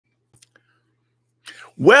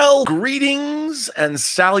Well, greetings and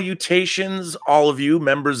salutations, all of you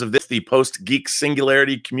members of the post-geek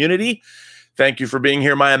singularity community. Thank you for being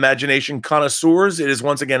here, my imagination connoisseurs. It is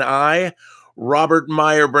once again I, Robert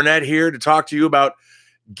Meyer Burnett, here to talk to you about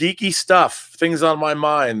geeky stuff, things on my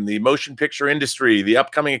mind, the motion picture industry, the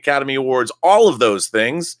upcoming Academy Awards, all of those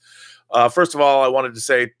things. First of all, I wanted to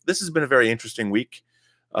say this has been a very interesting week.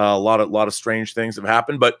 A lot of strange things have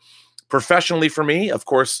happened, but professionally for me, of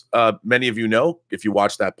course, many of you know, if you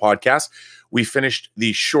watch that podcast, we finished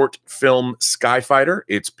the short film Skyfighter.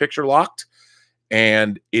 It's picture locked,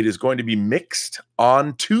 and it is going to be mixed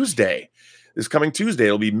on Tuesday. This coming Tuesday,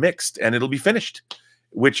 it'll be mixed, and it'll be finished,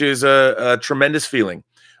 which is a tremendous feeling.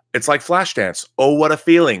 It's like Flashdance. Oh, what a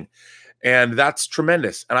feeling. And that's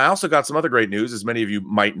tremendous. And I also got some other great news, as many of you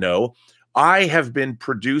might know. I have been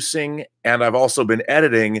producing, and I've also been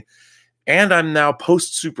editing, and I'm now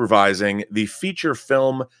post-supervising the feature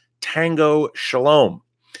film Tango Shalom.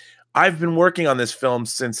 I've been working on this film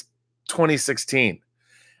since 2016.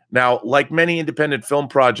 Now, like many independent film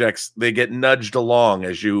projects, they get nudged along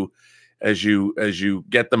as you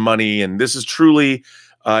get the money, and this is truly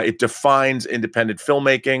it defines independent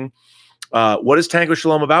filmmaking. What is Tango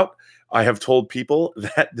Shalom about? I have told people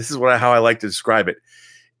that this is how I like to describe it.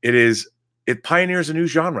 It pioneers a new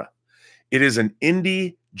genre. It is an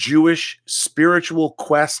indie Jewish spiritual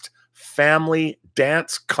quest family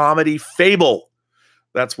dance comedy fable.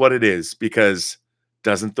 That's what it is, because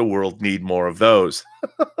doesn't the world need more of those?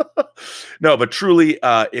 No, but truly,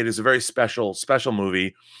 it is a very special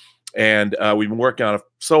movie, and we've been working on it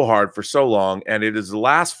so hard for so long, and it is the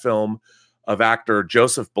last film of actor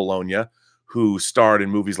Joseph Bologna, who starred in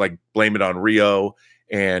movies like Blame It on Rio,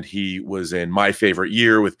 and he was in My Favorite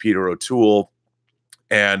Year with Peter O'Toole,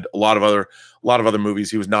 and a lot of other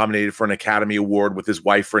movies. He was nominated for an Academy Award with his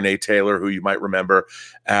wife, Renee Taylor, who you might remember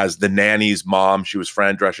as the nanny's mom. She was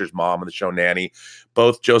Fran Drescher's mom on the show Nanny.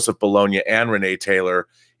 Both Joseph Bologna and Renee Taylor,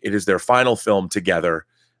 it is their final film together.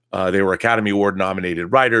 They were Academy Award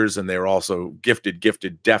nominated writers, and they were also gifted,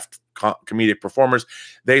 deft comedic performers.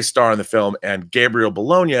 They star in the film, and Gabriel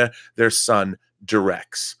Bologna, their son,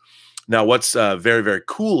 directs. Now, what's very, very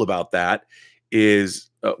cool about that is,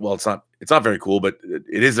 well, it's not very cool, but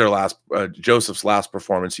it is their last, Joseph's last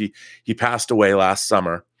performance. He passed away last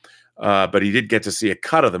summer, but he did get to see a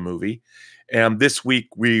cut of the movie. And this week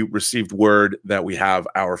we received word that we have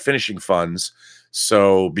our finishing funds.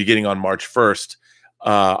 So beginning on March 1st,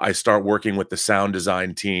 I start working with the sound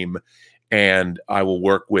design team, and I will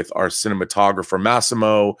work with our cinematographer,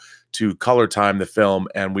 Massimo, to color time the film.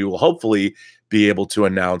 And we will hopefully be able to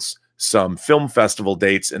announce some film festival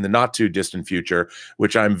dates in the not too distant future,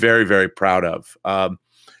 which I'm very, very proud of.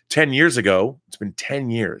 10 years ago, it's been 10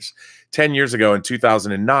 years. 10 years ago in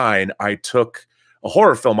 2009, I took a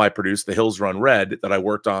horror film I produced, The Hills Run Red, that I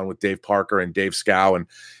worked on with Dave Parker and Dave Scow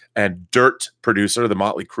and Dirt producer, the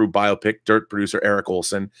Motley Crue biopic, Dirt producer Eric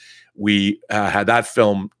Olson. We had that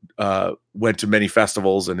film, went to many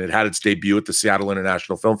festivals, and it had its debut at the Seattle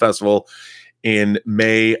International Film Festival in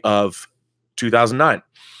May of 2009.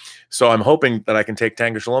 So I'm hoping that I can take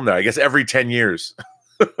Tango Shalom there. I guess every 10 years,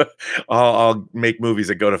 I'll make movies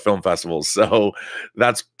that go to film festivals. So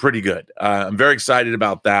that's pretty good. I'm very excited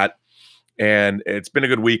about that. And it's been a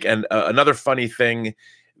good week. And another funny thing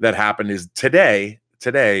that happened is today,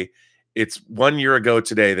 it's 1 year ago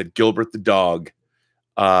today that Gilbert the dog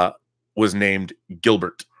was named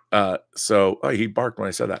Gilbert. So he barked when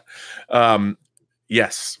I said that.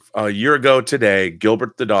 Yes, a year ago today,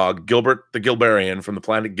 Gilbert the dog, Gilbert the Gilberian from the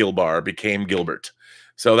planet Gilbar, became Gilbert.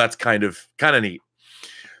 So that's kind of neat.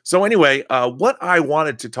 So anyway, what I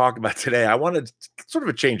wanted to talk about today, I wanted sort of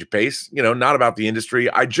a change of pace, not about the industry.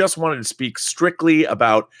 I just wanted to speak strictly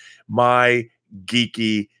about my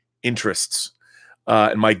geeky interests,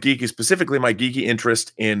 and specifically my geeky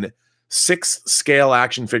interest in 6th scale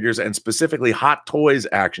action figures, and specifically Hot Toys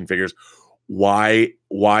action figures. Why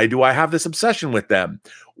do I have this obsession with them?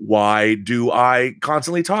 Why do I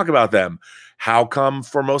constantly talk about them? How come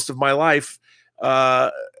for most of my life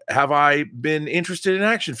have I been interested in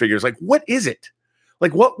action figures? Like, what is it?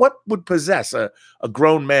 Like, what would possess a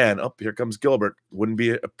grown man? Oh, here comes Gilbert. Wouldn't be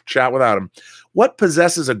a chat without him. What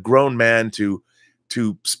possesses a grown man to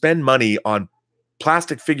spend money on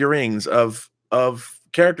plastic figurines of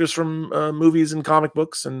characters from movies and comic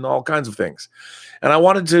books and all kinds of things? And I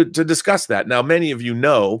wanted to discuss that. Now, many of you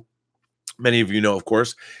know, of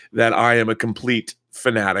course, that I am a complete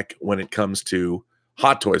fanatic when it comes to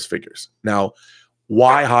Hot Toys figures. Now,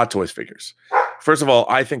 why Hot Toys figures? First of all,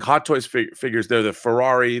 I think Hot Toys figures, they're the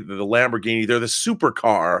Ferrari, they're the Lamborghini, they're the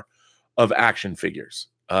supercar of action figures.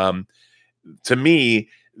 To me,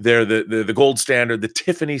 They're the gold standard, the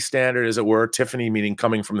Tiffany standard, as it were. Tiffany meaning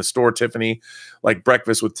coming from the store Tiffany, like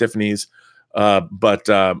breakfast with Tiffany's,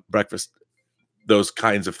 but breakfast, those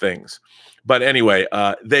kinds of things. But anyway,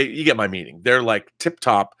 you get my meaning. They're like tip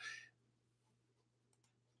top,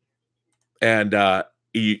 and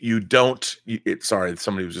you don't. Sorry,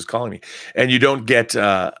 somebody was just calling me, and you don't get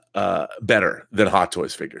better than Hot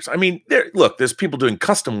Toys figures. I mean, look, there's people doing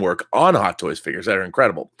custom work on Hot Toys figures that are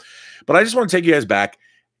incredible, but I just want to take you guys back.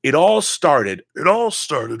 It all started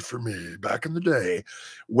for me back in the day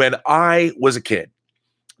when I was a kid.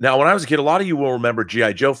 Now, when I was a kid, a lot of you will remember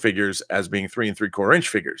G.I. Joe figures as being 3 3/4 inch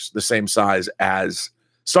figures, the same size as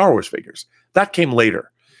Star Wars figures. That came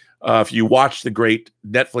later. If you watch the great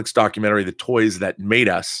Netflix documentary, The Toys That Made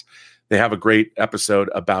Us, they have a great episode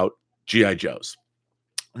about G.I. Joes.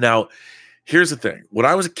 Now, here's the thing. When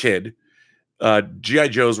I was a kid, G.I.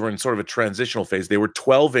 Joes were in sort of a transitional phase. They were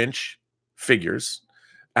 12-inch figures,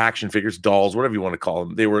 action figures, dolls, whatever you want to call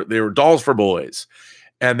them. They were dolls for boys,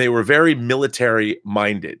 and they were very military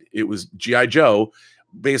minded. It was G.I. Joe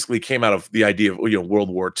basically came out of the idea of World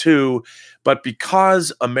War II, but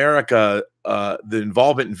because America, the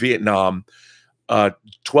involvement in Vietnam,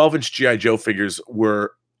 12-inch G.I. Joe figures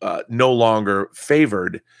were no longer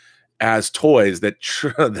favored as toys that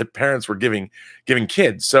that parents were giving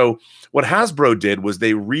kids. So what Hasbro did was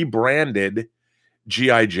they rebranded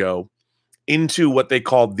G.I. Joe into what they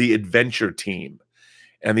called the Adventure Team.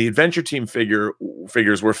 And the Adventure Team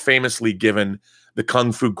figures were famously given the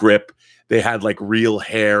Kung Fu grip. They had like real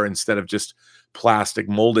hair instead of just plastic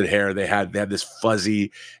molded hair. They had this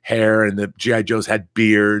fuzzy hair, and the G.I. Joes had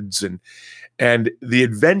beards, and the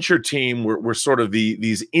Adventure Team were sort of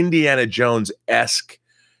these Indiana Jones-esque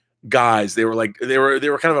guys. They were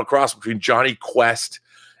kind of a cross between Johnny Quest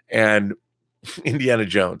and Indiana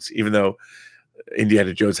Jones, even though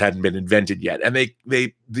Indiana Jones hadn't been invented yet. And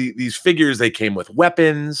these figures, they came with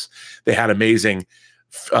weapons. They had amazing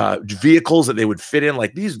vehicles that they would fit in.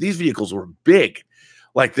 Like these vehicles were big.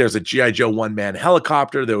 Like there's a G.I. Joe one-man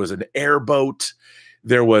helicopter. There was an airboat.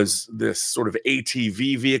 There was this sort of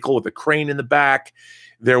ATV vehicle with a crane in the back.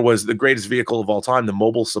 There was the greatest vehicle of all time, the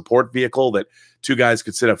mobile support vehicle that 2 guys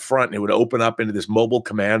could sit up front and it would open up into this mobile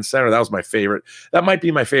command center. That was my favorite. That might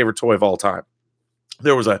be my favorite toy of all time.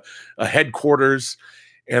 There was a headquarters,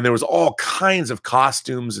 and there was all kinds of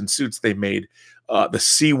costumes and suits they made. The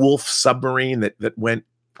Seawolf submarine that went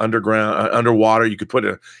underwater. You could put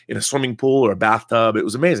it in a swimming pool or a bathtub. It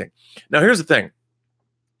was amazing. Now, here's the thing.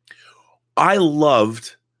 I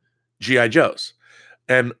loved G.I. Joes.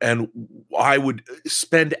 And I would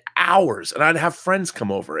spend hours, and I'd have friends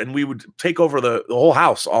come over, and we would take over the whole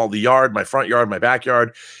house, all the yard, my front yard, my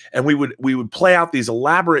backyard, and we would play out these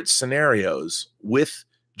elaborate scenarios with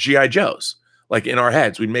G.I. Joes, like in our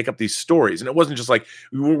heads. We'd make up these stories, and it wasn't just like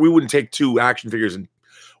we wouldn't take 2 action figures and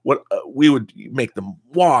we would make them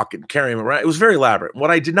walk and carry them around. It was very elaborate.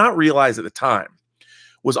 What I did not realize at the time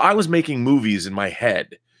was I was making movies in my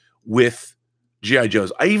head with G.I.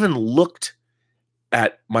 Joes. I even looked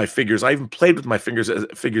at my figures. I even played with my figures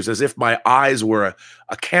as if my eyes were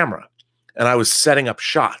a camera, and I was setting up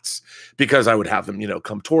shots because I would have them,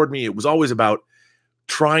 come toward me. It was always about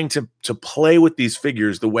trying to play with these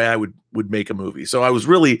figures the way I would make a movie. So I was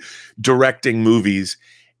really directing movies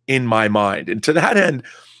in my mind. And to that end,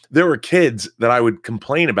 there were kids that I would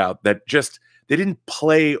complain about that they didn't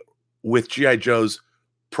play with G.I. Joes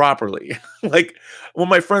properly. Like when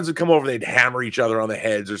my friends would come over, they'd hammer each other on the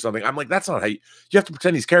heads or something. I'm like, that's not how you have to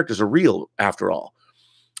pretend these characters are real after all.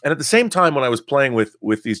 And at the same time, when I was playing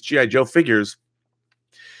with these G.I. Joe figures,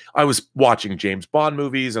 I was watching James Bond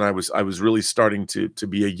movies, and I was really starting to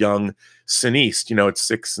be a young cineast, at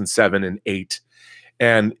 6 and 7 and 8.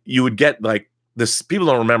 And you would get like this, people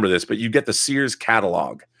don't remember this, but you get the Sears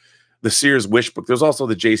catalog, the Sears wish book. There's also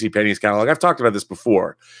the JCPenney's catalog. I've talked about this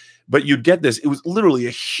before. But you'd get this. It was literally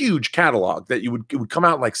a huge catalog that it would come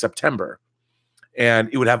out in like September, and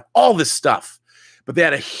it would have all this stuff. But they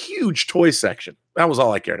had a huge toy section. That was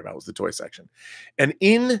all I cared about, was the toy section. And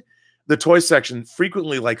in the toy section,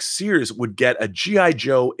 frequently, like Sears would get a G.I.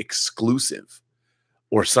 Joe exclusive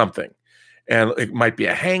or something, and it might be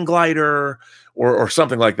a hang glider or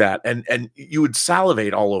something like that. And you would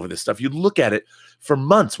salivate all over this stuff. You'd look at it for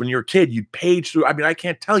months when you're a kid. You'd page through. I mean, I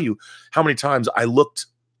can't tell you how many times I looked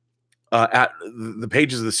at the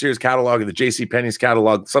pages of the Sears catalog and the JCPenney's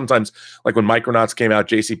catalog. Sometimes, like when Micronauts came out,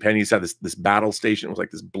 JCPenney's had this battle station. It was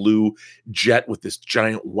like this blue jet with this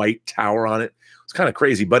giant white tower on it. It was kind of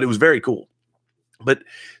crazy, but it was very cool. But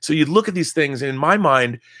so you'd look at these things, and in my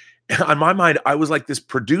mind, I was like this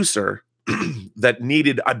producer that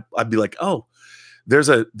needed. I'd be like, oh, there's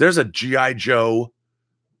a G.I. Joe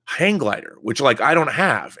hang glider, which like I don't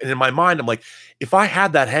have. And in my mind, I'm like, if I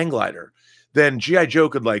had that hang glider, then G.I. Joe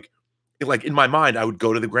could like in my mind, I would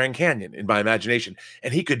go to the Grand Canyon in my imagination,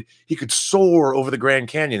 and he could soar over the Grand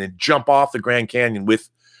Canyon and jump off the Grand Canyon with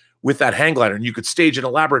that hang glider, and you could stage an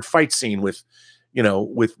elaborate fight scene with,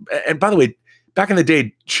 and by the way, back in the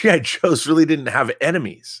day, G.I. Joes really didn't have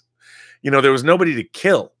enemies. There was nobody to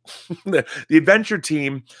kill. The adventure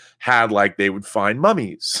team had like, they would find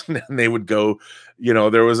mummies and they would go,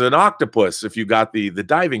 there was an octopus if you got the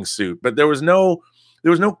diving suit, but there was no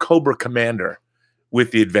Cobra Commander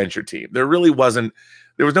with the adventure team. There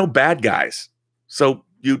was no bad guys. So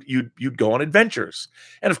you'd go on adventures.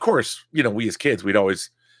 And of course, we as kids,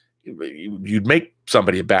 you'd make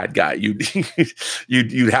somebody a bad guy.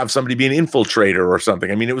 You'd have somebody be an infiltrator or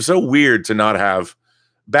something. I mean, it was so weird to not have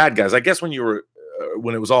bad guys. I guess when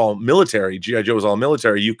it was all military, G.I. Joe was all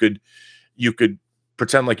military, you could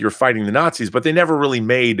pretend like you're fighting the Nazis, but they never really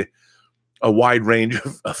made a wide range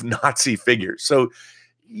of Nazi figures. So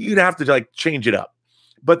you'd have to like change it up.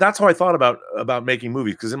 But that's how I thought about making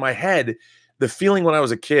movies, because in my head, the feeling when I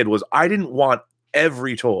was a kid was I didn't want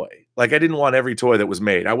every toy. Like I didn't want every toy that was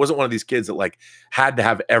made. I wasn't one of these kids that like had to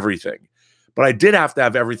have everything. But I did have to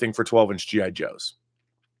have everything for 12-inch G.I. Joes,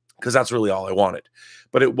 because that's really all I wanted.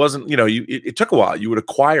 But it wasn't, it took a while. You would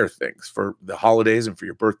acquire things for the holidays and for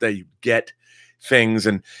your birthday. You get things,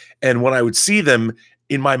 and when I would see them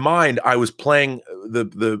in my mind, I was playing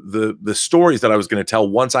the stories that I was going to tell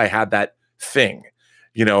once I had that thing,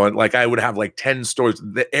 and like I would have like 10 stories.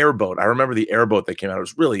 The airboat, I remember the airboat that came out. It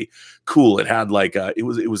was really cool. It had like it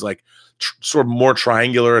was like sort of more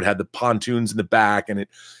triangular. It had the pontoons in the back, and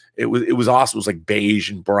it was awesome. It was like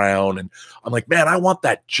beige and brown. And I'm like, man, I want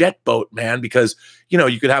that jet boat, man, because,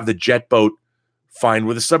 you could have the jet boat find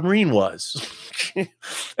where the submarine was. And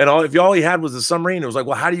if all he had was the submarine, it was like,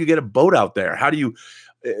 well, how do you get a boat out there? How do you,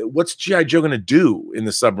 what's G.I. Joe going to do in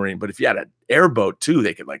the submarine? But if you had an airboat too,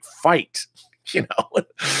 they could like fight, it'd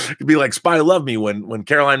be like Spy Love Me when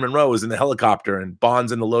Caroline Munro was in the helicopter and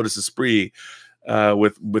Bond's in the Lotus Esprit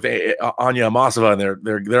with Anya Amasova, and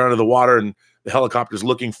they're under the water and the helicopter's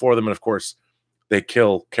looking for them. And of course, they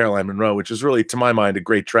kill Caroline Munro, which is really, to my mind, a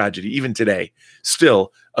great tragedy. Even today,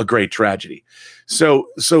 still a great tragedy. So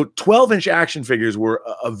 12-inch action figures were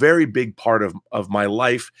a very big part of my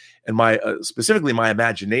life, and my specifically my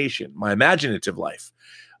imagination, my imaginative life.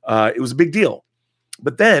 It was a big deal.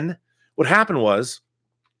 But then what happened was,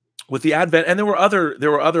 with the advent, and there were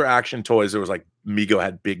other action toys. There was like Mego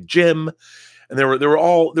had Big Jim, and there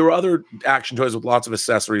were other action toys with lots of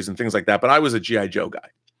accessories and things like that. But I was a G.I. Joe guy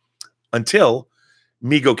until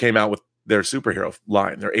Mego came out with their superhero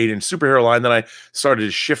line, their 8-inch superhero line. Then I started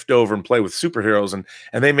to shift over and play with superheroes,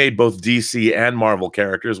 and they made both DC and Marvel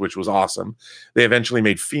characters, which was awesome. They eventually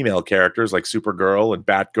made female characters like Supergirl and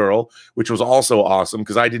Batgirl, which was also awesome,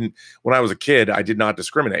 because when I was a kid, I did not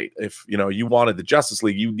discriminate. If you wanted the Justice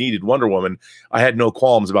League, you needed Wonder Woman, I had no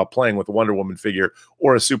qualms about playing with a Wonder Woman figure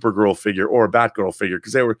or a Supergirl figure or a Batgirl figure,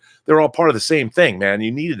 because they were all part of the same thing, man.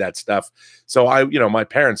 You needed that stuff. So my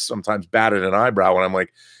parents sometimes batted an eyebrow when I'm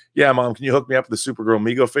like, yeah, Mom, can you hook me up with the Supergirl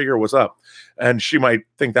Mego figure? What's up? And she might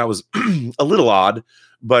think that was a little odd,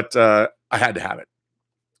 but I had to have it.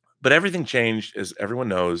 But everything changed, as everyone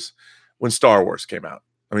knows, when Star Wars came out.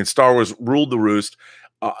 I mean, Star Wars ruled the roost.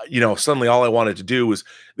 Suddenly all I wanted to do was,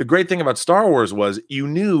 the great thing about Star Wars was you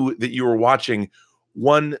knew that you were watching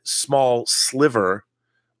one small sliver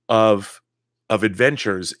of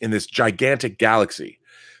adventures in this gigantic galaxy.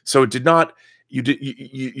 So it did not...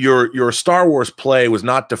 your Star Wars play was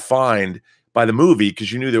not defined by the movie, because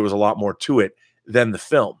you knew there was a lot more to it than the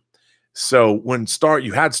film. So when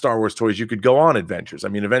you had Star Wars toys, you could go on adventures. I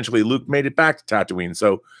mean, eventually Luke made it back to Tatooine,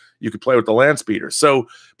 so you could play with the land speeder. But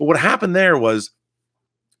what happened there was,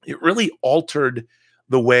 it really altered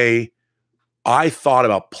the way I thought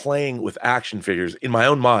about playing with action figures in my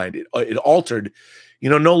own mind. It altered,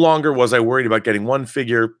 no longer was I worried about getting one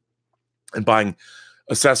figure and buying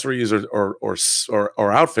accessories or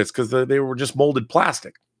outfits, because they were just molded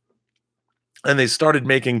plastic. And they started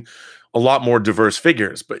making a lot more diverse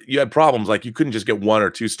figures, but you had problems. Like, you couldn't just get 1 or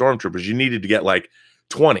 2 stormtroopers. You needed to get like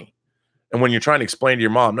 20. And when you're trying to explain to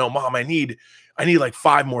your mom, no, Mom, I need like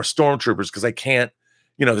 5 more stormtroopers, because I can't,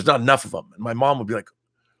 there's not enough of them. And my mom would be like,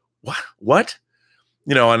 what?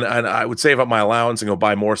 And I would save up my allowance and go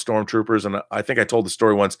buy more stormtroopers. And I think I told the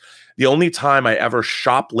story once. The only time I ever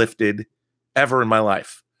shoplifted ever in my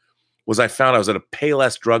life was I was at a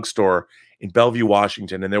Payless drugstore in Bellevue,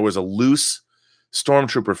 Washington, and there was a loose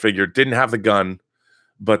stormtrooper figure. Didn't have the gun,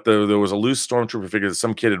 but there was a loose stormtrooper figure that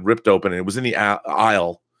some kid had ripped open, and it was in the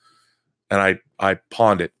aisle, and I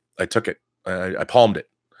pawned it. I took it. I palmed it.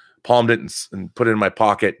 palmed it and put it in my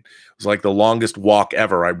pocket. It was like the longest walk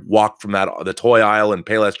ever. I walked from the toy aisle in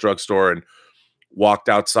Payless drugstore and walked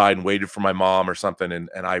outside and waited for my mom or something. And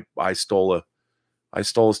I stole a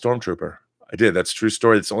stormtrooper. I did. That's a true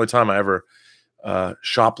story. It's the only time I ever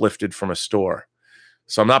shoplifted from a store.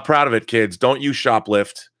 So I'm not proud of it, kids. Don't you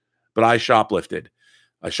shoplift, but I shoplifted.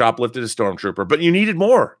 I shoplifted a stormtrooper, but you needed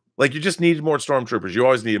more. Like, you just needed more stormtroopers. You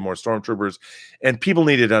always needed more stormtroopers, and people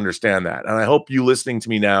needed to understand that. And I hope you listening to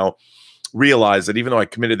me now realize that even though I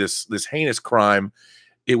committed this heinous crime,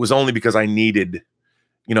 it was only because I needed,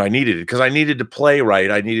 I needed it, because I needed to play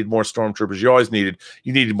right. I needed more stormtroopers.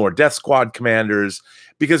 You needed more Death Squad commanders,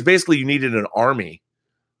 because basically you needed an army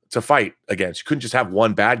to fight against. You couldn't just have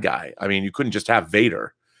one bad guy. I mean, you couldn't just have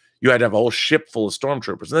Vader. You had to have a whole ship full of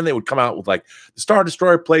stormtroopers. And then they would come out with like the Star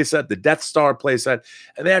Destroyer playset, the Death Star playset,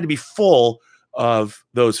 and they had to be full of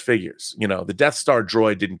those figures. The Death Star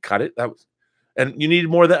droid didn't cut it. And you needed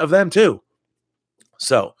more of them too.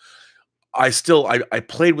 So I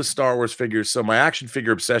played with Star Wars figures. So my action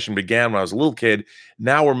figure obsession began when I was a little kid.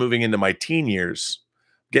 Now we're moving into my teen years,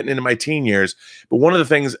 getting into my teen years. But one of the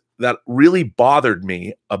things that really bothered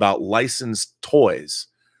me about licensed toys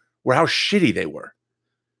were how shitty they were.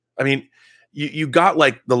 I mean, you got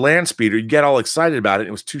like the land speeder, you get all excited about it.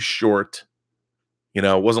 It was too short.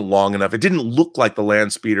 It wasn't long enough. It didn't look like the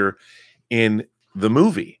land speeder in the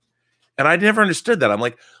movie. And I never understood that. I'm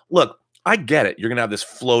like, look, I get it. You're going to have this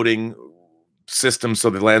floating system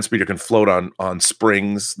so the land speeder can float on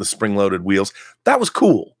springs, the spring-loaded wheels. That was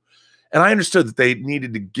cool. And I understood that they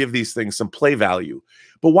needed to give these things some play value.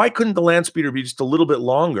 But why couldn't the land speeder be just a little bit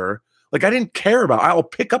longer? Like, I didn't care about, I'll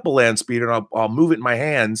pick up a land speeder and I'll move it in my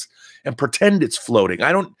hands and pretend it's floating.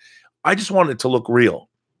 I just wanted it to look real.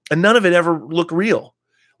 And none of it ever looked real.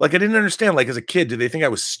 Like, I didn't understand, like, as a kid, did they think I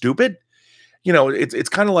was stupid? It's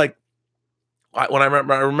kind of like, when I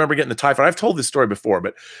remember getting the TIE Fighter. I've told this story before,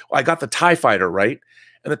 but I got the TIE Fighter, right?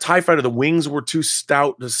 And the TIE Fighter, the wings were too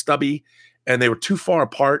stubby, and they were too far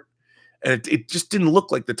apart. And it just didn't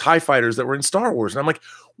look like the TIE Fighters that were in Star Wars. And I'm like,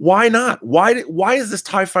 why not? Why is this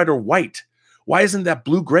TIE Fighter white? Why isn't that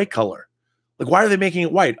blue-gray color? Like, why are they making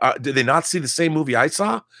it white? Did they not see the same movie I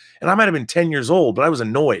saw? And I might have been 10 years old, but I was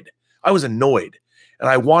annoyed. And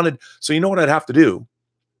I wanted, so you know what I'd have to do?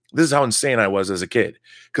 This is how insane I was as a kid.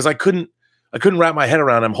 Because I couldn't wrap my head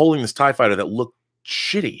around, I'm holding this TIE Fighter that looked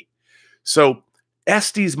shitty. So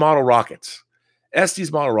Estes Model Rockets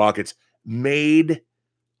made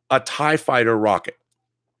a TIE Fighter rocket.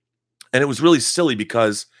 And it was really silly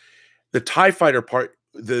because the TIE Fighter part,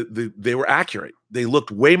 they were accurate. They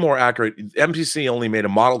looked way more accurate. MPC only made a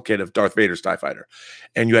model kit of Darth Vader's TIE Fighter.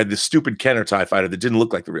 And you had this stupid Kenner TIE Fighter that didn't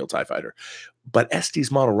look like the real TIE Fighter. But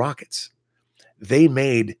Estes Model Rockets, they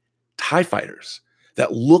made TIE Fighters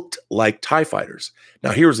that looked like TIE Fighters.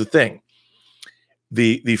 Now, here's the thing.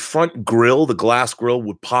 The front grill, the glass grill,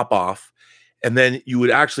 would pop off, and then you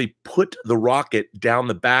would actually put the rocket down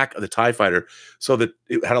the back of the TIE Fighter so that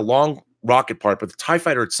it had a long rocket part, but the TIE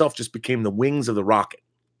Fighter itself just became the wings of the rocket.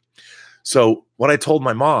 So what I told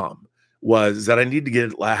my mom was that I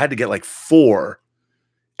had to get like 4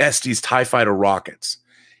 Estes TIE Fighter rockets.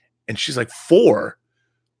 And she's like, 4?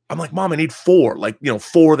 I'm like, Mom, I need 4. Like,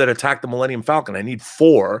 4 that attack the Millennium Falcon. I need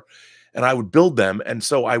 4. And I would build them. And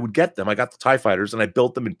so I would get them. I got the TIE Fighters and I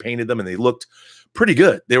built them and painted them, and they looked pretty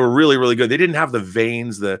good. They were really, really good. They didn't have the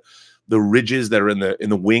veins, the ridges that are in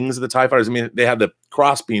the wings of the TIE Fighters. I mean, they had the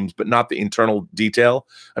cross beams, but not the internal detail.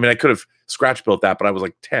 I mean, I could have scratch built that, but I was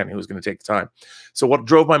like 10. It was going to take the time. So what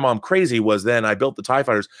drove my mom crazy was then I built the TIE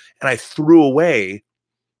Fighters and I threw away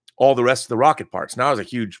all the rest of the rocket parts. Now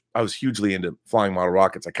I was hugely into flying model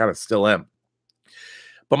rockets. I kind of still am.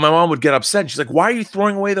 But my mom would get upset. And she's like, "Why are you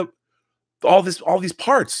throwing away all these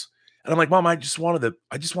parts?" And I'm like, "Mom, I just wanted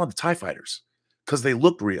the TIE Fighters because they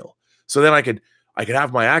looked real. So then I could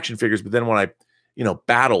have my action figures, but then when I,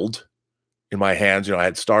 battled in my hands, I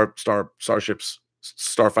had starships,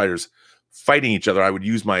 starfighters fighting each other, I would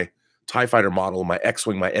use my TIE Fighter model, my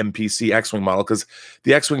X-Wing, my MPC X-Wing model, because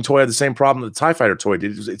the X-Wing toy had the same problem that the TIE Fighter toy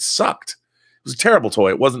did. It sucked. It was a terrible toy.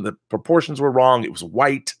 It wasn't, the proportions were wrong. It was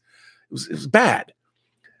white. It was bad.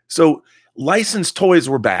 So licensed toys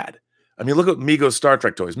were bad. I mean, look at Mego's Star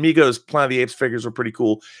Trek toys. Mego's Planet of the Apes figures were pretty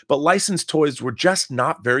cool, but licensed toys were just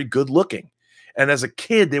not very good looking. And as a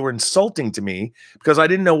kid, they were insulting to me because I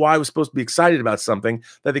didn't know why I was supposed to be excited about something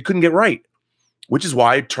that they couldn't get right, which is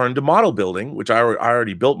why I turned to model building, which I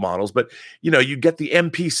already built models. But, you get the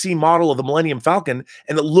MPC model of the Millennium Falcon,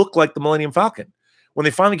 and it looked like the Millennium Falcon. When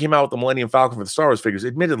they finally came out with the Millennium Falcon for the Star Wars figures,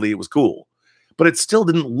 admittedly, it was cool, but it still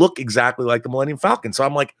didn't look exactly like the Millennium Falcon. So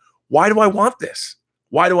I'm like, why do I want this?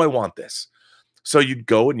 Why do I want this? So you'd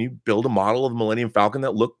go and you build a model of the Millennium Falcon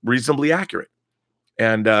that looked reasonably accurate.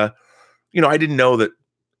 And, I didn't know that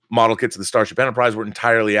model kits of the Starship Enterprise were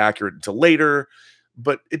entirely accurate until later,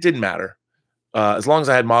 but it didn't matter. As long as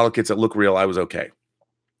I had model kits that look real, I was okay.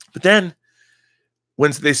 But then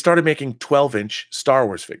when they started making 12-inch Star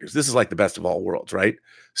Wars figures, this is like the best of all worlds, right?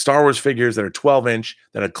 Star Wars figures that are 12-inch,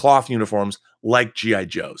 that had cloth uniforms like G.I.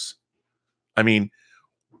 Joes. I mean,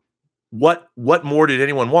 what more did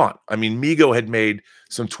anyone want? I mean, Mego had made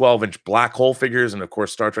some 12-inch black hole figures and, of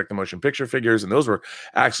course, Star Trek The Motion Picture figures, and those were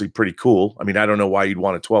actually pretty cool. I mean, I don't know why you'd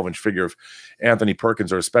want a 12-inch figure of Anthony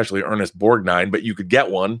Perkins or especially Ernest Borgnine, but you could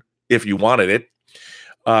get one if you wanted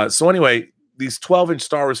it. So anyway, these 12-inch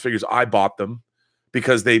Star Wars figures, I bought them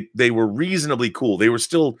because they were reasonably cool. They were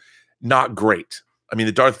still not great. I mean,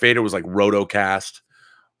 the Darth Vader was like rotocast.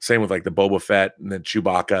 Same with like the Boba Fett and the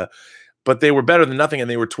Chewbacca. But they were better than nothing, and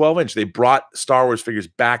they were 12-inch. They brought Star Wars figures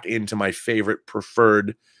back into my favorite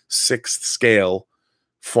preferred 6th scale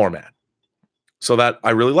format. So that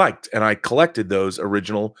I really liked, and I collected those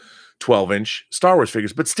original 12-inch Star Wars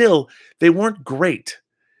figures. But still, they weren't great.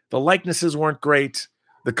 The likenesses weren't great.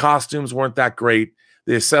 The costumes weren't that great.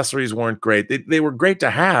 The accessories weren't great. They were great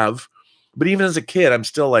to have, but even as a kid, I'm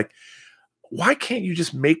still like, why can't you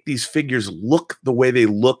just make these figures look the way they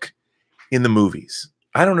look in the movies?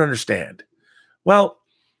 I don't understand. Well,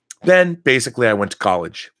 then basically I went to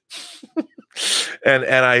college. and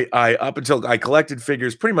I collected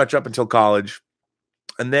figures pretty much up until college.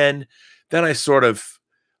 And then I sort of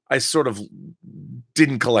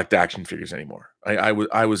didn't collect action figures anymore.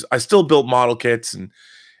 I still built model kits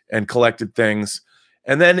and collected things.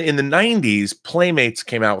 And then in the 90s, Playmates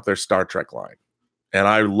came out with their Star Trek line. And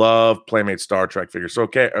I love Playmates Star Trek figures. So,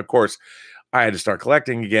 okay, of course, I had to start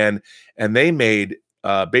collecting again. And they made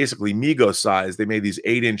basically Mego size. They made these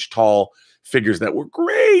 8-inch tall figures that were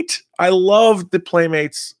great. I loved the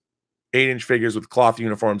Playmates 8-inch figures with cloth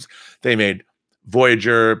uniforms. They made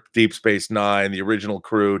Voyager, Deep Space Nine, the original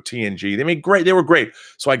crew, TNG. They were great.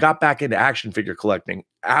 So I got back into action figure collecting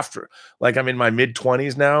after. Like, I'm in my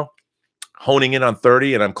mid-20s now, honing in on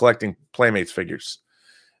 30, and I'm collecting Playmates figures.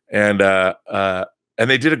 And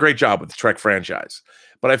they did a great job with the Trek franchise.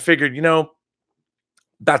 But I figured,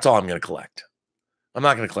 that's all I'm going to collect. I'm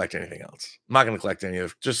not going to collect anything else. I'm not going to collect any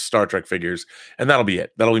of just Star Trek figures, and that'll be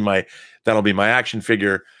it. That'll be my action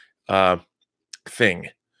figure thing.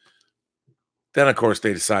 Then, of course,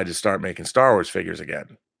 they decided to start making Star Wars figures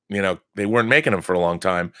again. They weren't making them for a long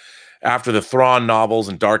time. After the Thrawn novels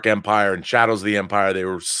and Dark Empire and Shadows of the Empire, they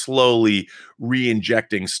were slowly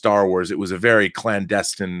re-injecting Star Wars. It was a very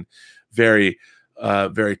clandestine, very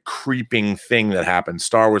creeping thing that happened.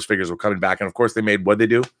 Star Wars figures were coming back, and of course, what'd they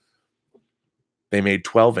do? They made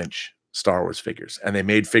 12-inch Star Wars figures, and they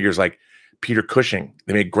made figures like Peter Cushing.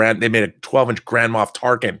 They made a 12-inch Grand Moff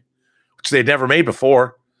Tarkin, which they'd never made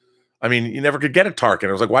before. I mean, you never could get a Tarkin.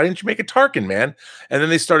 I was like, why didn't you make a Tarkin, man? And then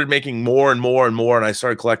they started making more and more and more, and I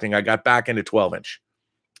started collecting. I got back into 12-inch,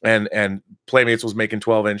 and Playmates was making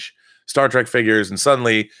 12-inch Star Trek figures, and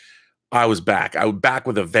suddenly I was back. I was back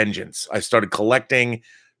with a vengeance. I started collecting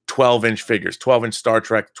 12-inch figures, 12-inch Star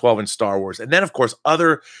Trek, 12-inch Star Wars. And then, of course,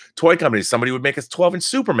 other toy companies, somebody would make a 12-inch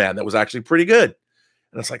Superman that was actually pretty good.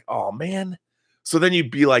 And it's like, oh, man. So then you'd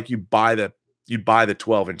be like, you'd buy the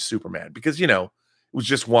 12-inch Superman because, it was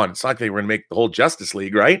just one. It's not like they were going to make the whole Justice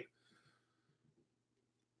League, right?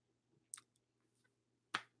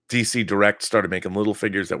 DC Direct started making little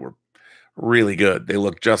figures that were really good. They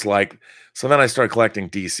looked just like. So then I started collecting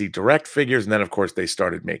DC Direct figures, and then of course they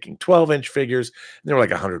started making 12-inch figures. And they were like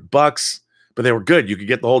 $100, but they were good. You could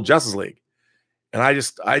get the whole Justice League. And I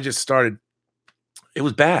just started. It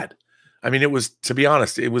was bad. I mean, to be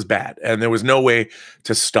honest, it was bad, and there was no way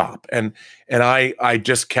to stop. And I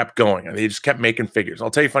just kept going, and they just kept making figures.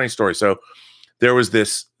 I'll tell you a funny story. So there was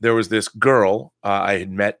this girl I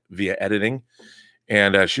had met via editing,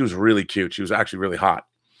 and she was really cute. She was actually really hot.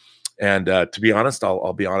 And to be honest,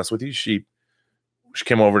 I'll be honest with you. She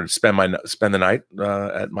came over to spend the night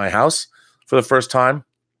at my house for the first time.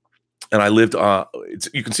 And I lived.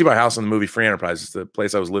 You can see my house in the movie Free Enterprise. It's the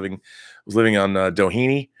place I was living. I was living on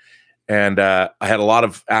Doheny, and I had a lot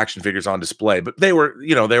of action figures on display. But they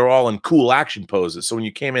were all in cool action poses. So when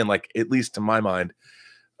you came in, like at least to my mind,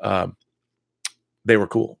 they were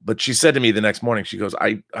cool. But she said to me the next morning, she goes,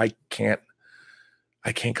 "I can't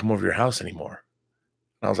come over to your house anymore."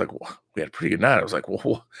 And I was like, well, "We had a pretty good night." I was like,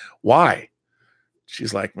 "Well, why?"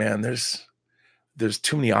 She's like, "Man, there's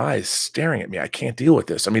too many eyes staring at me. I can't deal with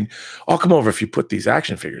this. I mean, I'll come over if you put these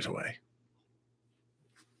action figures away."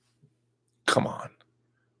 Come on.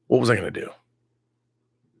 What was I going to do?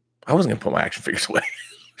 I wasn't going to put my action figures away.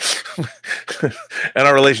 And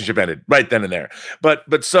our relationship ended right then and there. But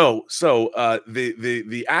the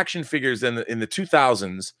action figures in the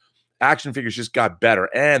 2000s, action figures just got better,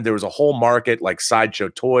 and there was a whole market, like Sideshow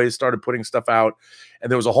Toys started putting stuff out, and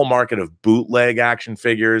there was a whole market of bootleg action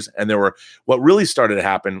figures, and there were, what really started to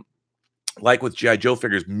happen, like with G.I. Joe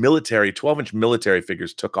figures, military 12-inch military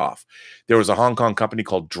figures took off. There was a Hong Kong company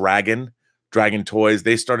called Dragon Toys.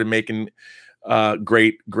 They started making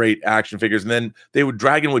great action figures, and then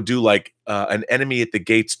Dragon would do like an Enemy at the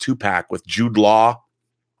Gates 2-pack with Jude Law.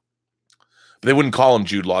 But they wouldn't call him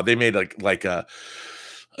Jude Law. They made like a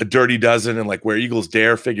Dirty Dozen and like Where Eagles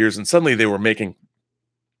Dare figures, and suddenly they were making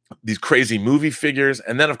these crazy movie figures.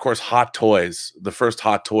 And then of course Hot Toys, the first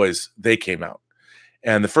Hot Toys, they came out.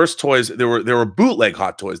 And the first toys, there were bootleg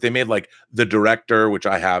Hot Toys. They made like the Director, which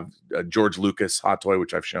I have, George Lucas Hot Toy,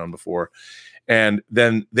 which I've shown before. And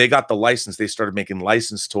then they got the license. They started making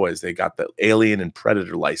licensed toys. They got the Alien and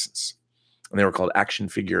Predator license, and they were called action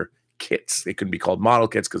figure kits. They couldn't be called model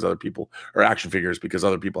kits because other people, or action figures, because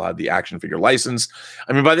other people had the action figure license.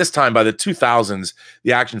 I mean, by this time, by the 2000s,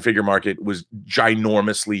 the action figure market was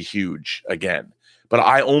ginormously huge again. But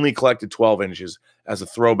I only collected 12 inches as a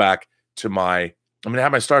throwback to my, I mean, I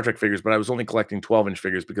had my Star Trek figures, but I was only collecting 12-inch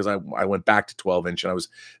figures because I went back to 12-inch, and I was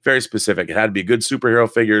very specific. It had to be good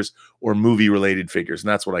superhero figures or movie-related figures, and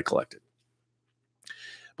that's what I collected.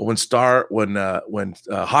 But when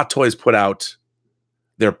Hot Toys put out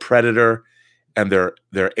their Predator and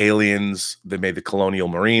their Aliens, they made the Colonial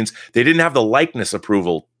Marines. They didn't have the likeness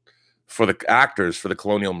approval for the actors for the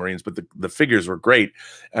Colonial Marines, but the figures were great,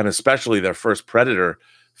 and especially their first Predator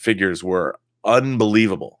figures were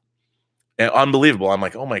unbelievable. Unbelievable. I'm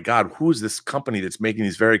like, oh my God, who is this company that's making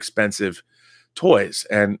these very expensive toys?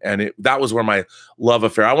 And that was where my love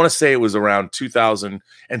affair, I want to say it was around 2000,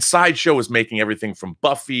 and Sideshow was making everything from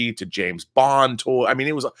Buffy to James Bond toy. I mean,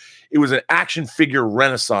 it was an action figure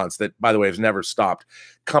renaissance that, by the way, has never stopped.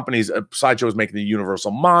 Companies, Sideshow was making the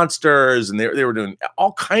Universal Monsters, and they were doing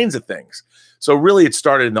all kinds of things. So really it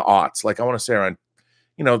started in the aughts, like I want to say around,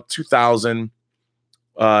 2000.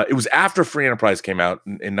 It was after Free Enterprise came out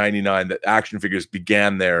in 99 that action figures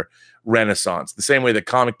began their renaissance. The same way that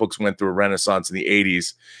comic books went through a renaissance in the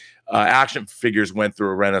 80s, action figures went through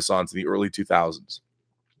a renaissance in the early 2000s.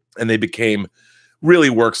 And they became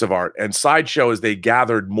really works of art. And Sideshow, as they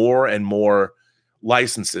gathered more and more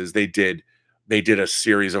licenses, they did a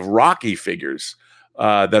series of Rocky figures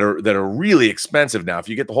that are really expensive now. If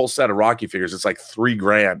you get the whole set of Rocky figures, it's like $3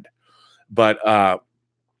 grand. But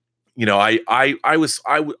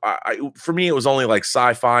for me, it was only like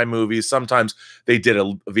sci-fi movies. Sometimes they did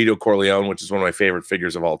a Vito Corleone, which is one of my favorite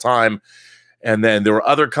figures of all time. And then there were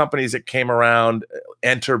other companies that came around,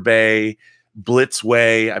 Enter Bay,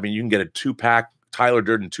 Blitzway. I mean, you can get a 2-pack, Tyler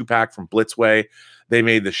Durden 2-pack from Blitzway. They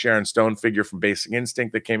made the Sharon Stone figure from Basic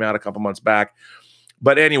Instinct that came out a couple months back.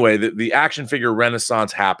 But anyway, the action figure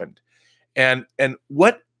renaissance happened. And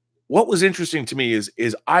what was interesting to me is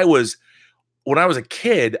when I was a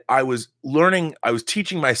kid, I was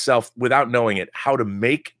teaching myself without knowing it how to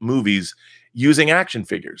make movies using action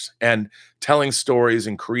figures and telling stories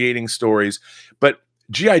and creating stories. But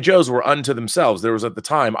G.I. Joes were unto themselves. There was, at the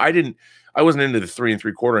time, I wasn't into the 3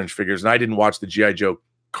 3/4-inch figures, and I didn't watch the G.I. Joe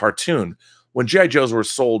cartoon. When G.I. Joes were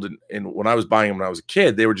sold, and when I was buying them when I was a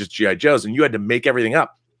kid, they were just G.I. Joes, and you had to make everything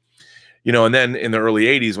up. And then in the early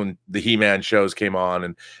 80s, when the He-Man shows came on,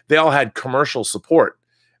 and they all had commercial support,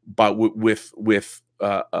 but with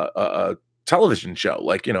a television show,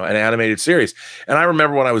 like, an animated series. And I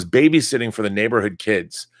remember when I was babysitting for the neighborhood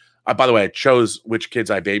kids, by the way, I chose which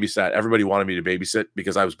kids I babysat. Everybody wanted me to babysit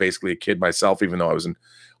because I was basically a kid myself, even though I was in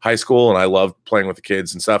high school and I loved playing with the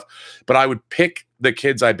kids and stuff. But I would pick the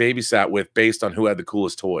kids I babysat with based on who had the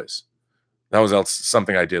coolest toys. That was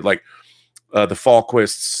something I did. Like the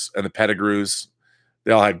Falquists and the Pettigrews,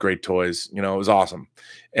 they all had great toys. It was awesome.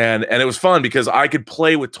 And it was fun because I could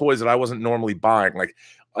play with toys that I wasn't normally buying, like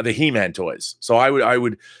the He-Man toys. So I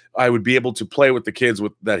would be able to play with the kids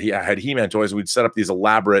that had He-Man toys. And we'd set up these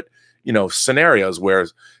elaborate, scenarios where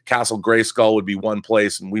Castle Grayskull would be one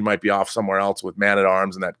place and we might be off somewhere else with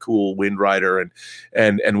Man-at-Arms and that cool Wind Rider,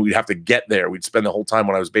 and we'd have to get there. We'd spend the whole time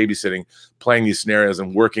when I was babysitting playing these scenarios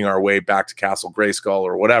and working our way back to Castle Grayskull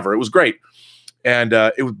or whatever. It was great. And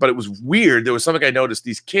but it was weird. There was something I noticed.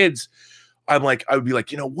 These kids, I would be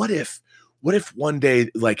like, what if one day,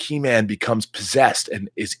 like, He-Man becomes possessed and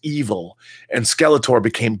is evil, and Skeletor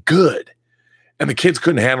became good, and the kids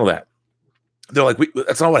couldn't handle that. They're like,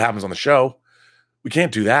 that's not what happens on the show. We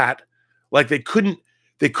can't do that. Like, they couldn't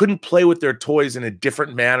play with their toys in a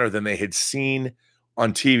different manner than they had seen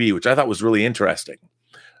on TV, which I thought was really interesting.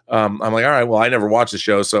 I'm like, all right, well, I never watched the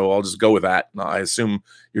show, so I'll just go with that. I assume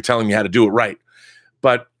you're telling me how to do it right.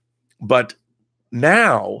 But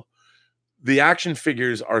now the action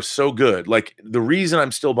figures are so good. Like, the reason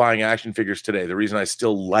I'm still buying action figures today, the reason I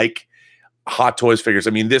still like Hot Toys figures. I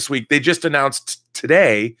mean, this week they just announced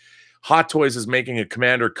today, Hot Toys is making a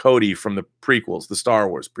Commander Cody from the prequels, the Star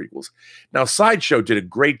Wars prequels. Now, Sideshow did a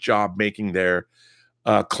great job making their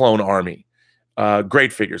clone army.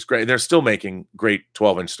 Great figures. Great. They're still making great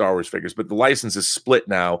 12-inch Star Wars figures, but the license is split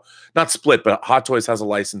now. Not split, but Hot Toys has a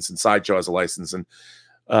license and Sideshow has a license. And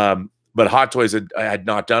but Hot Toys had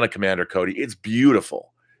not done a Commander Cody. It's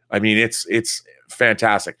beautiful. I mean, it's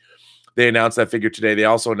fantastic. They announced that figure today. They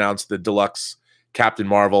also announced the deluxe Captain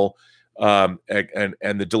Marvel. And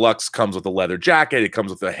the deluxe comes with a leather jacket. It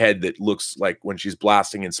comes with a head that looks like when she's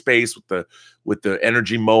blasting in space with the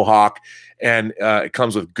energy mohawk, and it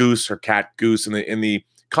comes with Goose, her cat Goose. In the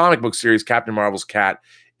comic book series, Captain Marvel's cat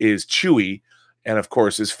is Chewie, and of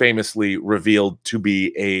course is famously revealed to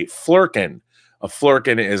be a Flurkin. A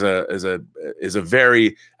Flurkin is a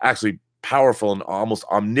very actually powerful and almost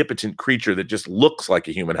omnipotent creature that just looks like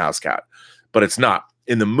a human house cat, but it's not.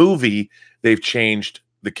 In the movie, they've changed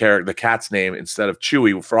the cat's name. Instead of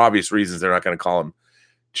Chewie, for obvious reasons, they're not going to call him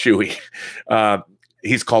Chewie.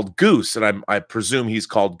 He's called Goose, and I presume he's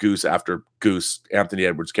called Goose after Goose, Anthony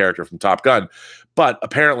Edwards' character from Top Gun. But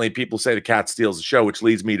apparently people say the cat steals the show, which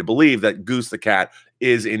leads me to believe that Goose the cat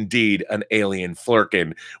is indeed an alien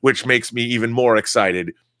Flurkin, which makes me even more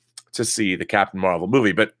excited to see the Captain Marvel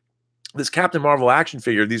movie. But this Captain Marvel action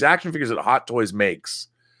figure, these action figures that Hot Toys makes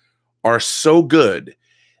are so good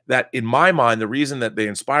that in my mind, the reason that they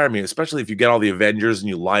inspire me, especially if you get all the Avengers and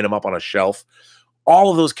you line them up on a shelf,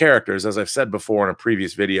 all of those characters, as I've said before in a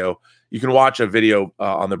previous video, you can watch a video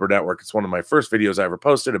on the Burnett Network. It's one of my first videos I ever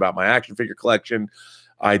posted about my action figure collection.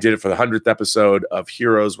 I did it for the 100th episode of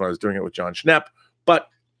Heroes when I was doing it with John Schnepp. But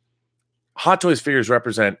Hot Toys figures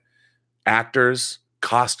represent actors,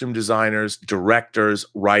 costume designers, directors,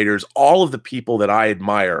 writers, all of the people that I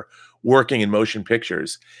admire working in motion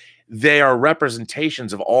pictures. They are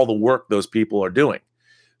representations of all the work those people are doing.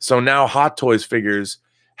 So now Hot Toys figures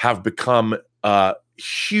have become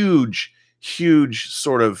huge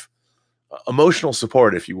sort of emotional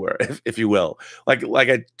support, if you will. Like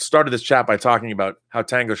I started this chat by talking about how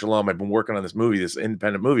Tango Shalom, I've been working on this movie, this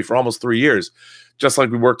independent movie, for almost 3 years, just like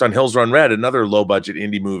we worked on Hills Run Red, another low budget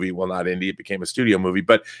indie movie. Well, not indie, it became a studio movie,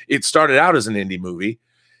 but it started out as an indie movie.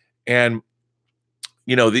 And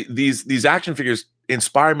you know, these action figures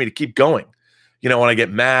inspire me to keep going. You know, when I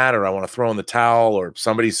get mad or I want to throw in the towel or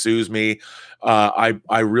somebody sues me, I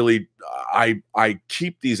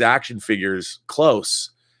keep these action figures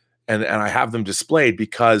close and I have them displayed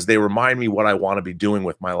because they remind me what I want to be doing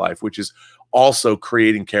with my life, which is also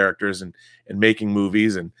creating characters and making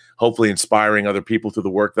movies and hopefully inspiring other people through the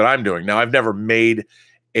work that I'm doing. Now, I've never made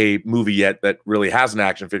a movie yet that really has an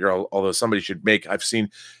action figure, although somebody should make.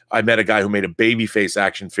 I met a guy who made a Babyface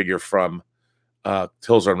action figure from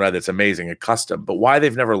Hills Run Red that's amazing, a custom. But why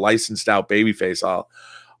they've never licensed out Babyface,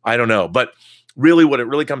 I don't know. But really what it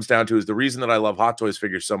really comes down to is the reason that I love Hot Toys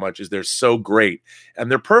figures so much is they're so great and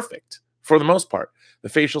they're perfect for the most part. The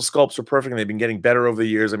facial sculpts are perfect and they've been getting better over the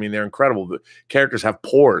years. I mean, they're incredible. The characters have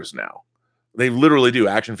pores now. They literally do.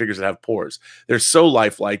 Action figures that have pores. They're so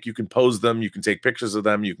lifelike. You can pose them. You can take pictures of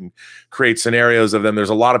them. You can create scenarios of them. There's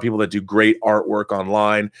a lot of people that do great artwork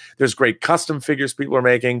online. There's great custom figures people are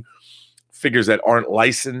making, figures that aren't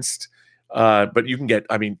licensed. But you can get,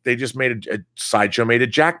 I mean, they just made a Sideshow made a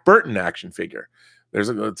Jack Burton action figure. There's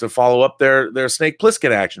to follow up their Snake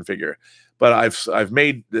Plissken action figure. But I've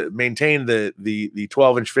maintained the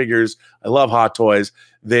 12-inch figures. I love Hot Toys.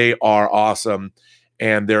 They are awesome.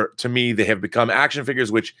 And to me, they have become action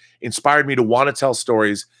figures, which inspired me to want to tell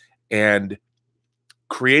stories and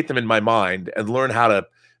create them in my mind and learn how to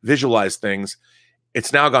visualize things.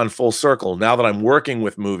 It's now gone full circle. Now that I'm working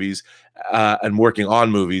with movies and working on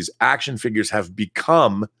movies, action figures have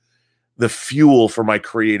become the fuel for my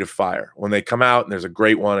creative fire. When they come out and there's a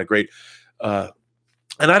great one, and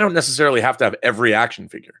I don't necessarily have to have every action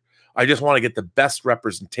figure. I just want to get the best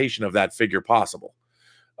representation of that figure possible.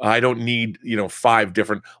 I don't need, 5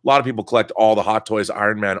 different. A lot of people collect all the Hot Toys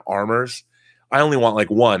Iron Man armors. I only want like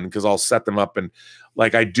one because I'll set them up and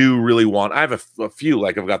like I do really want. I have a few.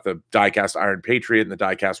 Like I've got the diecast Iron Patriot and the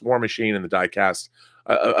diecast War Machine and the diecast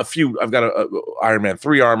a few. I've got a Iron Man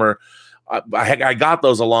 3 armor. I got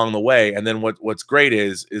those along the way. And then what's great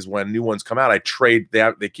is when new ones come out, I trade.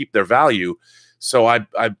 They keep their value, so I'm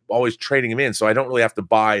always trading them in. So I don't really have to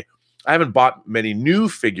buy I haven't bought many new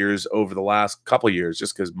figures over the last couple of years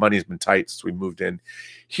just because money's been tight since we moved in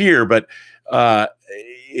here. But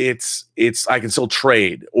it's I can still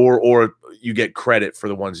trade, or you get credit for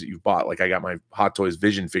the ones that you've bought. Like I got my Hot Toys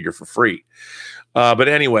Vision figure for free. But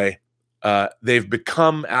anyway,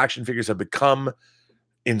 action figures have become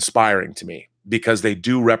inspiring to me because they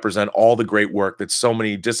do represent all the great work that so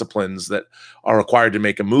many disciplines that are required to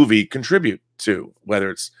make a movie contribute to,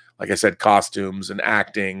 whether it's, like I said, costumes and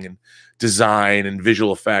acting and design and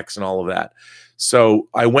visual effects and all of that. So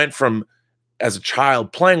I went from, as a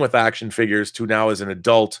child, playing with action figures to now as an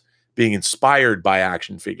adult being inspired by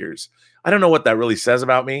action figures. I don't know what that really says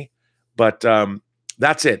about me, but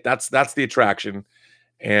that's it. That's the attraction.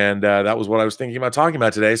 And that was what I was thinking about talking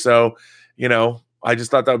about today. So, you know, I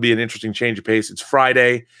just thought that would be an interesting change of pace. It's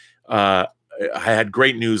Friday. I had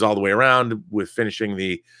great news all the way around with finishing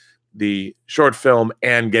the short film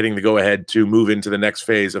and getting the go-ahead to move into the next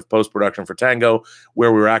phase of post-production for Tango,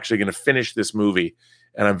 where we were actually going to finish this movie.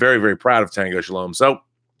 And I'm very, very proud of Tango Shalom. So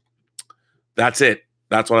that's it.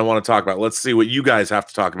 That's what I want to talk about. Let's see what you guys have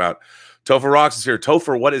to talk about. Topher Rocks is here.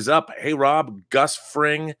 Topher, what is up? Hey, Rob, Gus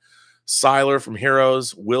Fring, Siler from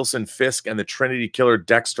Heroes, Wilson Fisk, and the Trinity Killer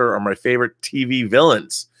Dexter are my favorite TV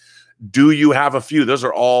villains. Do you have a few? Those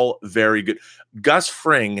are all very good. Gus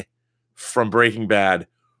Fring from Breaking Bad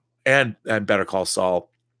and Better Call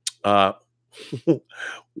Saul.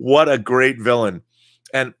 What a great villain.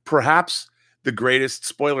 And perhaps the greatest,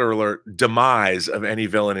 spoiler alert, demise of any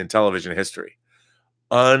villain in television history.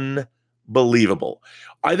 Unbelievable.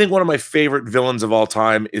 I think one of my favorite villains of all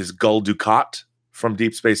time is Gul Dukat from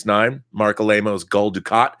Deep Space Nine. Mark Alamo's Gul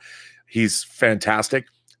Dukat. He's fantastic.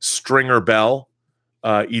 Stringer Bell,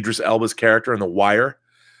 Idris Elba's character in The Wire.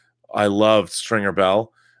 I loved Stringer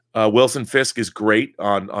Bell. Wilson Fisk is great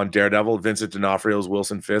on Daredevil. Vincent D'Onofrio's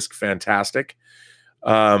Wilson Fisk, fantastic.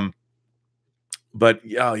 But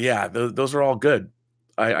yeah, those are all good.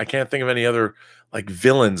 I can't think of any other like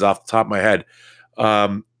villains off the top of my head.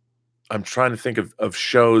 I'm trying to think of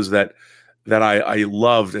shows that I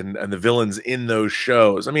loved and the villains in those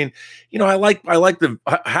shows. I mean, you know, I like the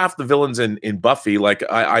half the villains in Buffy. Like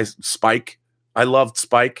Spike. I loved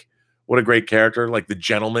Spike. What a great character. Like the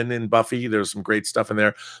Gentleman in Buffy. There's some great stuff in there.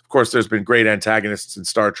 Of course, there's been great antagonists in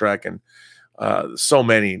Star Trek and so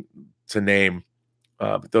many to name.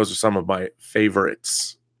 But those are some of my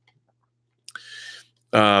favorites.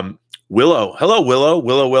 Willow. Hello,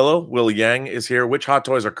 Willow. Will Yang is here. Which Hot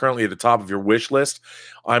Toys are currently at the top of your wish list?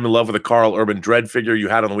 I'm in love with the Carl Urban Dread figure you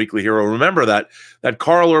had on the Weekly Hero. Remember that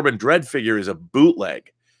Carl Urban Dread figure is a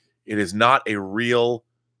bootleg. It is not a real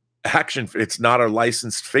action. It's not a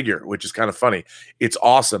licensed figure, which is kind of funny. It's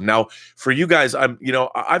awesome. Now, for you guys,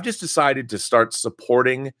 I've just decided to start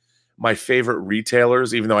supporting my favorite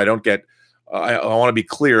retailers, even though I don't get, I want to be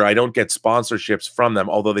clear, I don't get sponsorships from them,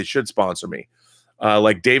 although they should sponsor me.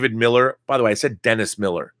 Like David Miller. By the way, I said Dennis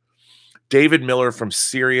Miller. David Miller from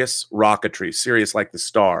Sirius Rocketry. Sirius like the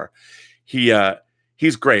star.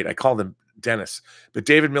 He's great. I called him Dennis. But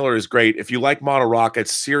David Miller is great. If you like model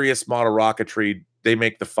rockets, Sirius Model Rocketry, they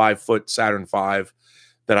make the 5-foot Saturn V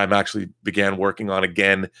that I'm actually began working on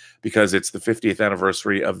again because it's the 50th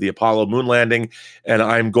anniversary of the Apollo moon landing. And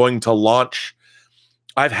I'm going to launch.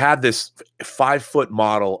 I've had this 5-foot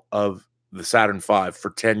model of the Saturn V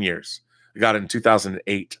for 10 years. I got it in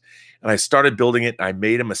 2008 and I started building it and I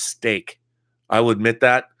made a mistake. I will admit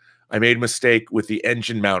that. I made a mistake with the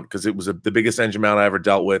engine mount because it was the biggest engine mount I ever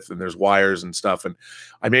dealt with and there's wires and stuff. And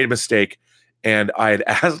I made a mistake and I'd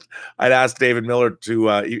asked David Miller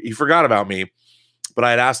to, he forgot about me, but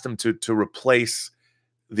I had asked him to replace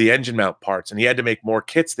the engine mount parts and he had to make more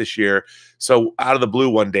kits this year. So out of the blue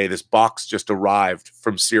one day, this box just arrived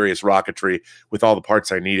from Sirius Rocketry with all the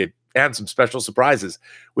parts I needed and some special surprises,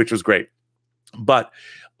 which was great. But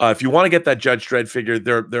if you want to get that Judge Dredd figure,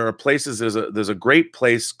 there are places. There's a great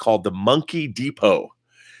place called the Monkey Depot.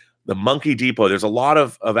 The Monkey Depot. There's a lot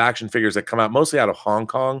of action figures that come out mostly out of Hong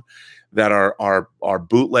Kong that are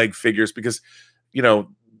bootleg figures because, you know,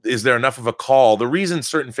 is there enough of a call? The reason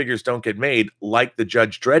certain figures don't get made, like the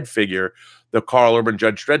Judge Dredd figure, the Carl Urban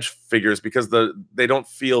Judge Dredd figure, is because they don't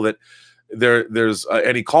feel that there's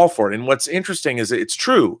any call for it. And what's interesting is it's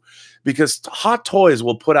true because Hot Toys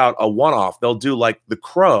will put out a one-off. They'll do like the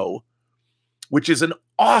Crow, which is an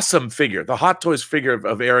awesome figure. The Hot Toys figure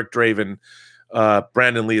of Eric Draven,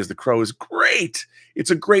 Brandon Lee as the Crow is great. It's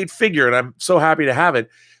a great figure, and I'm so happy to have it.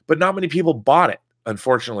 But not many people bought it,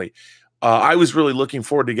 unfortunately. I was really looking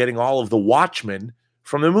forward to getting all of the Watchmen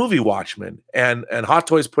from the movie Watchmen. And Hot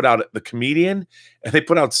Toys put out the Comedian, and they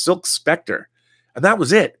put out Silk Spectre. And that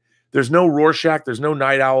was it. There's no Rorschach, there's no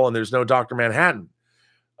Night Owl, and there's no Dr. Manhattan.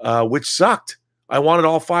 which sucked. I wanted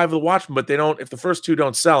all 5 of the Watchmen, but they don't. If the first 2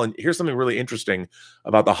 don't sell, and here's something really interesting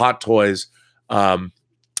about the Hot Toys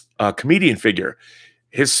comedian figure.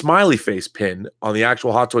 His smiley face pin on the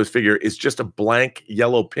actual Hot Toys figure is just a blank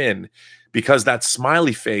yellow pin because that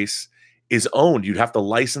smiley face is owned. You'd have to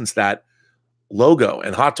license that logo,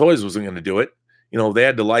 and Hot Toys wasn't going to do it. You know, they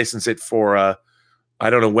had to license it for I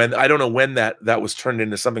don't know when that was turned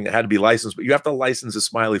into something that had to be licensed, but you have to license a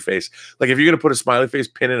smiley face. Like if you're going to put a smiley face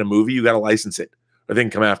pin in a movie, you got to license it or they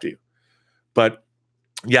can come after you. But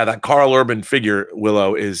yeah, that Carl Urban figure,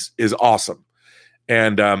 Willow, is awesome.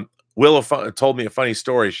 And Willow told me a funny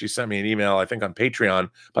story. She sent me an email, I think on Patreon.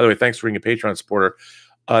 By the way, thanks for being a Patreon supporter.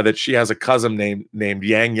 That she has a cousin named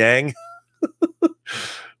Yang Yang,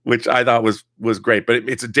 which I thought was great. But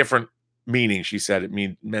it's a different meaning. She said it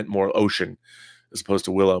meant more ocean as opposed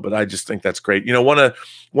to Willow. But I just think that's great. You know, one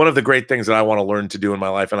of the great things that I want to learn to do in my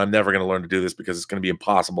life, and I'm never going to learn to do this because it's going to be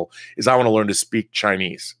impossible, is I want to learn to speak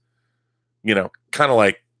Chinese. You know, kind of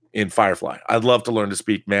like in Firefly. I'd love to learn to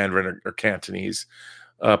speak Mandarin or Cantonese.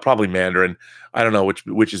 Probably Mandarin. I don't know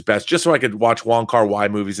which is best, just so I could watch Wong Kar-wai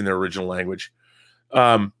movies in their original language.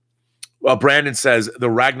 Well, Brandon says the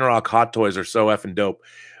Ragnarok Hot Toys are so effing dope.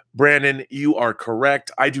 Brandon, you are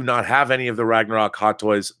correct. I do not have any of the Ragnarok Hot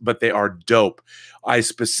Toys, but they are dope. I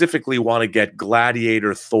specifically want to get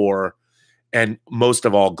Gladiator Thor and most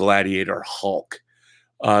of all Gladiator Hulk.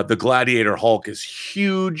 The Gladiator Hulk is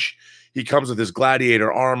huge. He comes with his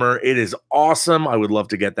gladiator armor. It is awesome. I would love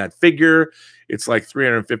to get that figure. It's like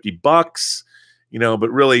 $350, you know,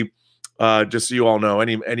 but really, just so you all know,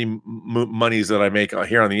 any monies that I make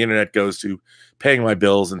here on the internet goes to paying my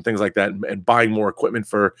bills and things like that, and buying more equipment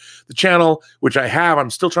for the channel, which I have. I'm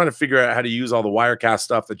still trying to figure out how to use all the Wirecast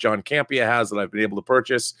stuff that John Campia has that I've been able to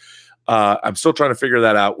purchase. I'm still trying to figure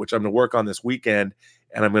that out, which I'm going to work on this weekend,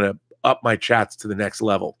 and I'm going to up my chats to the next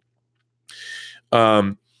level.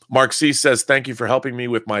 Mark C says, thank you for helping me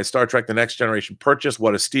with my Star Trek The Next Generation purchase.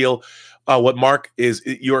 What a steal. What Mark is,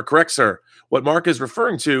 you are correct, sir. What Mark is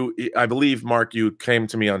referring to, I believe, Mark, you came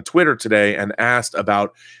to me on Twitter today and asked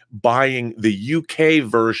about buying the UK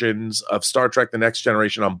versions of Star Trek The Next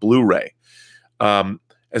Generation on Blu-ray.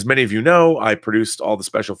 As many of you know, I produced all the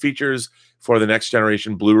special features for The Next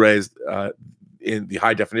Generation Blu-rays, in the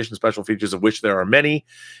high definition special features, of which there are many.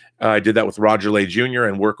 I did that with Roger Lay Jr.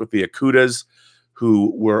 and worked with the Akudas,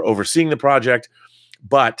 who were overseeing the project.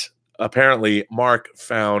 But apparently Mark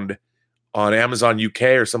found on Amazon UK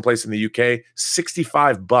or someplace in the UK,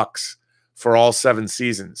 $65 for all 7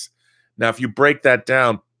 seasons. Now, if you break that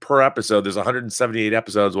down per episode, there's 178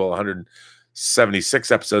 episodes. Well,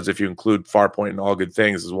 176 episodes if you include Farpoint and All Good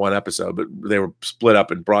Things as one episode, but they were split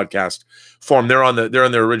up in broadcast form. They're on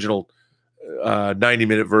their original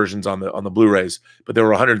 90-minute versions on the Blu-rays, but there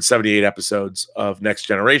were 178 episodes of Next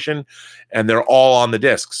Generation, and they're all on the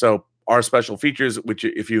disc. So our special features, which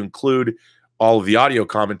if you include all of the audio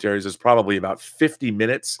commentaries, is probably about 50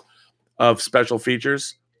 minutes of special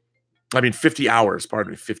features. I mean, 50 hours,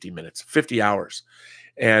 pardon me, 50 minutes, 50 hours,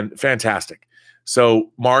 and fantastic.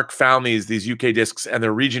 So Mark found these UK discs, and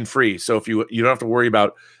they're region free. So if you don't have to worry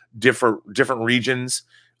about different regions.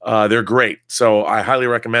 They're great. So I highly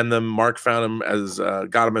recommend them. Mark found them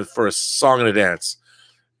got them for a song and a dance,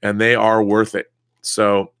 and they are worth it.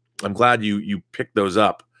 So I'm glad you picked those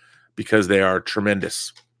up because they are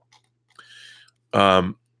tremendous.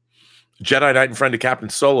 Jedi Knight and friend of Captain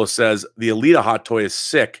Solo says the Alita hot toy is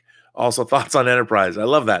sick. Also thoughts on Enterprise. I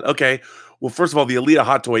love that. Okay. Well, first of all, the Alita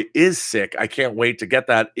hot toy is sick. I can't wait to get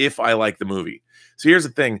that if I like the movie. So here's the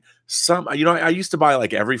thing. I used to buy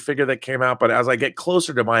like every figure that came out, but as I get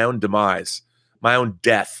closer to my own demise, my own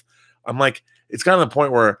death, I'm like, it's kind of the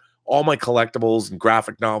point where all my collectibles and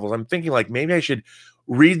graphic novels, I'm thinking like maybe I should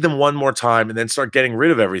read them one more time and then start getting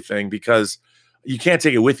rid of everything because you can't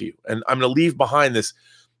take it with you. And I'm going to leave behind this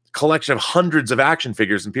collection of hundreds of action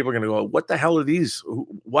figures, and people are going to go, what the hell are these?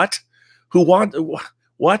 What? Who want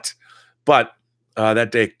what? But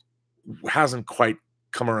that day hasn't quite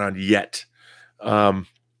come around yet.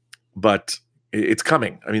 But it's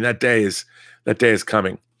coming. I mean, that day is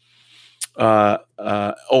coming. Oh,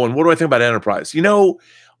 and what do I think about Enterprise? You know,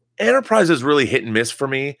 Enterprise is really hit and miss for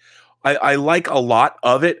me. I like a lot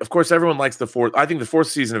of it. Of course, everyone likes the fourth. I think the 4th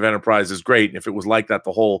season of Enterprise is great. And if it was like that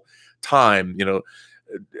the whole time, you know,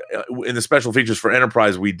 in the special features for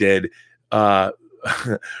Enterprise we did,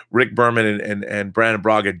 Rick Berman and Brandon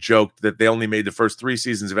Braga joked that they only made the first 3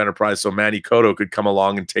 seasons of Enterprise so Manny Cotto could come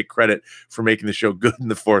along and take credit for making the show good in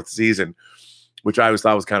the 4th season, which I always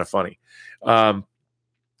thought was kind of funny.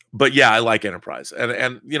 But yeah, I like Enterprise.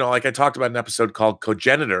 And you know, like I talked about an episode called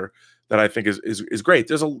Cogenitor that I think is great.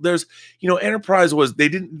 There's Enterprise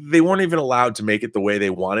they weren't even allowed to make it the way they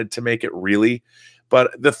wanted to make it, really.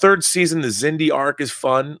 But the third season, the Xindi arc, is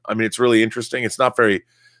fun. I mean, it's really interesting. It's not very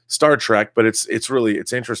Star Trek, but it's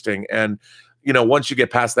interesting. And once you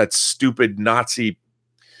get past that stupid Nazi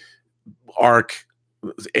arc,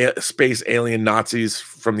 space alien Nazis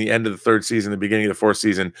from the end of the third season, the beginning of the fourth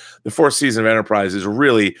season of Enterprise is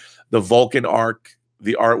really the Vulcan arc,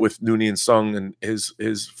 the art with Noonien Sung and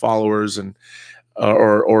his followers, and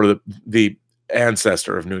or the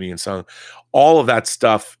ancestor of Noonien Sung. All of that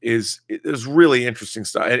stuff is really interesting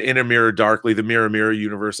stuff. And In a Mirror Darkly, the Mirror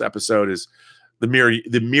Universe episode is the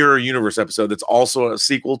Mirror Universe episode. That's also a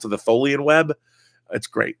sequel to the Tholian Web. It's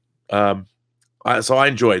great. So I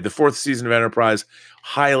enjoyed the fourth season of Enterprise.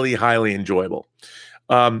 Highly, highly enjoyable.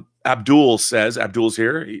 Abdul's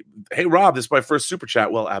here. Hey, Rob, this is my first super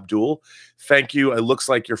chat. Well, Abdul, thank you. It looks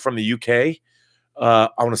like you're from the UK. I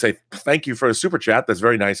want to say thank you for a super chat. That's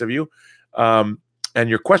very nice of you. And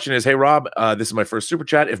your question is, hey, Rob, this is my first super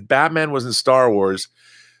chat. If Batman was in Star Wars,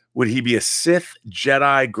 would he be a Sith,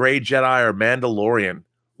 Jedi, Gray Jedi, or Mandalorian?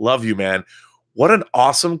 Love you, man. What an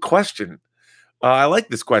awesome question. I like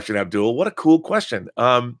this question, Abdul. What a cool question.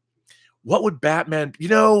 What would Batman,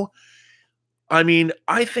 I mean,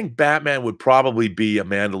 I think Batman would probably be a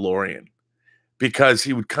Mandalorian, because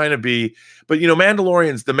he would kind of be, but the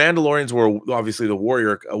Mandalorians were obviously a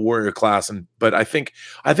warrior class, but I think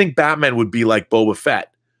Batman would be like Boba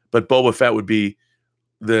Fett, but Boba Fett would be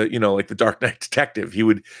like the Dark Knight detective. He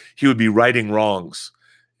would be righting wrongs,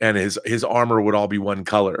 and his armor would all be one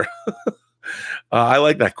color. I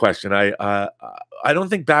like that question. I don't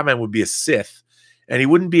think Batman would be a Sith, and he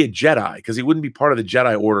wouldn't be a Jedi, because he wouldn't be part of the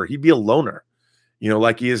Jedi Order. He'd be a loner,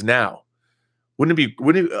 like he is now. Wouldn't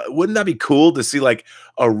that be cool to see like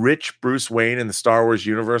a rich Bruce Wayne in the Star Wars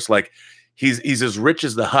universe? Like he's as rich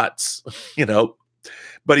as the Hutts,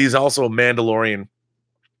 but he's also a Mandalorian,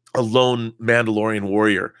 a lone Mandalorian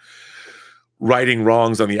warrior, righting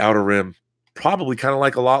wrongs on the Outer Rim. Probably kind of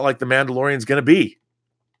like a lot like the Mandalorian's going to be.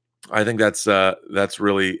 I think that's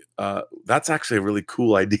actually a really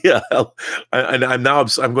cool idea. And I'm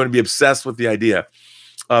going to be obsessed with the idea.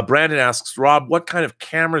 Brandon asks, Rob, what kind of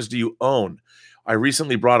cameras do you own? I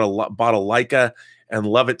recently bought a Leica and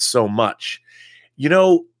love it so much.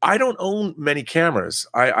 I don't own many cameras.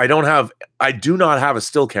 I do not have a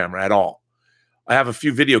still camera at all. I have a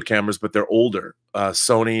few video cameras, but they're older,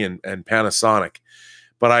 Sony and Panasonic.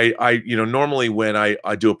 But I normally when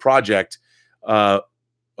I do a project, I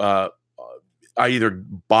either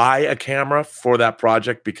buy a camera for that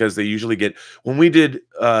project, because they usually get, when we did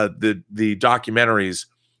the documentaries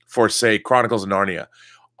for, say, Chronicles of Narnia,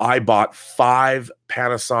 I bought 5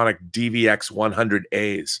 Panasonic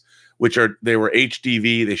DVX-100As, they were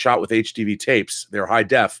HDV. They shot with HDV tapes. They were high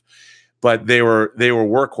def, but they were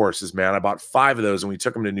workhorses, man. I bought 5 of those, and we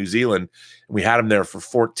took them to New Zealand, and we had them there for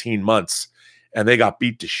 14 months, and they got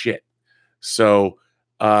beat to shit. So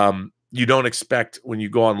you don't expect, when you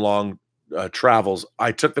go on long travels.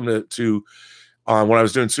 I took them to when I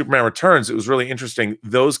was doing Superman Returns. It was really interesting.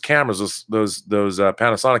 Those cameras, those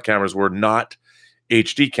Panasonic cameras, were not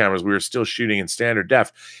HD cameras. We were still shooting in standard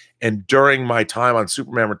def. And during my time on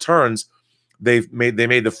Superman Returns, they made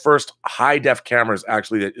the first high def cameras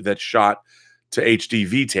actually that shot to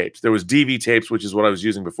HDV tapes. There was DV tapes, which is what I was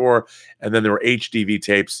using before, and then there were HDV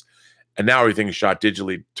tapes, and now everything is shot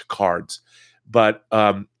digitally to cards. But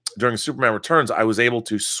during Superman Returns, I was able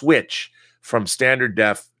to switch from standard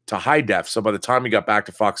def to high def. So by the time we got back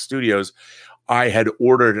to Fox Studios, I had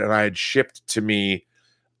ordered and I had shipped to me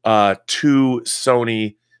 2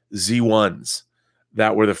 Sony Z1s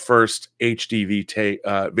that were the first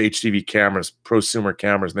HDV cameras, prosumer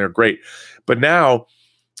cameras, and they're great. But now,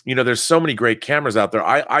 there's so many great cameras out there.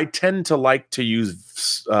 I tend to like to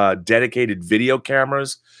use dedicated video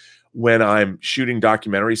cameras when I'm shooting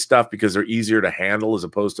documentary stuff, because they're easier to handle as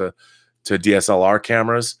opposed to DSLR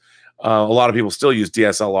cameras. A lot of people still use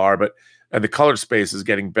DSLR, and the color space is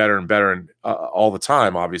getting better and better, and all the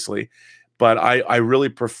time, obviously. But I really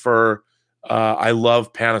prefer, I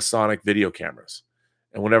love Panasonic video cameras.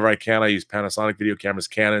 And whenever I can, I use Panasonic video cameras,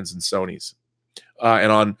 Canons and Sonys.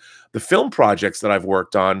 And on the film projects that I've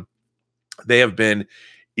worked on, they have been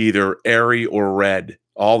either Arri or Red.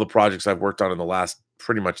 All the projects I've worked on in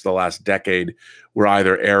pretty much the last decade were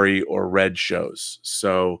either Arri or Red shows.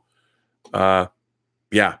 So, yeah.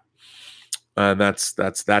 And that's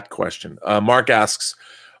that question. Mark asks,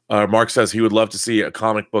 Mark says he would love to see a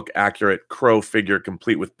comic book accurate Crow figure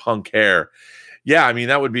complete with punk hair. Yeah, I mean,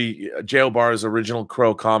 that would be J.O. Barr's original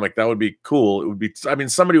Crow comic. That would be cool. It would be, I mean,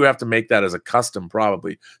 somebody would have to make that as a custom,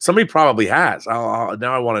 probably. Somebody probably has. Now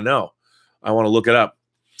I want to know. I want to look it up.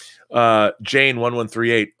 Jane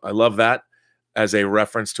 1138. I love that as a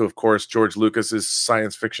reference to, of course, George Lucas's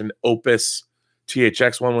science fiction opus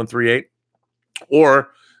THX 1138.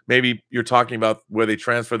 Or maybe you're talking about where they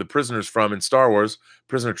transfer the prisoners from in Star Wars,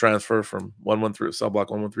 prisoner transfer from 113 subblock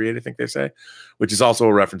 1138, I think they say, which is also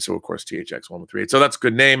a reference to, of course, THX 1138. So that's a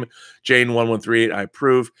good name. Jane 1138, I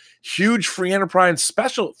approve. Huge free enterprise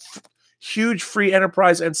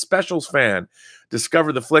and specials fan.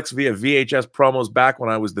 Discovered the flicks via VHS promos back when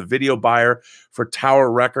I was the video buyer for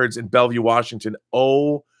Tower Records in Bellevue, Washington.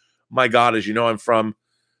 Oh my God. As you know, I'm from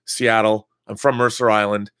Seattle. I'm from Mercer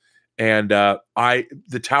Island. And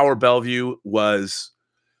the Tower Bellevue was,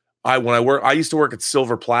 I used to work at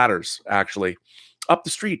Silver Platters, actually, up the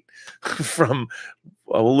street from,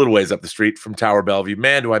 a little ways up the street from Tower Bellevue.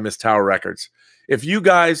 Man, do I miss Tower Records. If you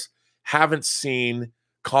guys haven't seen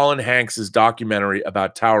Colin Hanks's documentary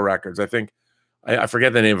about Tower Records, I think, I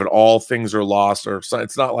forget the name of it, All Things Are Lost, or something.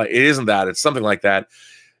 It's not like, it isn't that, it's something like that.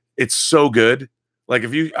 It's so good. Like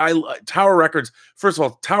Tower Records, first of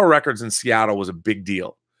all, Tower Records in Seattle was a big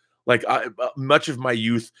deal. Like much of my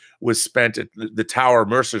youth was spent at the Tower,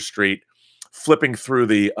 Mercer Street, flipping through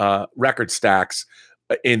the record stacks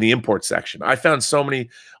in the import section. I found so many.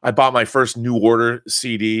 I bought my first New Order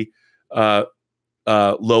CD, Low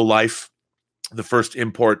Life, the first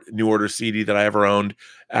import New Order CD that I ever owned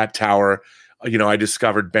at Tower. You know, I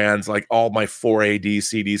discovered bands like all my 4AD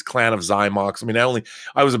CDs, Clan of Zymox. I mean,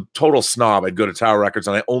 I was a total snob. I'd go to Tower Records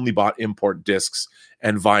and I only bought import discs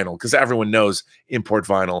and vinyl because everyone knows import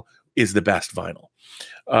vinyl is the best vinyl.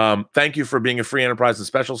 Thank you for being a Free Enterprise and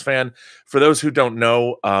Specials fan. For those who don't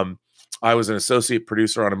know, I was an associate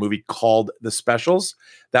producer on a movie called The Specials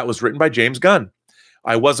that was written by James Gunn.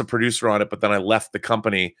 I was a producer on it, but then I left the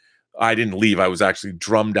company. I didn't leave. I was actually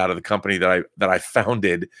drummed out of the company that I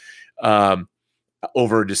founded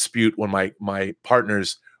over a dispute when my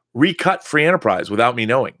partners recut Free Enterprise without me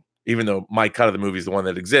knowing, even though my cut of the movie is the one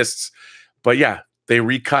that exists. But yeah, they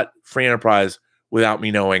recut Free Enterprise without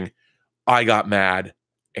me knowing. I got mad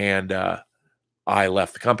and I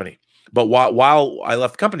left the company. But while I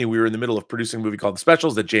left the company, we were in the middle of producing a movie called The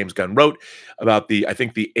Specials that James Gunn wrote about I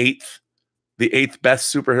think the eighth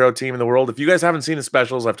best superhero team in the world. If you guys haven't seen The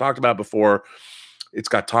Specials, I've talked about it before. It's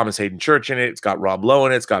got Thomas Hayden Church in it. It's got Rob Lowe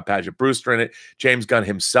in it. It's got Paget Brewster in it. James Gunn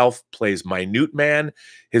himself plays Minute Man.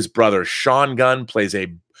 His brother Sean Gunn plays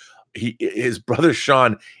his brother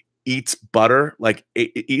Sean eats butter, like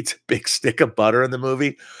eats a big stick of butter in the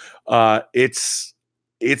movie. It's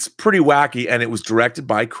pretty wacky, and it was directed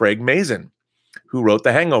by Craig Mazin, who wrote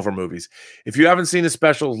the Hangover movies. If you haven't seen The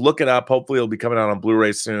Specials, look it up. Hopefully it'll be coming out on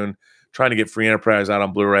Blu-ray soon. Trying to get Free Enterprise out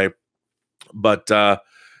on Blu-ray. But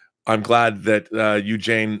I'm glad that you,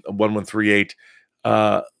 Jane 1138,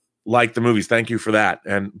 liked the movies. Thank you for that.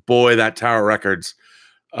 And boy, that Tower Records.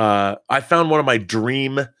 I found one of my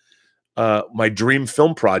dream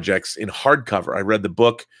film projects in hardcover. I read the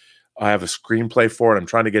book. I have a screenplay for it. I'm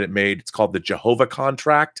trying to get it made. It's called The Jehovah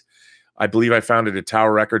Contract. I believe I found it at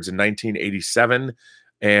Tower Records in 1987,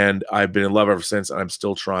 and I've been in love ever since. And I'm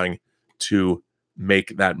still trying to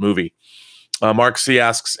make that movie. Mark C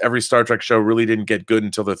asks, every Star Trek show really didn't get good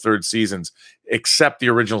until the third seasons, except the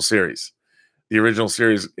original series. The original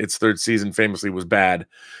series, its third season famously was bad.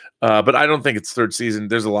 But I don't think it's third season.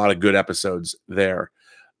 There's a lot of good episodes there.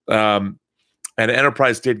 And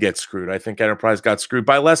Enterprise did get screwed. I think Enterprise got screwed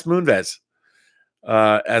by Les Moonves.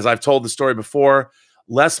 As I've told the story before,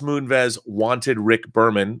 Les Moonves wanted Rick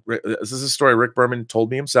Berman. This is a story Rick Berman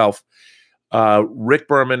told me himself. Les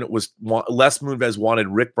Moonves wanted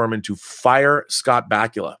Rick Berman to fire Scott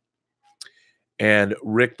Bakula. And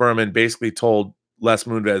Rick Berman basically told Les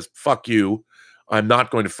Moonves, fuck you. I'm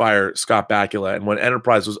not going to fire Scott Bakula. And when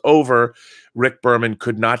Enterprise was over, Rick Berman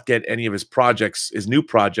could not get any of his new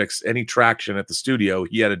projects, any traction at the studio.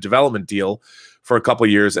 He had a development deal for a couple of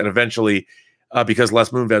years, and eventually, because Les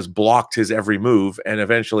Moonves blocked his every move, and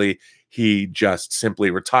eventually he just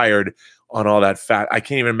simply retired on all that fat. I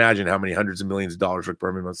can't even imagine how many hundreds of millions of dollars Rick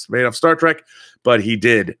Berman must have made off Star Trek, but he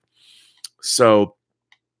did. So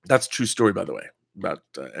that's a true story, by the way, about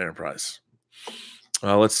Enterprise.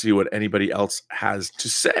 Let's see what anybody else has to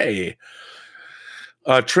say.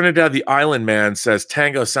 Trinidad the Island Man says,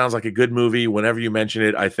 Tango sounds like a good movie. Whenever you mention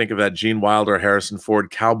it, I think of that Gene Wilder, Harrison Ford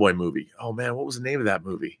cowboy movie. Oh, man, what was the name of that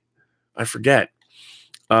movie? I forget.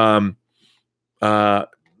 But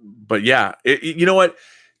yeah, you know what?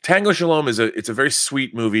 Tango Shalom it's a very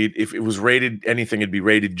sweet movie. If it was rated anything, it'd be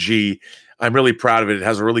rated G. I'm really proud of it. It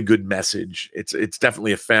has a really good message. It's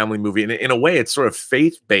definitely a family movie. And in a way, it's sort of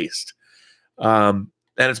faith-based. And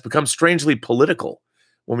it's become strangely political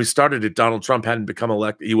when we started it, Donald Trump hadn't become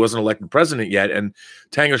elected. He wasn't elected president yet. And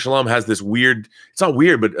Tango Shalom has this weird, it's not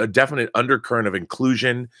weird, but a definite undercurrent of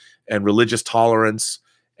inclusion and religious tolerance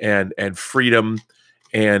and freedom.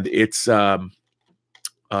 And it's almost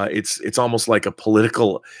like a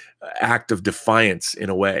political act of defiance in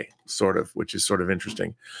a way, sort of, which is sort of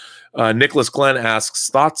interesting. Nicholas Glenn asks,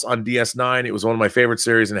 thoughts on DS9? It was one of my favorite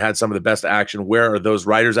series and had some of the best action. Where are those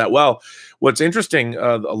writers at? Well, what's interesting,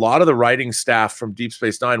 a lot of the writing staff from Deep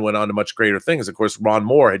Space Nine went on to much greater things. Of course, Ron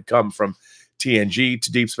Moore had come from TNG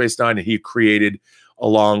to Deep Space Nine, and he created,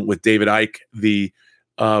 along with David Icke, the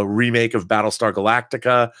remake of Battlestar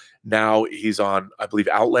Galactica. Now he's on, I believe,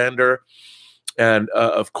 Outlander. And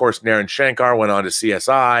of course, Naren Shankar went on to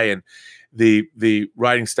CSI, and the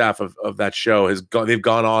writing staff of that show they've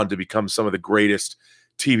gone on to become some of the greatest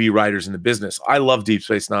TV writers in the business. I love Deep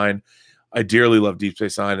Space Nine. I dearly love Deep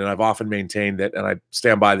Space Nine, and I've often maintained that, and I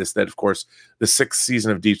stand by this, that of course the 6th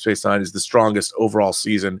season of Deep Space Nine is the strongest overall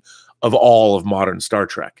season of all of modern Star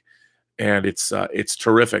Trek, and it's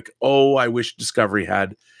terrific. Oh, I wish Discovery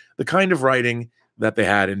had the kind of writing that they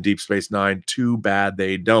had in Deep Space Nine. Too bad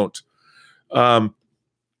they don't.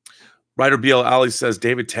 Writer BL Ali says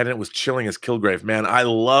David Tennant was chilling as Kilgrave. Man, I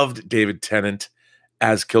loved David Tennant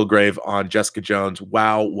as Kilgrave on Jessica Jones.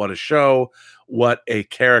 Wow, what a show. What a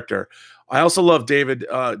character. I also love David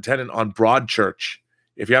Tennant on Broadchurch.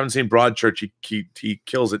 If you haven't seen Broadchurch, he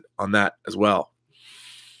kills it on that as well.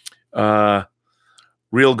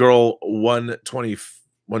 Real Girl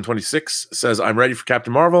 126 says, I'm ready for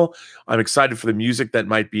Captain Marvel. I'm excited for the music that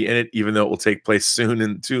might be in it, even though it will take place soon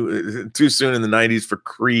and too soon in the 90s for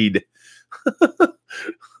Creed.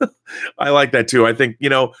 I like that too. I think,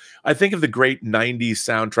 I think of the great 90s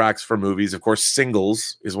soundtracks for movies. Of course,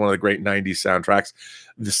 Singles is one of the great 90s soundtracks.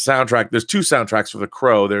 The soundtrack, there's 2 soundtracks for The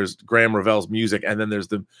Crow. There's Graham Revell's music, and then there's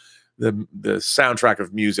the soundtrack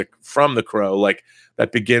of music from The Crow, like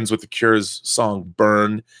that begins with The Cure's song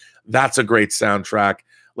Burn. That's a great soundtrack.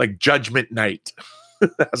 Like Judgment Night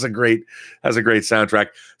has a great soundtrack.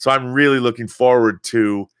 So I'm really looking forward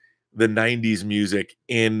to the 90s music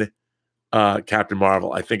in Captain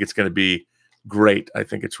Marvel. I think it's going to be great. I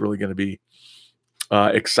think it's really going to be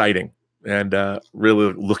exciting, and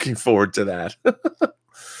really looking forward to that.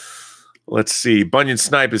 Let's see. Bunyan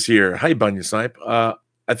Snipe is here. Hi, Bunyan Snipe. I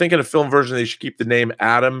think in a film version, they should keep the name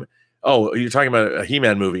Adam. Oh, you're talking about a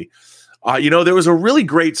He-Man movie. There was a really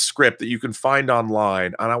great script that you can find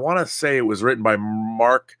online, and I want to say it was written by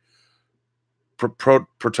Mark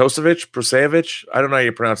Protosevich. I don't know how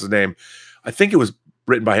you pronounce his name. I think it was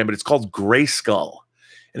written by him, but it's called Grayskull.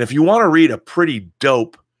 And if you want to read a pretty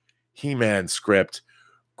dope He-Man script,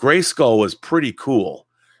 Grayskull was pretty cool.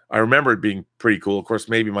 I remember it being pretty cool. Of course,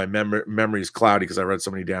 maybe my memory is cloudy because I read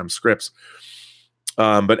so many damn scripts.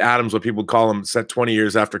 But Adam's what people call him, set 20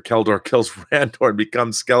 years after Keldor kills Randor and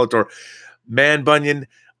becomes Skeletor. Man, Bunyan,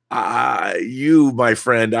 you, my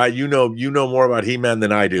friend, you know more about He-Man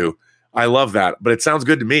than I do. I love that, but it sounds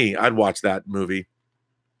good to me. I'd watch that movie.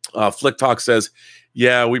 Flick Talk says,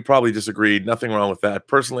 yeah, we probably disagreed. Nothing wrong with that.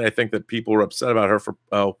 Personally, I think that people were upset about her for,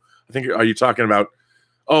 are you talking about,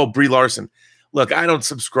 Brie Larson? Look, I don't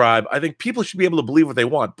subscribe. I think people should be able to believe what they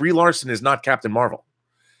want. Brie Larson is not Captain Marvel.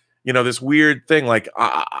 This weird thing, like,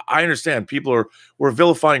 I understand we're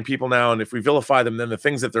vilifying people now, and if we vilify them, then the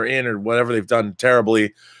things that they're in or whatever they've done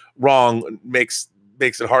terribly wrong makes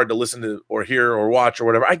it hard to listen to or hear or watch or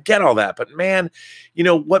whatever. I get all that, but man,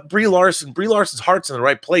 what Brie Larson's heart's in the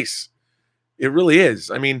right place. It really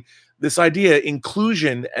is. I mean, this idea,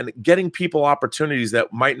 inclusion and getting people opportunities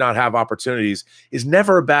that might not have opportunities is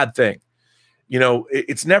never a bad thing.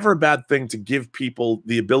 It's never a bad thing to give people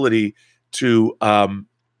the ability to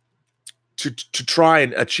try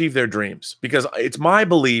and achieve their dreams, because it's my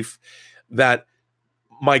belief that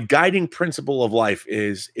my guiding principle of life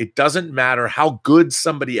is it doesn't matter how good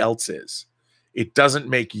somebody else is. It doesn't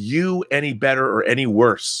make you any better or any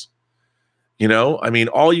worse. I mean,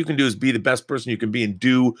 all you can do is be the best person you can be and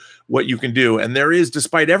do what you can do. And there is,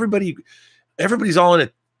 despite everybody's all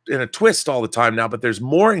in a twist all the time now, but there's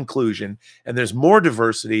more inclusion and there's more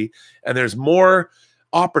diversity and there's more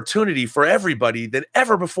opportunity for everybody than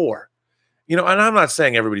ever before. And I'm not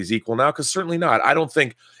saying everybody's equal now, because certainly not. I don't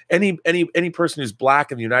think any person who's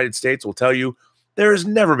black in the United States will tell you there has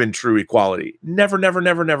never been true equality. Never, never,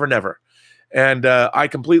 never, never, never. And I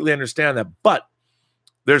completely understand that. But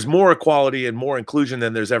there's more equality and more inclusion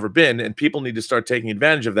than there's ever been, and people need to start taking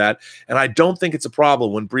advantage of that. And I don't think it's a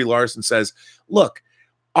problem when Brie Larson says, look,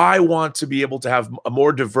 I want to be able to have a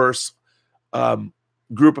more diverse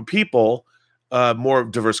group of people, more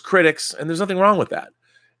diverse critics, and there's nothing wrong with that.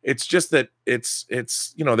 It's just that it's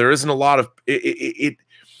there isn't a lot of it.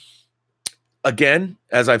 again,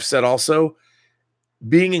 as I've said also,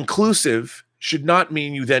 being inclusive should not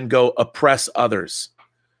mean you then go oppress others.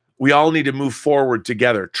 We all need to move forward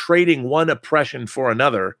together. Trading one oppression for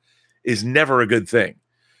another is never a good thing.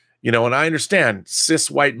 You know, and I understand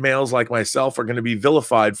cis white males like myself are going to be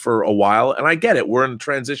vilified for a while, and I get it. We're in a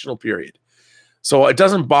transitional period. So it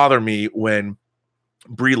doesn't bother me when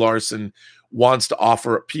Brie Larson wants to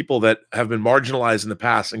offer people that have been marginalized in the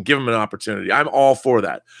past and give them an opportunity. I'm all for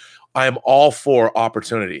that. I am all for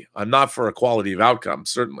opportunity. I'm not for equality of outcome,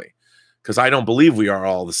 certainly, because I don't believe we are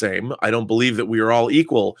all the same. I don't believe that we are all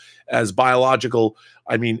equal as biological.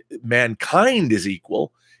 I mean, mankind is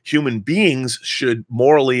equal. Human beings should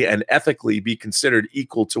morally and ethically be considered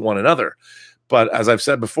equal to one another. But as I've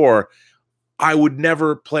said before, I would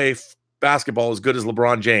never play basketball as good as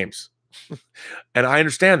LeBron James. And I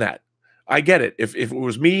understand that. I get it. If it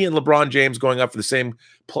was me and LeBron James going up for the same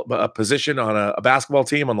position on a basketball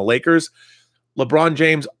team on the Lakers, LeBron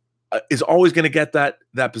James is always going to get that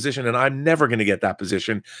position, and I'm never going to get that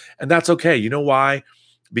position. And that's okay. You know why?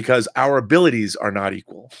 Because our abilities are not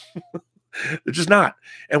equal. They're just not.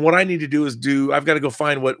 And what I need to do is I've got to go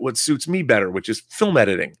find what suits me better, which is film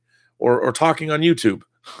editing or talking on YouTube.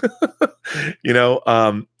 You know,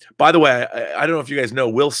 by the way, I don't know if you guys know,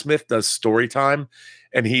 Will Smith does story time,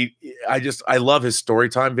 and I love his story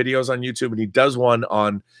time videos on YouTube, and he does one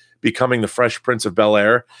on becoming the Fresh Prince of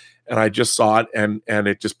Bel-Air. And I just saw it, and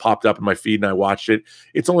it just popped up in my feed, and I watched it.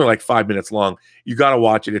 It's only like 5 minutes long. You got to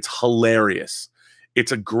watch it. It's hilarious.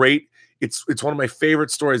 It's one of my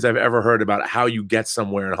favorite stories I've ever heard about how you get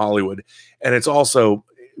somewhere in Hollywood. And it's also,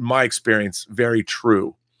 in my experience, very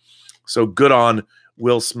true. So good on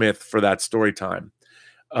Will Smith for that story time.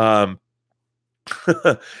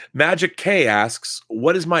 Magic K asks,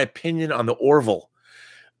 what is my opinion on the Orville?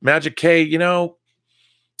 Magic K, you know,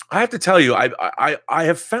 I have to tell you, I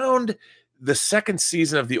have found the second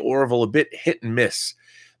season of the Orville a bit hit and miss.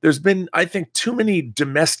 There's been, I think, too many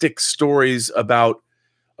domestic stories about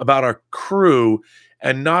our crew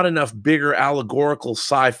and not enough bigger allegorical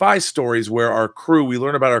sci-fi stories where we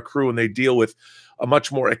learn about our crew and they deal with a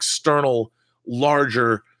much more external,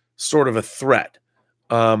 larger sort of a threat.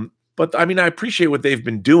 But I mean, I appreciate what they've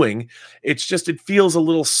been doing. It's just, it feels a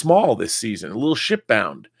little small this season, a little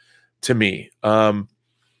shipbound to me.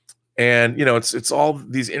 And you know, it's all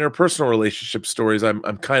these interpersonal relationship stories I'm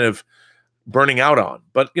kind of burning out on.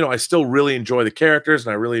 But you know, I still really enjoy the characters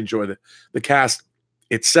and I really enjoy the cast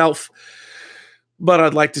itself. But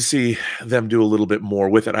I'd like to see them do a little bit more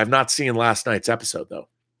with it. I've not seen last night's episode though.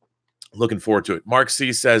 Looking forward to it. Mark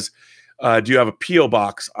C says, do you have a P.O.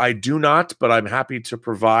 box? I do not, but I'm happy to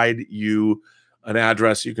provide you an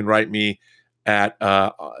address. You can write me at,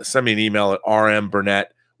 send me an email at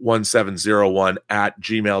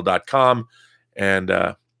rmburnett1701@gmail.com.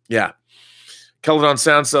 And yeah. Celadon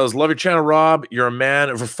Sound says, love your channel, Rob. You're a man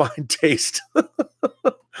of refined taste.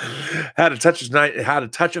 Had a touch of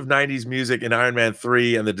 90s music in Iron Man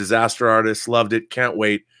 3 and The Disaster Artist. Loved it. Can't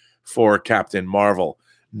wait for Captain Marvel.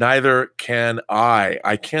 Neither can I.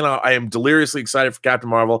 I am deliriously excited for Captain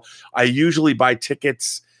Marvel. I usually buy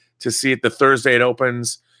tickets to see it the Thursday it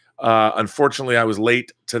opens. Unfortunately, I was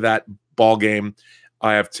late to that ball game.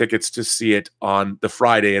 I have tickets to see it on the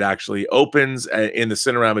Friday it actually opens in the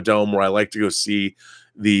Cinerama Dome, where I like to go see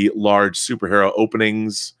the large superhero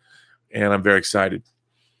openings, and I'm very excited.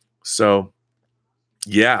 So,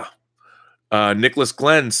 yeah. Nicholas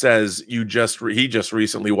Glenn says he just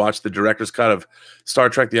recently watched the director's cut of Star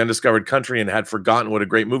Trek: The Undiscovered Country and had forgotten what a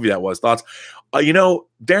great movie that was. Thoughts? You know,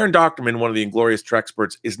 Darren Doctorman, one of the Inglorious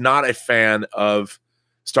Treksperts, is not a fan of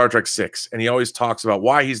Star Trek 6, and he always talks about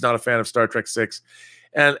why he's not a fan of Star Trek 6.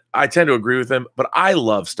 And I tend to agree with him, but I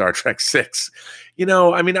love Star Trek 6. You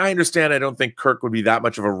know, I mean, I understand I don't think Kirk would be that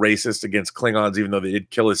much of a racist against Klingons, even though they did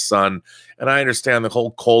kill his son. And I understand the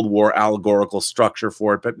whole Cold War allegorical structure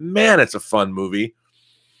for it, but man, it's a fun movie.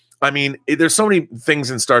 I mean, there's so many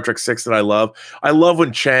things in Star Trek 6 that I love. I love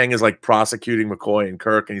when Chang is like prosecuting McCoy and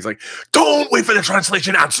Kirk, and he's like, don't wait for the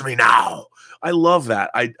translation, answer me now. I love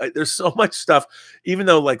that. There's so much stuff, even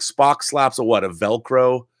though like Spock slaps a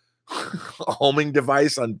Velcro homing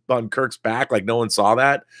device on Kirk's back, like no one saw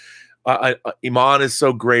that. Iman is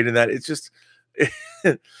so great in that. It's just, I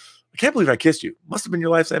can't believe I kissed you. Must have been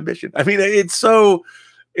your life's ambition. I mean,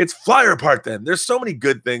 it's flyer apart then. There's so many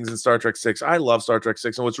good things in Star Trek 6. I love Star Trek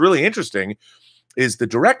 6. And what's really interesting is the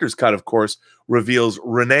director's cut, of course, reveals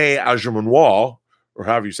Rene Augermanoir, or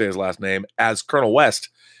however you say his last name, as Colonel West,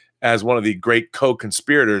 as one of the great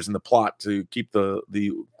co-conspirators in the plot to keep the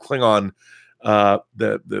Klingon,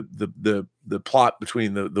 the plot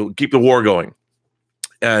between keep the war going.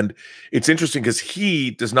 And it's interesting because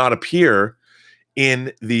he does not appear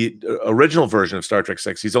in the original version of Star Trek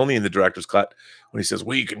 6. He's only in the director's cut when he says,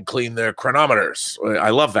 "We can clean their chronometers." I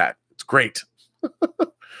love that. It's great.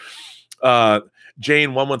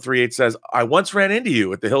 Jane1138 says, "I once ran into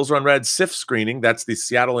you at the Hills Run Red SIFF screening. That's the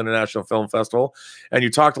Seattle International Film Festival. And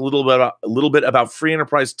you talked a little bit about Free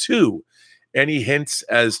Enterprise 2. Any hints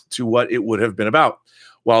as to what it would have been about?"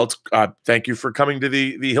 Well, thank you for coming to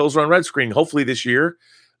the Hills Run Red screening. Hopefully this year,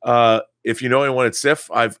 if you know anyone at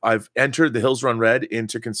SIFF, I've entered the Hills Run Red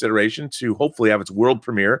into consideration to hopefully have its world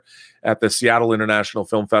premiere at the Seattle International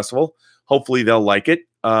Film Festival. Hopefully they'll like it.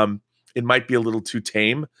 It might be a little too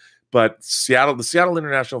tame, but the Seattle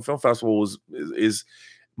International Film Festival is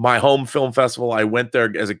my home film festival. I went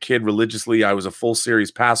there as a kid religiously. I was a full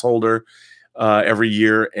series pass holder every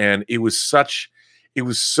year, and it was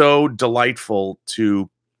so delightful to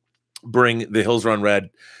bring the Hills Run Red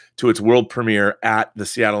to its world premiere at the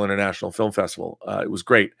Seattle International Film Festival. It was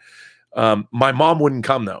great. My mom wouldn't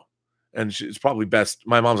come though, and it's probably best.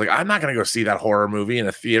 My mom's like, "I'm not going to go see that horror movie in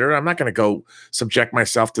a theater. I'm not going to go subject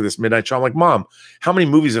myself to this midnight show." I'm like, "Mom, how many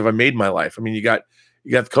movies have I made in my life? I mean, you got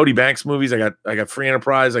Cody Banks movies. I got Free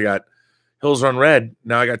Enterprise. I got Hills Run Red.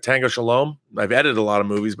 Now I got Tango Shalom. I've edited a lot of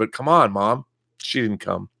movies, but come on, Mom." She didn't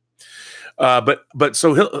come.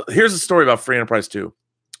 So here's the story about Free Enterprise 2.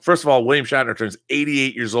 First of all, William Shatner turns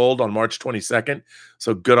 88 years old on March 22nd.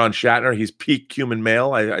 So good on Shatner. He's peak human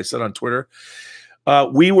male, I said on Twitter.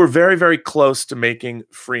 We were very, very close to making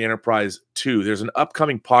Free Enterprise 2. There's an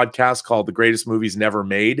upcoming podcast called The Greatest Movies Never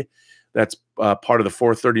Made. That's part of the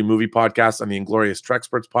 430 movie podcast on the Inglorious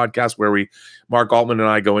Trexperts podcast, where Mark Altman and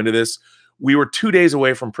I go into this. We were 2 days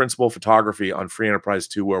away from principal photography on Free Enterprise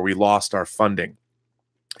 2, where we lost our funding.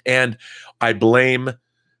 And I blame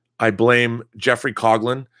Jeffrey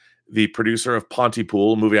Coughlin, the producer of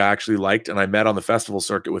Pontypool, a movie I actually liked, and I met on the festival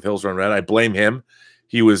circuit with Hills Run Red. I blame him.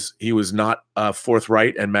 He was not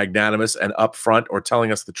forthright and magnanimous and upfront or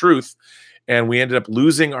telling us the truth, and we ended up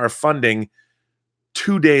losing our funding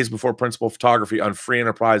 2 days before principal photography on Free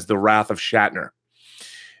Enterprise: The Wrath of Shatner.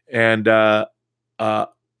 And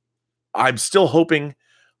I'm still hoping.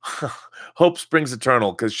 Hope springs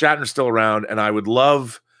eternal, because Shatner's still around, and I would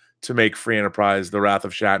love to make Free Enterprise: The Wrath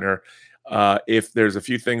of Shatner. If there's a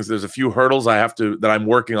few hurdles that I'm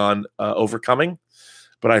working on overcoming,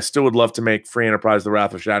 but I still would love to make Free Enterprise: The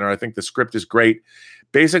Wrath of Shatner. I think the script is great.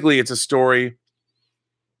 Basically, it's a story.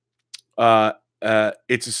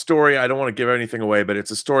 It's a story. I don't want to give anything away, but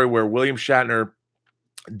it's a story where William Shatner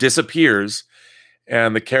disappears,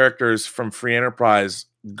 and the characters from Free Enterprise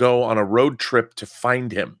go on a road trip to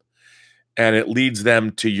find him. And it leads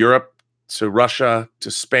them to Europe, to Russia, to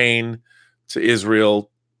Spain, to Israel,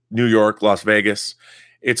 New York, Las Vegas.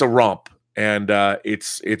 It's a romp, and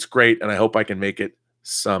it's great, and I hope I can make it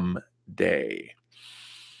someday.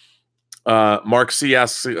 Mark C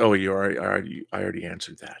asks, "Oh, I already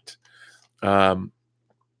answered that."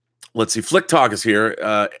 Let's see. Flick Talk is here.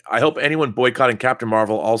 "I hope anyone boycotting Captain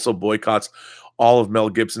Marvel also boycotts all of Mel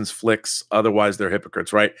Gibson's flicks. Otherwise, they're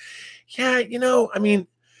hypocrites," right? Yeah, I mean,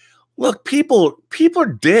 look, people are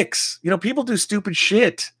dicks. People do stupid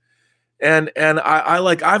shit. And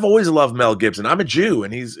I've always loved Mel Gibson. I'm a Jew,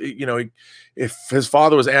 and he's, if his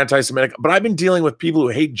father was anti-Semitic, but I've been dealing with people who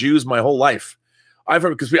hate Jews my whole life. I've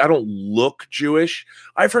heard, because I don't look Jewish.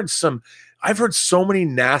 I've heard so many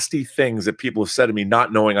nasty things that people have said to me,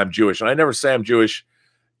 not knowing I'm Jewish. And I never say I'm Jewish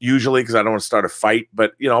usually, because I don't want to start a fight,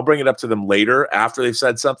 but I'll bring it up to them later after they've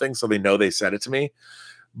said something, so they know they said it to me.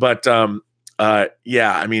 But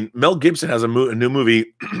yeah, I mean, Mel Gibson has a new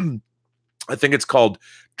movie. I think it's called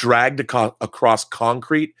Dragged Across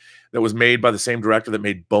Concrete, that was made by the same director that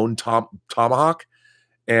made Bone Tomahawk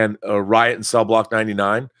and Riot in Cell Block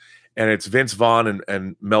 99. And it's Vince Vaughn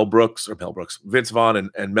and Vince Vaughn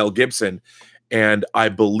and Mel Gibson. And I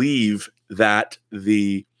believe that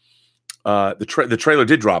the trailer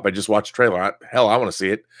did drop. I just watched the trailer. Hell, I want to see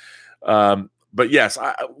it. But yes,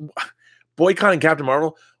 boycotting Captain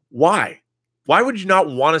Marvel. Why? Why would you not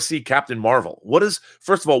want to see Captain Marvel?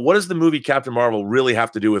 First of all, what does the movie Captain Marvel really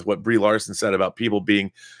have to do with what Brie Larson said about people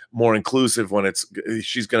being more inclusive when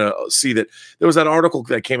she's going to see that there was that article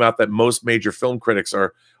that came out that most major film critics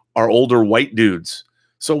are older white dudes.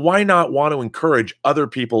 So why not want to encourage other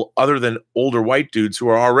people other than older white dudes who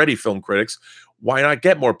are already film critics? Why not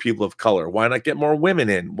get more people of color? Why not get more women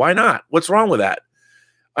in? Why not? What's wrong with that?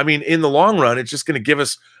 I mean, in the long run, it's just going to give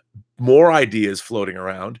us more ideas floating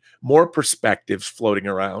around, more perspectives floating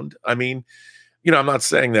around. I mean, I'm not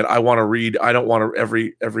saying that I don't want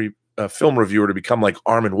every film reviewer to become like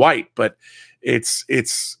Armin White, but it's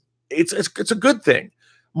a good thing.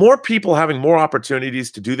 More people having more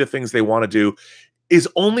opportunities to do the things they want to do is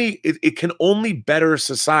only it can only better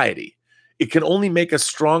society. It can only make us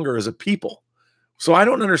stronger as a people. So I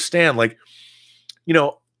don't understand, like, you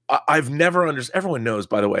know, I've never understood. Everyone knows,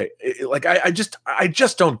 by the way, like I just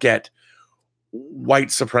don't get white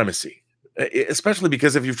supremacy, especially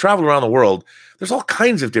because if you've traveled around the world, there's all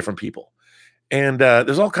kinds of different people, and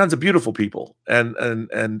there's all kinds of beautiful people,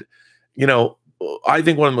 and you know, I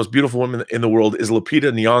think one of the most beautiful women in the world is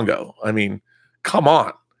Lupita Nyong'o. I mean, come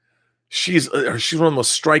on, she's one of the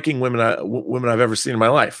most striking women I've ever seen in my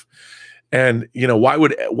life. And you know, why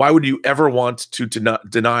would you ever want to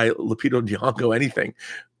deny Lupita Nyong'o anything?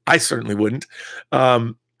 I certainly wouldn't.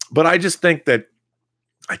 But I just think that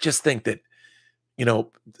you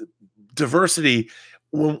know, diversity.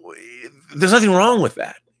 There's nothing wrong with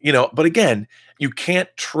that, you know. But again, you can't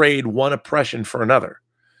trade one oppression for another.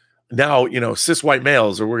 Now, you know, cis white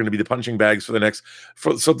males, or we're going to be the punching bags for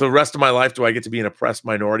the rest of my life. Do I get to be an oppressed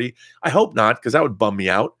minority? I hope not, because that would bum me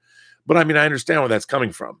out. But I mean, I understand where that's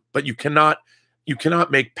coming from. But you cannot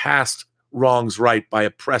make past wrongs right by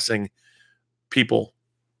oppressing people.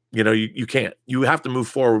 You know, you can't. You have to move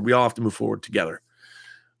forward. We all have to move forward together.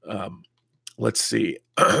 Let's see.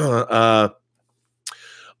 Caledon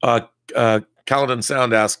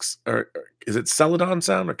Sound asks, or is it Celadon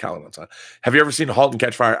Sound or Caledon Sound? Have you ever seen Halt and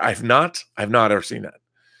Catch Fire? I've not ever seen that.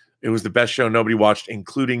 It was the best show nobody watched,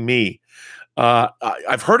 including me.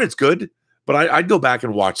 I've heard it's good, but I'd go back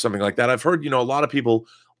and watch something like that. I've heard, you know, a lot of people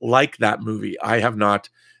like that movie. I have not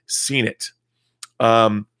seen it.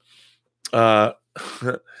 Hey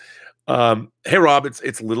Rob,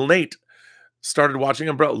 it's Little Nate. Started watching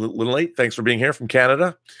Umbrella. Little Nate, thanks for being here from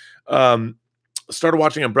Canada. Started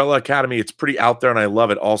watching Umbrella Academy. It's pretty out there, and I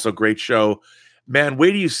love it. Also, great show. Man,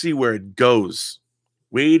 wait till you see where it goes.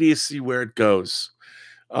 Wait till you see where it goes.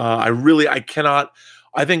 I cannot.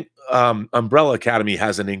 I think Umbrella Academy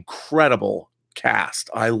has an incredible cast.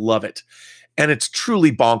 I love it. And it's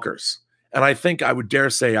truly bonkers. And I think I would dare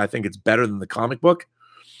say I think it's better than the comic book.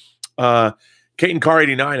 Kate and Car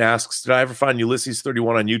 89 asks, did I ever find Ulysses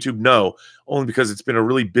 31 on YouTube? No, only because it's been a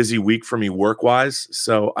really busy week for me work-wise.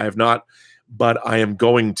 So I have not, but I am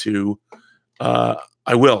going to.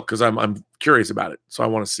 I will, because I'm curious about it. So I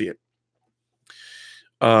want to see it.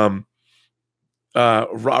 Captain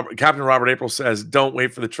Robert April says, don't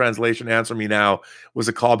wait for the translation. Answer me now. Was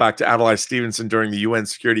a callback to Adlai Stevenson during the UN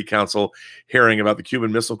Security Council hearing about the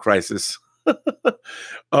Cuban Missile Crisis.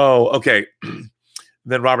 Oh, okay.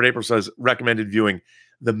 Then Robert April says, recommended viewing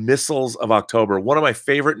The Missiles of October, one of my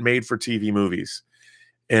favorite made-for-TV movies.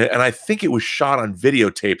 And I think it was shot on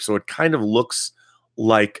videotape, so it kind of looks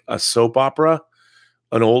like a soap opera,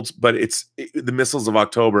 but The Missiles of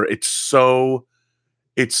October. It's so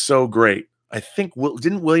great. I think,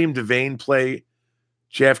 didn't William Devane play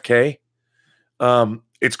JFK?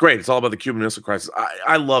 It's great. It's all about the Cuban Missile Crisis.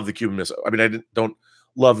 I love the Cuban Missile. I mean, don't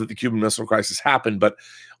love that the Cuban Missile Crisis happened, but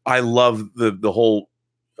I love the whole,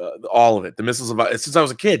 all of it. The Missiles of, since I was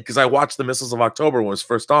a kid, because I watched The Missiles of October when it was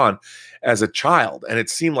first on as a child, and it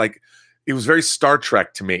seemed like it was very Star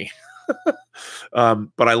Trek to me. But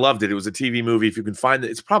I loved it. It was a TV movie. If you can find it,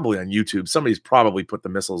 it's probably on YouTube. Somebody's probably put The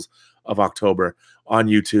Missiles of October on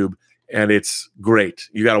YouTube, and it's great.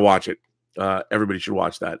 You got to watch it. Everybody should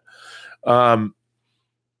watch that.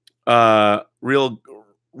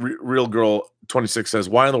 Real Girl 26 says,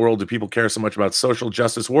 why in the world do people care so much about social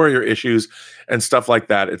justice warrior issues and stuff like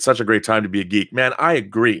that? It's such a great time to be a geek. Man, I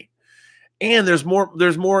agree. And there's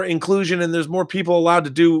more inclusion, and there's more people allowed to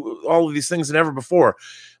do all of these things than ever before.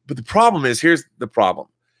 But the problem is, here's the problem.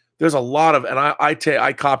 There's a lot of, and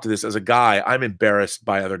I cop to this as a guy, I'm embarrassed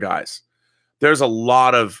by other guys. There's a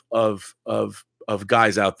lot of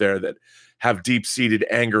guys out there that have deep-seated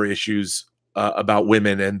anger issues about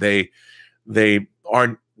women, and they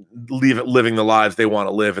aren't living the lives they want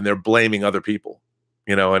to live, and they're blaming other people,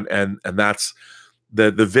 you know, and that's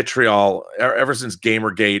the vitriol ever since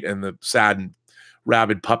Gamergate and the sad and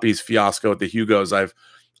rabid puppies fiasco at the Hugos. I've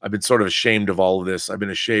been sort of ashamed of all of this. I've been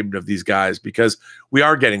ashamed of these guys, because we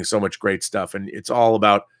are getting so much great stuff, and it's all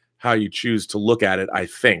about how you choose to look at it, I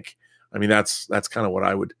think. I mean, that's kind of what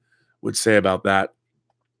I would say about that.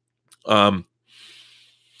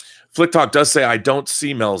 Flick Talk does say, I don't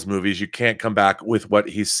see Mel's movies. You can't come back with what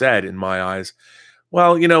he said, in my eyes.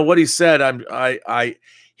 Well, you know what he said.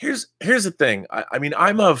 Here's the thing. I mean,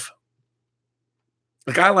 I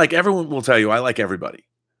like everyone will tell you, I like everybody.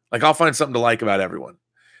 Like, I'll find something to like about everyone.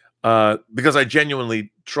 Because I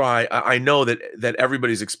genuinely try. I know that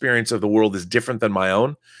everybody's experience of the world is different than my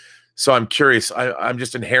own. So I'm curious. I'm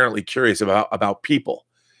just inherently curious about people.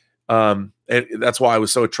 That's why I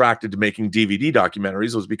was so attracted to making DVD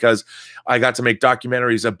documentaries, was because I got to make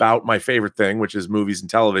documentaries about my favorite thing, which is movies and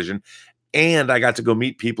television, and I got to go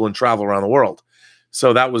meet people and travel around the world.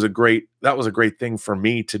 So that was a great thing for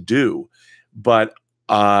me to do. But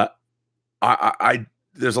I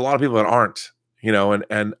there's a lot of people that aren't,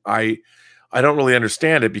 and I don't really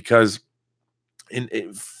understand it, because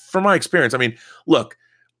from my experience, I mean, look,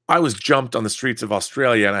 I was jumped on the streets of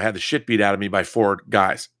Australia and I had the shit beat out of me by 4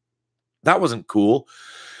 guys. That wasn't cool,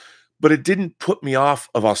 but it didn't put me off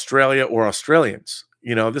of Australia or Australians.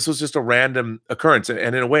 This was just a random occurrence.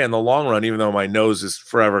 And in a way, in the long run, even though my nose is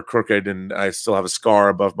forever crooked and I still have a scar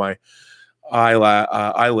above my eyebrow,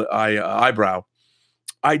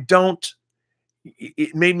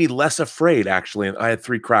 it made me less afraid, actually. And I had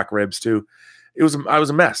 3 crack ribs too. I was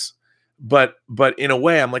a mess. But in a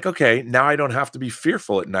way, I'm like, okay, now I don't have to be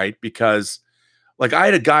fearful at night, because like I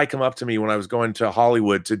had a guy come up to me when I was going to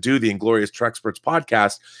Hollywood to do the Inglorious Trexperts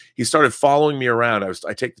podcast. He started following me around.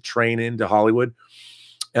 I take the train into Hollywood,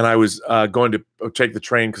 and I was going to take the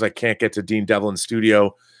train because I can't get to Dean Devlin's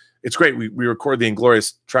studio. It's great. We record the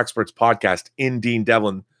Inglorious Trexperts podcast in Dean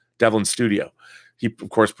Devlin's studio. He, of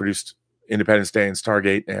course, produced Independence Day and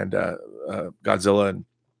Stargate and Godzilla, and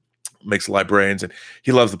makes librarians, and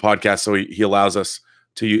he loves the podcast. So he allows us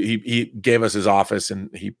to, he gave us his office, and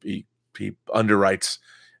he underwrites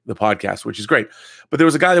the podcast, which is great. But there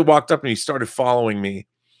was a guy that walked up and he started following me,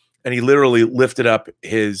 and he literally lifted up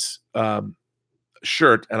his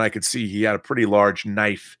shirt, and I could see he had a pretty large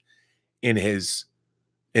knife in his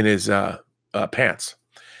pants,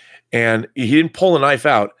 and he didn't pull the knife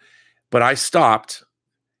out, but I stopped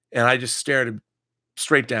and I just stared him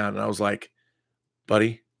straight down, and I was like,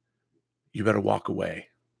 buddy, you better walk away,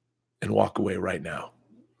 and walk away right now.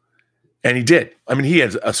 And he did. I mean, he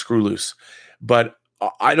had a screw loose, but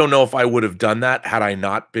I don't know if I would have done that had I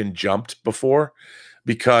not been jumped before,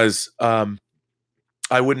 because I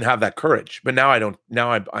wouldn't have that courage. But now I don't.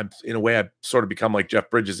 Now I'm in a way, I've sort of become like Jeff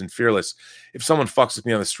Bridges in Fearless. If someone fucks with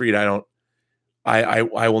me on the street,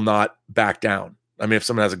 I will not back down. I mean, if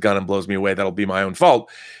someone has a gun and blows me away, that'll be my own fault.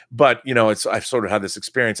 But I've sort of had this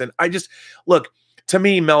experience, and I just look. To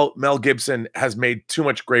me, Mel Gibson has made too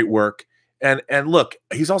much great work. And look,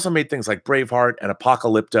 he's also made things like Braveheart and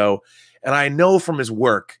Apocalypto. And I know from his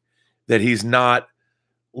work that he's not,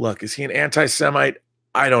 look, is he an anti-Semite?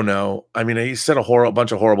 I don't know. I mean, he said a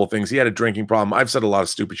bunch of horrible things. He had a drinking problem. I've said a lot of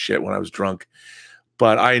stupid shit when I was drunk,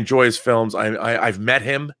 but I enjoy his films. I've met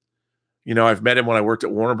him. I've met him when I worked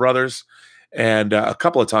at Warner Brothers, and a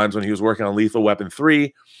couple of times when he was working on Lethal Weapon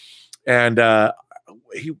 3. And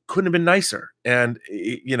he couldn't have been nicer. And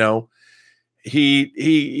he got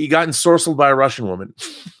ensorcelled by a Russian woman.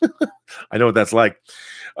 I know what that's like.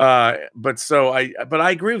 But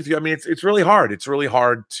I agree with you. I mean, it's really hard. It's really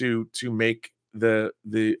hard to make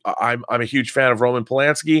I'm a huge fan of Roman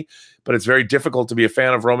Polanski, but it's very difficult to be a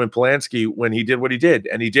fan of Roman Polanski when he did what he did.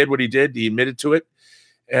 And he did what he did. He admitted to it.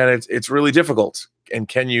 And it's really difficult. And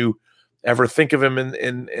can you ever think of him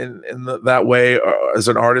in that way as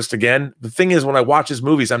an artist again? The thing is, when I watch his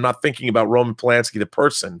movies, I'm not thinking about Roman Polanski, the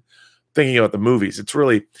person, I'm thinking about the movies. It's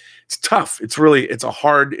tough. It's a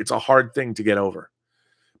hard thing to get over.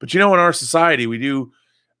 But in our society, we do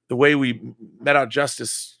the way we met out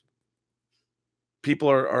justice. People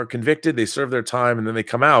are convicted, they serve their time, and then they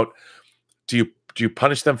come out. Do you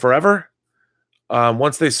punish them forever?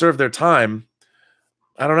 Once they serve their time,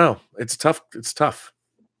 I don't know. It's tough. It's tough.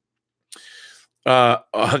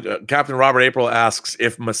 Captain Robert April asks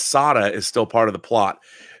if Masada is still part of the plot.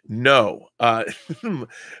 No,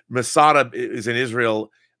 Masada is in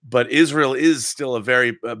Israel, but Israel is still a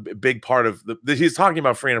very big part of he's talking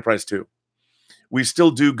about Free Enterprise 2. We still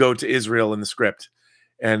do go to Israel in the script,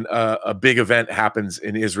 and a big event happens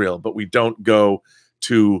in Israel, but we don't go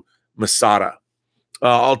to Masada.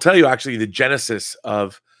 I'll tell you actually the genesis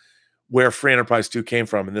of where Free Enterprise 2 came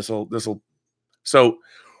from, and so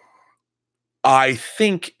I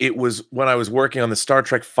think it was when I was working on the Star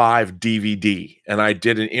Trek V DVD, and I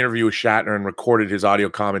did an interview with Shatner and recorded his audio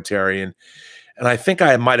commentary, and I think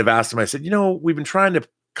I might have asked him, I said, we've been trying to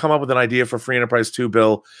come up with an idea for Free Enterprise 2,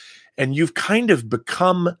 Bill, and you've kind of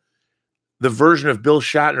become the version of Bill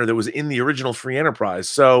Shatner that was in the original Free Enterprise.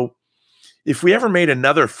 So if we ever made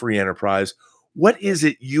another Free Enterprise, what is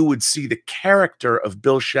it you would see the character of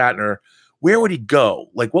Bill Shatner? Where would he go?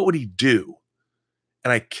 Like, what would he do?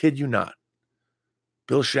 And I kid you not,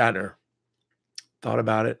 Bill Shatner thought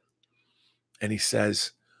about it, and he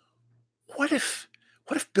says, what if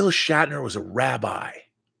Bill Shatner was a rabbi?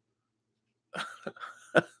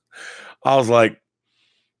 I was like,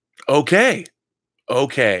 okay.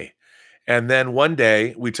 And then one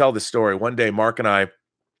day, we tell this story. One day, Mark and I,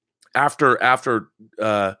 after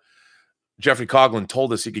Jeffrey Coughlin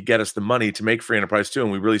told us he could get us the money to make Free Enterprise 2,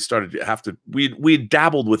 and we really started to have to. We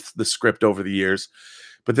dabbled with the script over the years,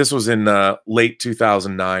 but this was in late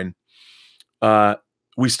 2009.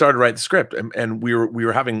 We started writing the script, and we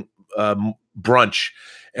were having brunch,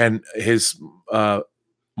 and his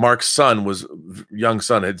Mark's young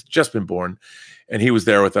son had just been born, and he was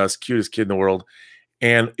there with us, cutest kid in the world.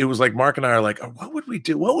 And it was like Mark and I are like, oh, what would we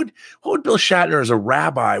do? What would Bill Shatner as a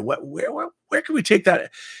rabbi? Where can we take that?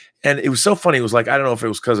 And it was so funny. It was like, I don't know if it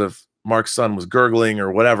was because of Mark's son was gurgling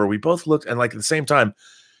or whatever. We both looked, and like at the same time,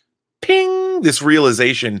 ping, this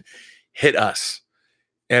realization hit us.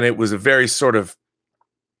 And it was a very sort of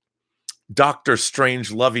Dr.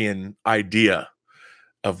 Strange-Lovian idea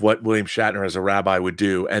of what William Shatner as a rabbi would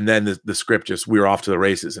do. And then the script we were off to the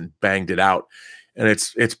races and banged it out. And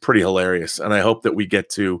it's pretty hilarious. And I hope that we get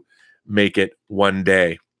to make it one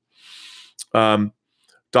day.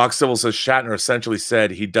 Doc Civil says Shatner essentially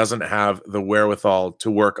said he doesn't have the wherewithal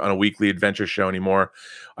to work on a weekly adventure show anymore.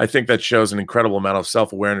 I think that shows an incredible amount of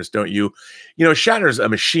self-awareness, don't you? You know, Shatner's a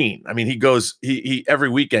machine. I mean, he every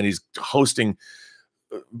weekend he's hosting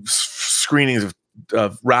screenings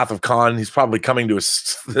of Wrath of Khan. He's probably coming to a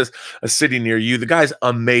city near you. The guy's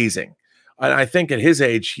amazing. I think at his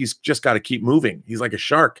age, he's just got to keep moving. He's like a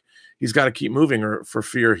shark. He's got to keep moving, or for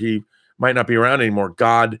fear he might not be around anymore.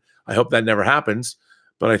 God, I hope that never happens.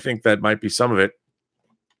 But I think that might be some of it.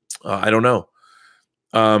 I don't know.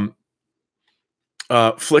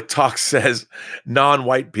 Flick Talk says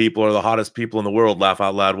non-white people are the hottest people in the world. Laugh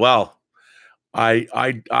out loud. Well, I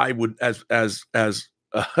would, as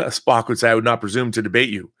Spock would say, I would not presume to debate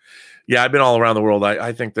you. Yeah, I've been all around the world.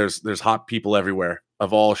 I think there's hot people everywhere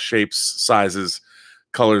of all shapes, sizes,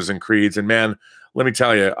 colors, and creeds. And man, let me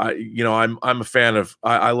tell you, I'm a fan of.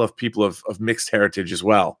 I love people of mixed heritage as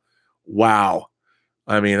well. Wow,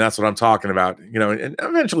 I mean that's what I'm talking about. You know, and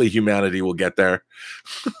eventually humanity will get there.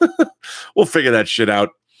 We'll figure that shit out.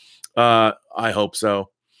 I hope so.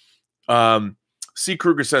 C.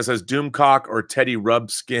 Kruger says, has Doomcock or Teddy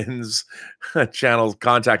Rubskins channels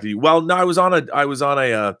contacted you? Well, no, I was on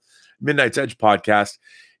a Midnight's Edge podcast.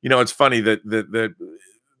 You know, it's funny that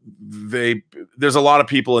there's a lot of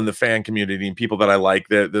people in the fan community and people that I like.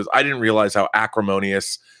 I didn't realize how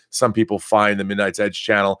acrimonious some people find the Midnight's Edge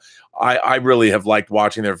channel. I really have liked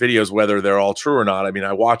watching their videos, whether they're all true or not. I mean,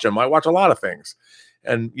 I watch them. I watch a lot of things.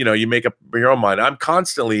 And, you know, you make up your own mind. I'm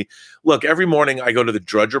constantly, look, every morning I go to the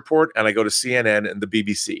Drudge Report and I go to CNN and the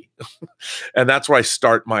BBC. And that's where I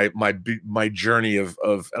start my journey of,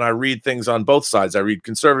 and I read things on both sides. I read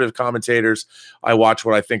conservative commentators. I watch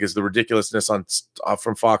what I think is the ridiculousness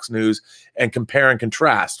from Fox News and compare and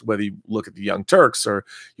contrast, whether you look at the Young Turks or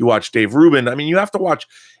you watch Dave Rubin. I mean, you have to watch,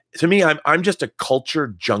 to me, I'm just a culture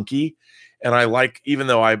junkie. And I like, even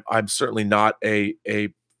though I'm certainly not a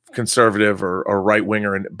conservative or right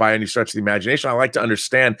winger and by any stretch of the imagination, I like to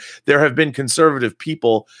understand there have been conservative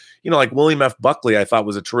people, you know, like William F. Buckley, I thought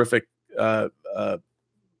was a terrific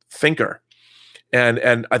thinker.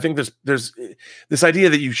 And I think there's this idea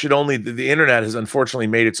that you should only, the internet has unfortunately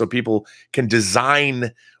made it so people can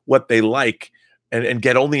design what they like and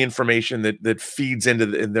get only information that feeds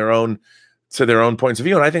into their own points of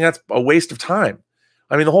view. And I think that's a waste of time.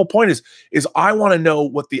 I mean, the whole point is I want to know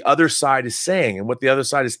what the other side is saying and what the other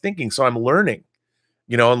side is thinking. So I'm learning,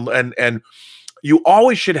 you know, and you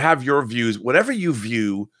always should have your views, whatever you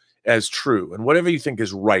view as true and whatever you think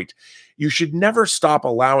is right. You should never stop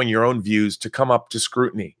allowing your own views to come up to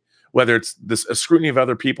scrutiny, whether it's a scrutiny of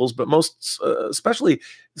other people's, but most especially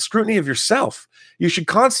the scrutiny of yourself. You should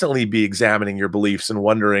constantly be examining your beliefs and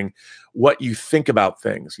wondering what you think about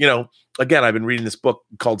things. You know, again, I've been reading this book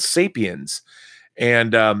called Sapiens.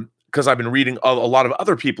 And because I've been reading, a lot of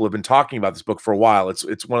other people have been talking about this book for a while.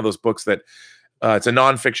 It's one of those books that it's a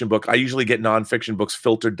nonfiction book. I usually get nonfiction books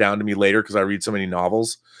filtered down to me later because I read so many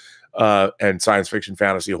novels and science fiction,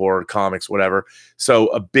 fantasy, horror, comics, whatever. So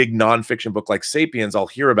a big nonfiction book like Sapiens, I'll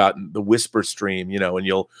hear about in the whisper stream, you know, and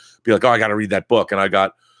you'll be like, oh, I got to read that book. And I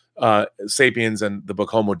got Sapiens and the book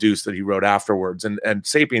Homo Deus that he wrote afterwards. And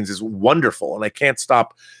Sapiens is wonderful. And I can't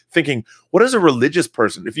stop thinking, what is a religious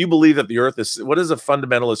person? If you believe that the earth is, what does a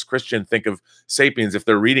fundamentalist Christian think of Sapiens if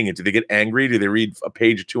they're reading it? Do they get angry? Do they read a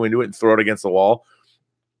page or two into it and throw it against the wall?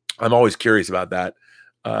 I'm always curious about that.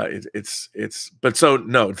 But so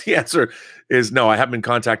no, the answer is no, I haven't been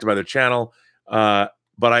contacted by their channel. But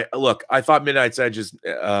I thought Midnight's Edge's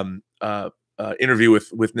interview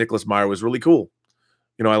with Nicholas Meyer was really cool.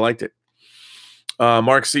 You know, I liked it.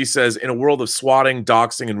 Mark C says, in a world of swatting,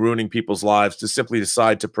 doxing, and ruining people's lives, to simply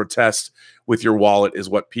decide to protest with your wallet is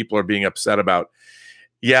what people are being upset about.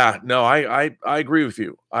 Yeah, no, I agree with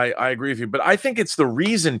you. I agree with you. But I think it's the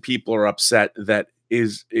reason people are upset that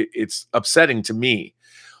it's upsetting to me.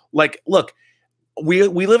 Like, look, we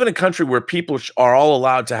live in a country where people are all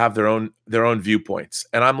allowed to have their own viewpoints.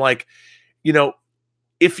 And I'm like, you know,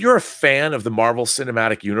 if you're a fan of the Marvel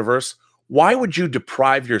Cinematic Universe, why would you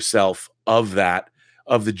deprive yourself of that,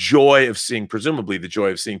 of the joy of seeing, presumably the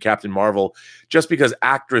joy of seeing Captain Marvel, just because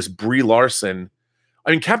actress Brie Larson,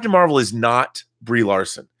 I mean, Captain Marvel is not Brie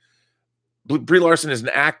Larson. Brie Larson is an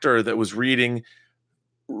actor that was reading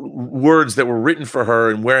words that were written for her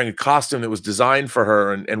and wearing a costume that was designed for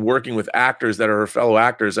her and working with actors that are her fellow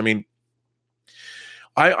actors. I mean,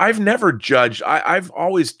 I've never judged. I've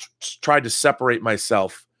always tried to separate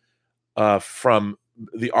myself from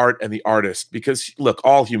the art and the artist, because look,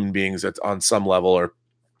 all human beings on some level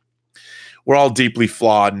we're all deeply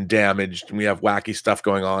flawed and damaged, and we have wacky stuff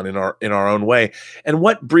going on in our own way. And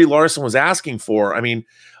what Brie Larson was asking for, I mean,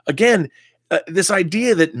 again, this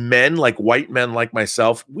idea that men, like white men like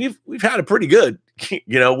myself, we've had it pretty good.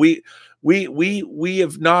 You know, we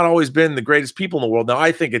have not always been the greatest people in the world. Now,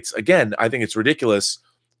 I think it's ridiculous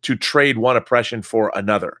to trade one oppression for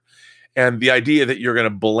another. And the idea that you're going to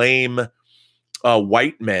blame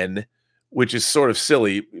white men, which is sort of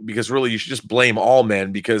silly, because really you should just blame all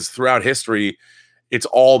men, because throughout history, it's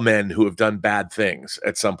all men who have done bad things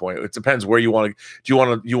at some point. It depends where you want to.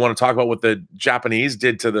 Do you want to talk about what the Japanese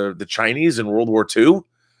did to the Chinese in World War II?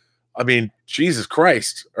 I mean, Jesus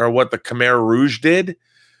Christ, or what the Khmer Rouge did,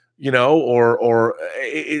 you know, or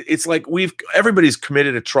it's like everybody's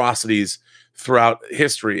committed atrocities throughout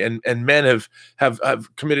history, and men have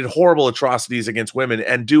committed horrible atrocities against women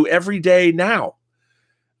and do every day now.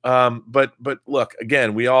 But look,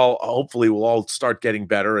 again, we all hopefully will all start getting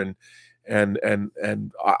better, and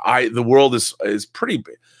the world is pretty.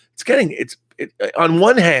 It's on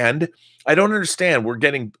one hand, I don't understand.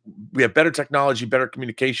 We have better technology, better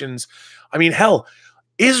communications. I mean, hell,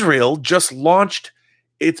 Israel just launched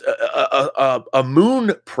a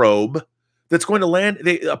moon probe that's going to land.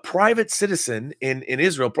 A private citizen in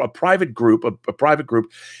Israel, a private group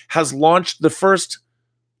has launched the first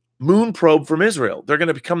moon probe from Israel. They're going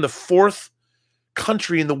to become the 4th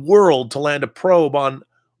country in the world to land a probe on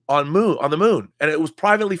the moon, and it was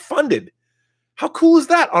privately funded. How cool is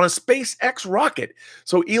that? On a SpaceX rocket.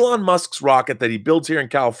 So Elon Musk's rocket that he builds here in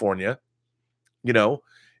California, you know,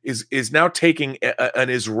 is now taking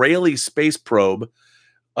an Israeli space probe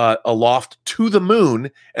aloft to the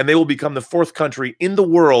moon, and they will become the 4th country in the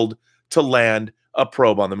world to land a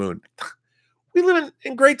probe on the moon. We live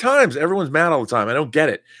in great times. Everyone's mad all the time. I don't get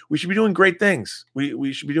it. We should be doing great things.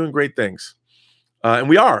 We should be doing great things. And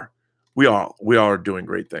we are doing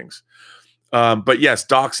great things. But yes,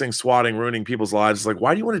 doxing, swatting, ruining people's lives. It's like,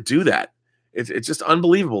 why do you want to do that? It's just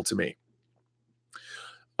unbelievable to me.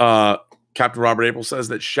 Captain Robert April says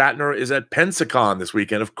that Shatner is at Pensacon this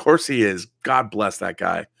weekend. Of course he is. God bless that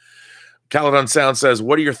guy. Caledon Sound says,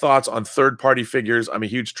 what are your thoughts on third-party figures? I'm a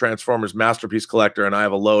huge Transformers masterpiece collector, and I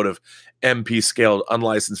have a load of MP-scaled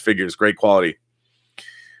unlicensed figures. Great quality.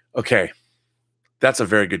 Okay, that's a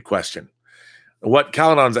very good question. What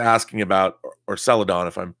Caledon's asking about, or Celadon,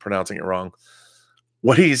 if I'm pronouncing it wrong,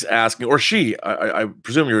 what he's asking, or she, I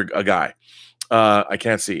presume you're a guy. I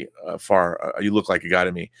can't see far. You look like a guy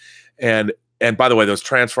to me. And by the way, those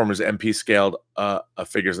Transformers MP-scaled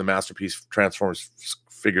figures, the masterpiece Transformers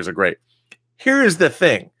figures are great. Here is the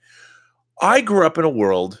thing. I grew up in a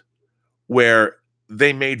world where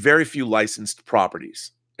they made very few licensed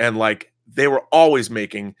properties. And like they were always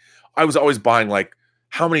making, I was always buying like,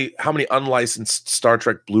 how many unlicensed Star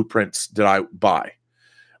Trek blueprints did I buy?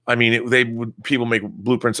 I mean, people make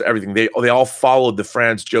blueprints of everything. They all followed the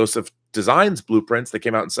Franz Joseph Designs blueprints that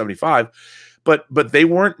came out in '75, but they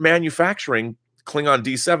weren't manufacturing Klingon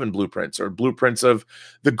D7 blueprints or blueprints of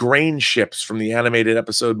the grain ships from the animated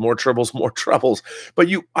episode More Tribbles, More Troubles. But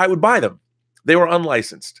I would buy them. They were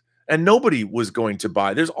unlicensed, and nobody was going to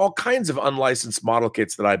buy. There's all kinds of unlicensed model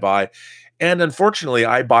kits that I buy, and unfortunately,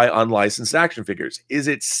 I buy unlicensed action figures. Is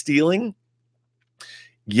it stealing?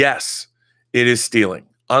 Yes, it is stealing.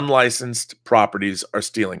 Unlicensed properties are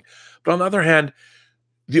stealing. But on the other hand,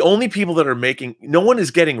 the only people that are making, no one is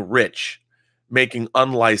getting rich making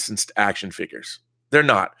unlicensed action figures. They're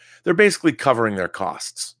not. They're basically covering their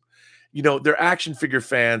costs. You know, they're action figure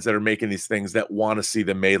fans that are making these things that want to see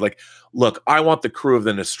them made. Like, look, I want the crew of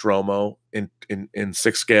the Nostromo in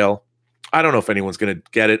 6 scale. I don't know if anyone's going to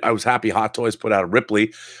get it. I was happy Hot Toys put out a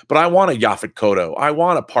Ripley, but I want a Yaphet Kotto. I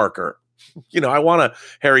want a Parker. You know, I want a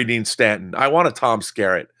Harry Dean Stanton. I want a Tom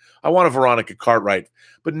Skerritt. I want a Veronica Cartwright.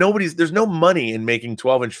 But there's no money in making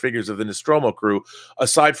 12-inch figures of the Nostromo crew,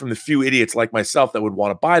 aside from the few idiots like myself that would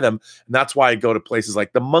want to buy them. And that's why I go to places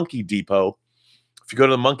like the Monkey Depot. If you go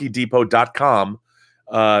to the monkeydepot.com,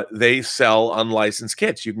 they sell unlicensed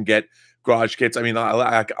kits. You can get garage kits. I mean,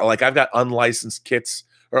 like I've got unlicensed kits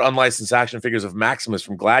or unlicensed action figures of Maximus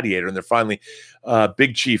from Gladiator, and they're finally,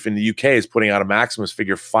 Big Chief in the UK is putting out a Maximus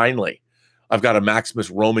figure finally. I've got a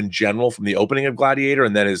Maximus Roman general from the opening of Gladiator,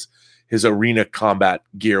 and then his arena combat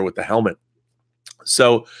gear with the helmet.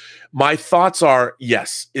 So my thoughts are,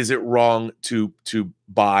 yes, is it wrong to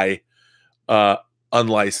buy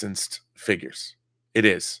unlicensed figures? It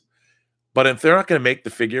is. But if they're not going to make the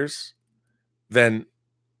figures, then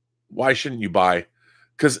why shouldn't you buy?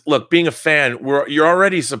 Because look, being a fan, you're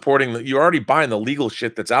already you're already buying the legal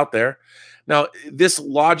shit that's out there. Now, this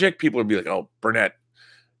logic, people would be like, oh, Burnett,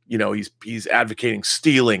 you know, he's advocating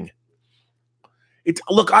stealing.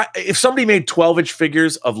 Look, if somebody made 12-inch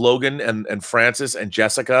figures of Logan and Francis and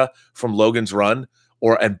Jessica from Logan's Run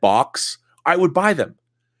and Box, I would buy them.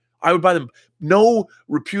 I would buy them. No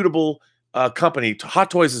reputable company,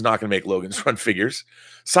 Hot Toys is not going to make Logan's Run figures.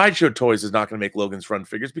 Sideshow Toys is not going to make Logan's Run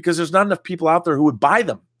figures because there's not enough people out there who would buy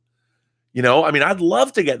them. You know, I mean, I'd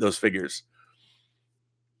love to get those figures.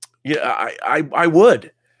 Yeah, I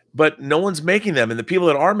would, but no one's making them, and the people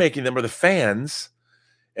that are making them are the fans.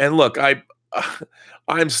 And look,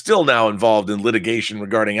 I'm still now involved in litigation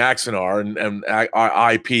regarding Axanar and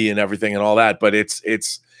IP and everything and all that, but it's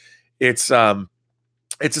a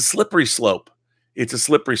slippery slope. It's a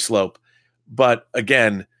slippery slope. But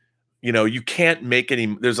again, you know, you can't make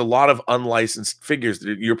any. There's a lot of unlicensed figures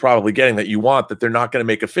that you're probably getting that you want that they're not going to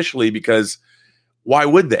make officially, because why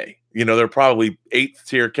would they? You know, they're probably 8th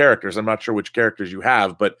tier characters. I'm not sure which characters you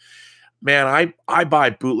have, but man, I buy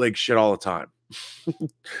bootleg shit all the time.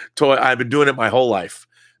 I've been doing it my whole life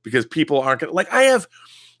because people aren't gonna, like,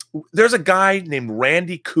 there's a guy named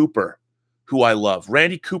Randy Cooper who I love.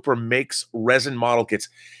 Randy Cooper makes resin model kits.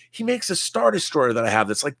 He makes a Star Destroyer that I have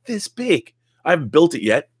that's like this big. I haven't built it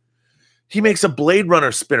yet. He makes a Blade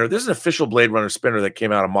Runner spinner. There's an official Blade Runner spinner that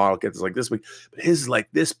came out of model kits. It's like this big, but his is like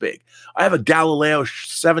this big. I have a Galileo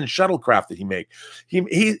 7 shuttlecraft that he made.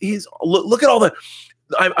 He's look at all the.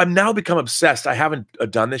 I've now become obsessed. I haven't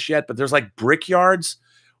done this yet, but there's like Brickyards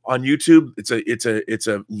on YouTube. It's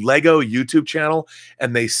a Lego YouTube channel,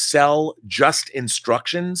 and they sell just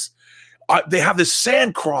instructions. They have this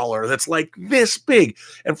sand crawler that's like this big,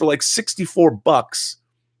 and for like $64,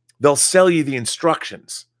 they'll sell you the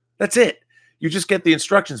instructions. That's it. You just get the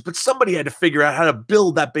instructions, but somebody had to figure out how to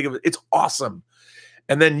build that big of it. It's awesome.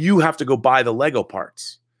 And then you have to go buy the Lego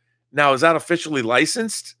parts. Now, is that officially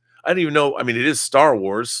licensed? I don't even know. I mean, it is Star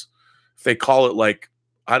Wars. If they call it, like,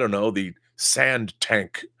 I don't know, the sand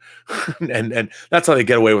tank. and that's how they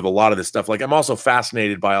get away with a lot of this stuff. Like, I'm also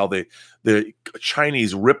fascinated by all the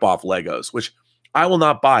Chinese ripoff Legos, which I will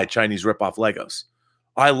not buy Chinese ripoff Legos.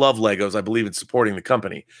 I love Legos. I believe in supporting the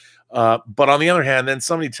company. But on the other hand, then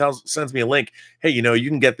somebody sends me a link. Hey, you know, you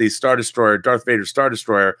can get the Star Destroyer, Darth Vader Star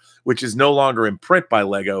Destroyer, which is no longer in print by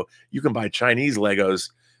Lego. You can buy Chinese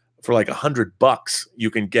Legos for like $100. You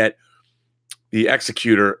can get the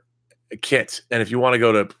Executor kit, and if you want to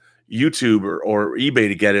go to YouTube or eBay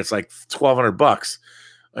to get it, it's like $1,200.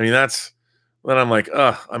 I mean, then I'm like,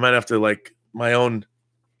 I might have to, like, my own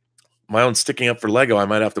sticking up for Lego. I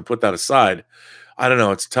might have to put that aside. I don't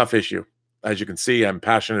know. It's a tough issue. As you can see, I'm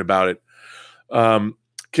passionate about it.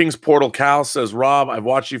 King's Portal Cal says, Rob, I've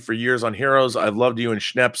watched you for years on Heroes. I've loved you and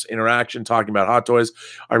Schnepp's interaction talking about Hot Toys.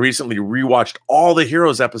 I recently rewatched all the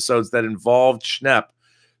Heroes episodes that involved Schnepp.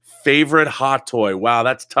 Favorite Hot Toy? Wow,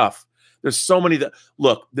 that's tough. There's so many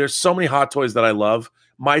there's so many Hot Toys that I love.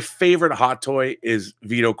 My favorite Hot Toy is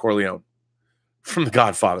Vito Corleone from The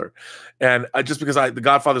Godfather. And just because The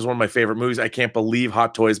Godfather is one of my favorite movies, I can't believe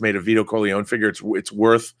Hot Toys made a Vito Corleone figure. It's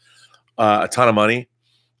worth a ton of money.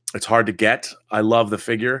 It's hard to get. I love the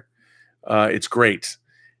figure. It's great.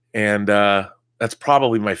 And that's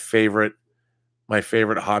probably my favorite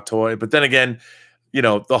Hot Toy. But then again, you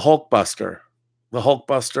know, the Hulkbuster,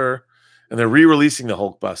 and they're re-releasing the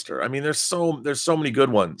Hulkbuster. I mean, there's so many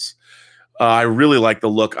good ones. I really like the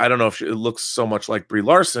look. I don't know if it looks so much like Brie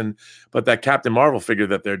Larson, but that Captain Marvel figure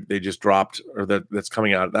that they just dropped, or that's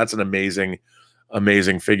coming out, that's an amazing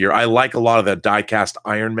figure. I like a lot of the die-cast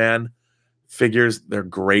Iron Man figures. They're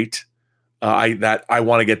great. I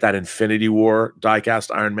want to get that Infinity War die-cast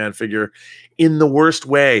Iron Man figure in the worst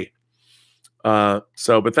way. But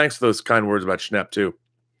thanks for those kind words about Schnepp too.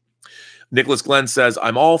 Nicholas Glenn says,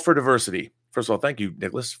 I'm all for diversity. First of all, thank you,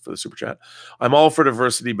 Nicholas, for the super chat. I'm all for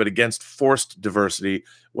diversity, but against forced diversity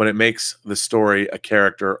when it makes the story, a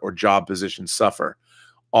character, or job position suffer.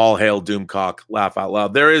 All hail Doomcock. Laugh out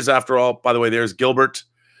loud. There is, after all, by the way, there's Gilbert.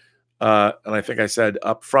 And I think I said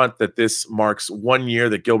up front that this marks 1 year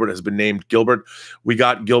that Gilbert has been named Gilbert. We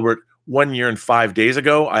got Gilbert 1 year and 5 days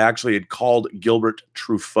ago. I actually had called Gilbert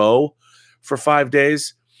Truffaut for 5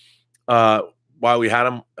 days while we had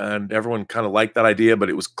him, and everyone kind of liked that idea, but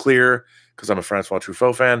it was clear because I'm a Francois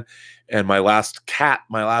Truffaut fan, and my last pet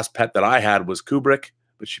that I had was Kubrick,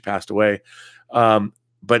 but she passed away.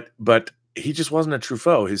 But he just wasn't a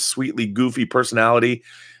Truffaut. His sweetly goofy personality,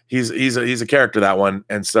 he's a character, that one.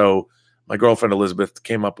 And so my girlfriend Elizabeth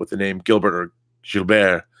came up with the name Gilbert, or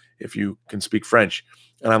Gilbert, if you can speak French.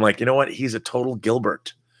 And I'm like, you know what? He's a total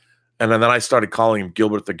Gilbert. And then I started calling him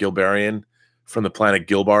Gilbert the Gilberian from the planet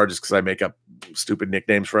Gilbar, just because I make up stupid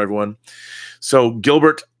nicknames for everyone. So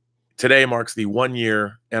Gilbert today marks the 1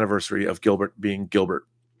 year anniversary of Gilbert being Gilbert.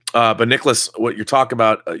 But Nicholas, what you're talking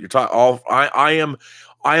about, I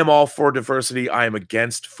am all for diversity. I am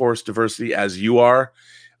against forced diversity, as you are.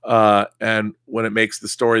 And when it makes the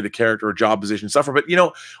story, the character, or job position suffer. But, you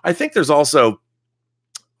know, I think there's a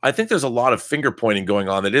lot of finger pointing going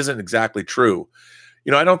on that isn't exactly true.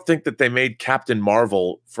 You know, I don't think that they made Captain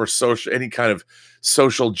Marvel for any kind of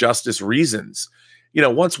social justice reasons. You know,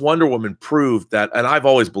 once Wonder Woman proved that, and I've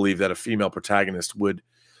always believed that a female protagonist would,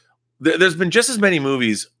 there's been just as many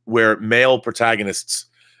movies where male protagonists,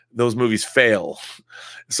 those movies fail.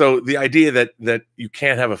 So the idea that you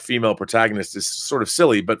can't have a female protagonist is sort of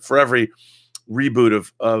silly, but for every reboot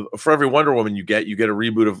for every Wonder Woman you get a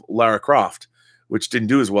reboot of Lara Croft, which didn't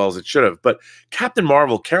do as well as it should have. But Captain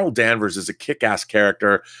Marvel, Carol Danvers, is a kick-ass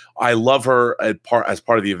character. I love her as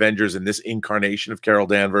part of the Avengers in this incarnation of Carol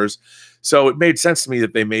Danvers. So it made sense to me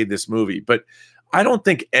that they made this movie. But I don't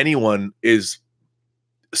think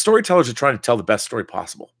storytellers are trying to tell the best story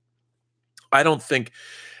possible. I don't think,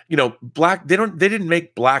 you know, they didn't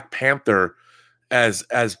make Black Panther as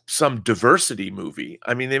some diversity movie.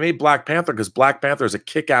 I mean, they made Black Panther because Black Panther is a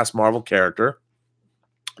kick-ass Marvel character.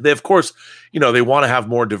 They, of course, you know, they want to have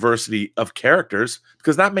more diversity of characters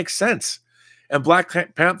because that makes sense. And Black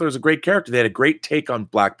Panther is a great character. They had a great take on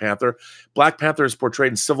Black Panther. Black Panther, as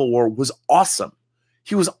portrayed in Civil War, was awesome.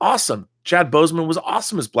 He was awesome. Chad Boseman was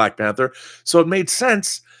awesome as Black Panther. So it made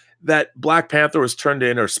sense that Black Panther was turned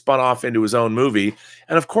in or spun off into his own movie.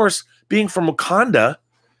 And of course, being from Wakanda,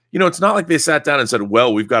 you know, it's not like they sat down and said,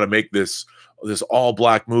 well, we've got to make this all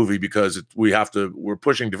Black movie because we're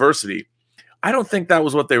pushing diversity. I don't think that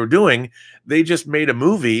was what they were doing. They just made a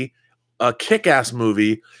movie, a kick-ass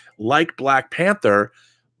movie like Black Panther,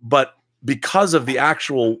 but because of the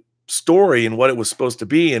actual story and what it was supposed to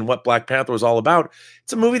be and what Black Panther was all about,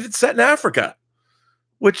 it's a movie that's set in Africa.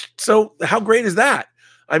 So how great is that?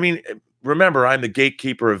 I mean, remember, I'm the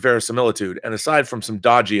gatekeeper of verisimilitude, and aside from some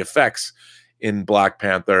dodgy effects in Black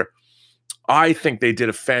Panther, I think they did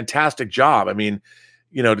a fantastic job. I mean,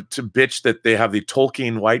 you know, to bitch that they have the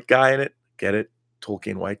Tolkien white guy in it. Get it?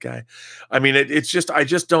 Tolkien white guy. I mean, I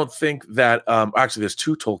just don't think that, actually there's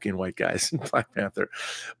two Tolkien white guys in Black Panther,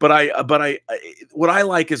 but what I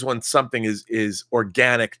like is when something is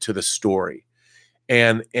organic to the story.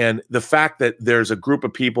 And the fact that there's a group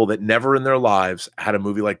of people that never in their lives had a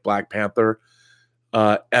movie like Black Panther,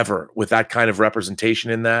 ever, with that kind of representation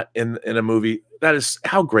in a movie, that is,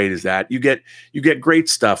 how great is that? You get great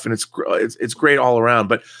stuff, and it's great all around.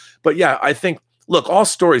 But yeah, I think, look, all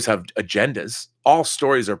stories have agendas. All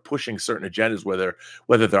stories are pushing certain agendas, whether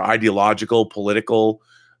they're ideological, political,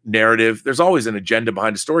 narrative. There's always an agenda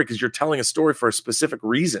behind a story because you're telling a story for a specific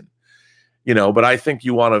reason, you know. But I think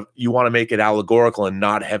you want to make it allegorical and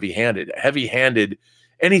not heavy-handed.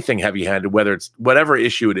 Anything heavy-handed, whether it's whatever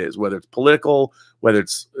issue it is, whether it's political, whether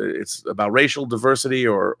it's about racial diversity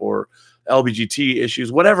or LGBT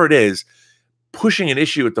issues, whatever it is, pushing an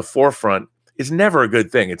issue at the forefront is never a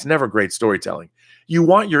good thing. It's never great storytelling. You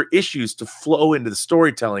want your issues to flow into the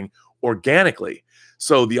storytelling organically,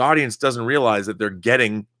 so the audience doesn't realize that they're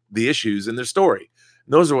getting the issues in their story.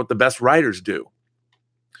 And those are what the best writers do.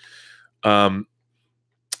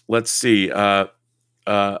 Let's see.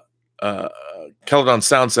 Celadon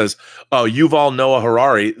Sound says, "Oh, Yuval Noah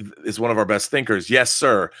Harari is one of our best thinkers." Yes,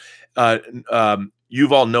 sir.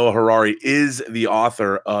 Yuval Noah Harari is the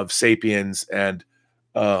author of *Sapiens* and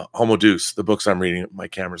Homo Deus, the books I'm reading. My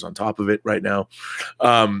camera's on top of it right now.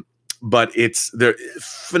 But they're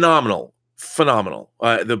phenomenal.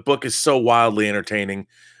 The book is so wildly entertaining.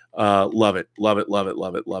 Love it.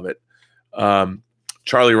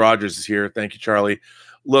 Charlie Rogers is here. Thank you, Charlie.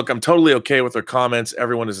 Look, I'm totally okay with their comments.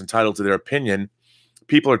 Everyone is entitled to their opinion.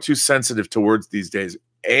 People are too sensitive to words these days.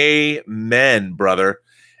 Amen, brother.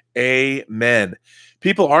 Amen.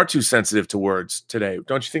 People are too sensitive to words today.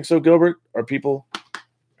 Don't you think so, Gilbert? Are people...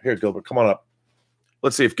 Here, Gilbert, come on up.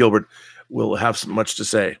 Let's see if Gilbert will have much to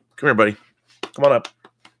say. Come here, buddy. Come on up.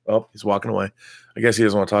 Oh, he's walking away. I guess he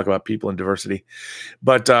doesn't want to talk about people and diversity.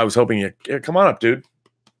 But I was hoping you... Yeah, come on up, dude.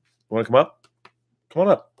 You want to come up? Come on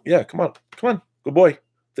up. Yeah, come on. Come on. Good boy.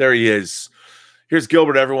 There he is. Here's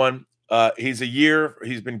Gilbert, everyone. He's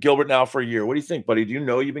been Gilbert now for a year. What do you think, buddy? Do you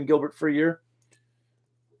know you've been Gilbert for a year?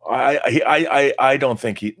 I don't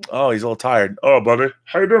think he's a little tired. Oh, brother.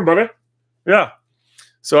 How you doing, buddy? Yeah.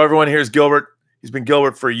 So everyone, here's Gilbert. He's been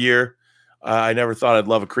Gilbert for a year. I never thought I'd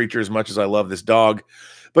love a creature as much as I love this dog.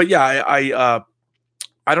 But yeah, I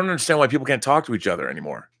don't understand why people can't talk to each other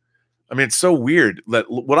anymore. I mean, it's so weird that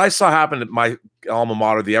what I saw happen at my alma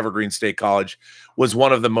mater, the Evergreen State College, was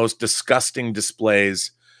one of the most disgusting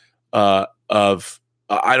displays of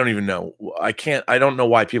I don't even know. I don't know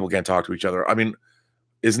why people can't talk to each other. I mean,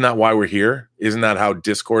 isn't that why we're here? Isn't that how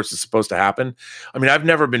discourse is supposed to happen? I mean, I've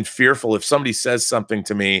never been fearful if somebody says something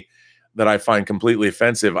to me that I find completely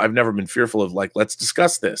offensive. I've never been fearful of like, let's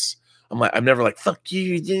discuss this. I'm never like, fuck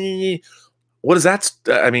you. What is that?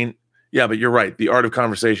 I mean, yeah, but you're right. The art of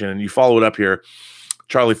conversation, and you follow it up here.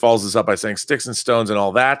 Charlie follows this up by saying sticks and stones and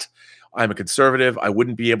all that. I'm a conservative. I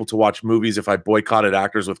wouldn't be able to watch movies if I boycotted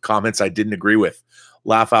actors with comments I didn't agree with.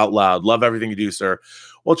 Laugh out loud. Love everything you do, sir.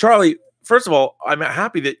 Well, Charlie, first of all, I'm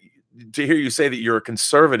happy to hear you say that you're a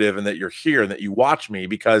conservative and that you're here and that you watch me,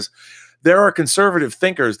 because there are conservative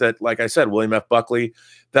thinkers that, like I said, William F. Buckley,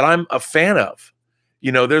 that I'm a fan of.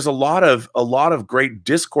 You know, there's a lot of great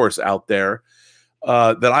discourse out there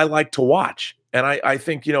that I like to watch. And I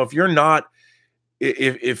think, you know, if you're not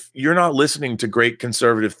listening to great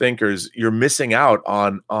conservative thinkers, you're missing out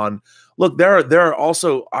on look, there are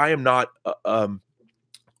also, I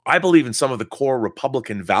believe in some of the core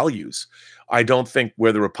Republican values. I don't think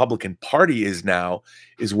where the Republican Party is now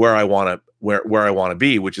is where I want to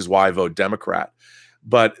be, which is why I vote Democrat.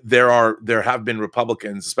 But there have been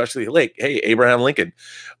Republicans, especially like, hey, Abraham Lincoln,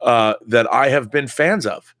 that I have been fans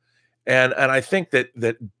of. And I think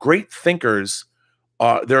that great thinkers,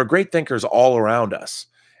 there are great thinkers all around us.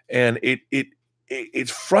 And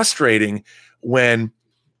it's frustrating when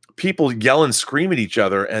people yell and scream at each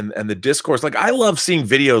other and the discourse. Like, I love seeing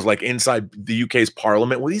videos like inside the UK's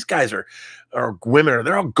parliament where these guys are women,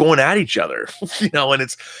 they're all going at each other, you know, and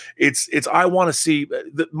it's I want to see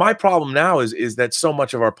my problem now is that so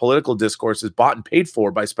much of our political discourse is bought and paid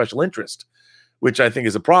for by special interest, which I think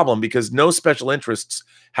is a problem, because no special interests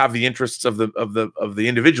have the interests of the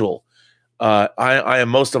individual. I am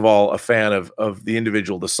most of all a fan of the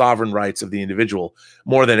individual, the sovereign rights of the individual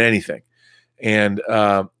more than anything. And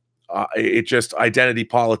it just identity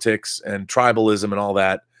politics and tribalism and all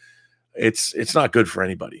that. It's not good for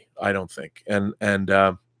anybody, I don't think. And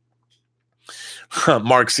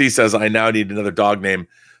Mark C says, I now need another dog named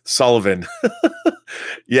Sullivan.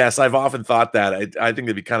 Yes, I've often thought that. I think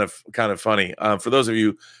it'd be kind of funny. For those of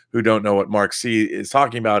you who don't know what Mark C is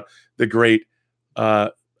talking about, the great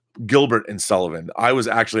Gilbert and Sullivan.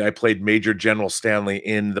 I played Major General Stanley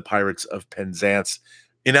in The Pirates of Penzance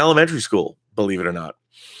in elementary school, believe it or not.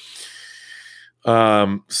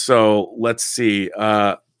 So let's see.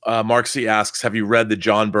 Mark C asks, have you read the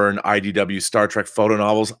John Byrne IDW Star Trek photo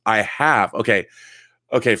novels? I have. Okay.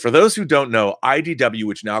 For those who don't know, IDW,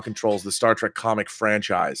 which now controls the Star Trek comic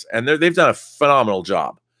franchise, and they've done a phenomenal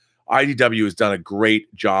job. IDW has done a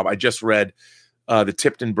great job. I just read the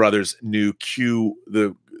Tipton brothers' new Q,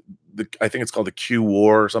 I think it's called the Q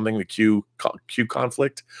War or something, the Q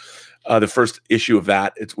conflict. The first issue of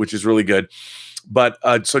that, which is really good. But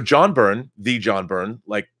so John Byrne,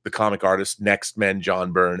 like the comic artist, Next Men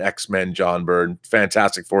John Byrne, X-Men John Byrne,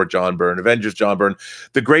 Fantastic Four John Byrne, Avengers John Byrne,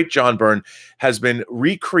 the great John Byrne has been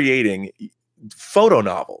recreating photo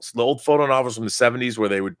novels, the old photo novels from the 70s, where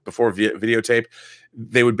they would, before videotape,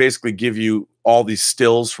 they would basically give you all these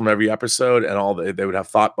stills from every episode, and they would have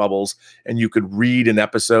thought bubbles, and you could read an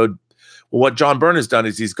episode. Well, what John Byrne has done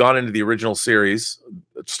is he's gone into the original series,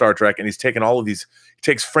 Star Trek, and he's taken all of these, he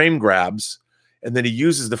takes frame grabs, and then he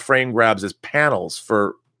uses the frame grabs as panels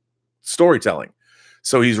for storytelling.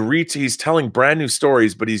 So he's telling brand new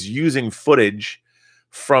stories, but he's using footage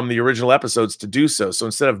from the original episodes to do so. So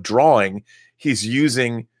instead of drawing, he's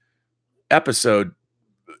using episode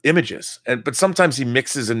images. But sometimes he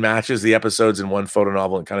mixes and matches the episodes in one photo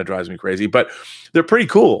novel, and kind of drives me crazy. But they're pretty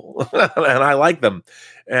cool, and I like them.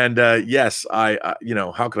 And yes, you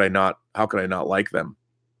know, how could I not like them?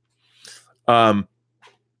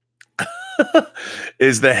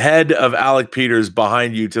 Is the head of Alec Peters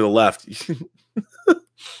behind you to the left?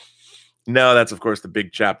 No, that's of course the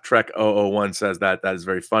big chap. Trek 001 says that. That is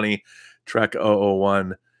very funny. Trek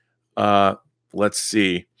 001. Let's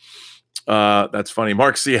see. That's funny.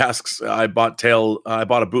 Mark C asks, I bought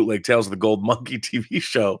a bootleg Tales of the Gold Monkey TV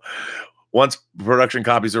show. Once production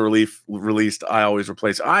copies are released, I always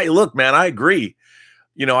replace. Look, man, I agree.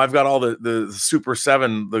 You know, I've got all the Super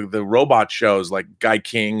 7, the robot shows like Guy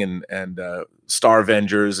King and Star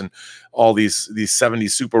Avengers and all these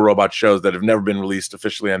 70s super robot shows that have never been released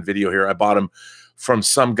officially on video here. I bought them from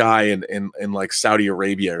some guy in like Saudi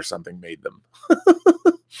Arabia or something made them.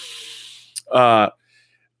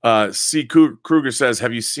 C. Kruger says,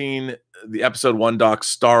 have you seen the episode 1 doc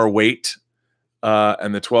Star Wait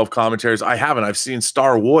and the 12 commentaries? I haven't. I've seen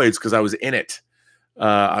Star Voids because I was in it.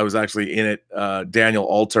 I was actually in it. Daniel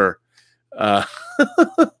Alter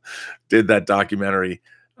did that documentary,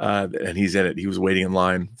 and he's in it. He was waiting in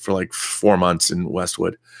line for like 4 months in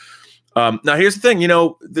Westwood. Now, here's the thing. You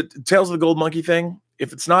know, the Tales of the Gold Monkey thing,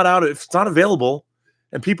 if it's not out, if it's not available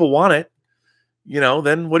and people want it, you know,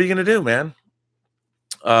 then what are you going to do, man?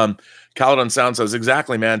 Caledon Sound says,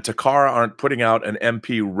 exactly, man. Takara aren't putting out an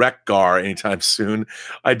MP Rec-Gar anytime soon.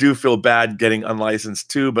 I do feel bad getting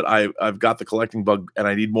unlicensed too, but I've got the collecting bug and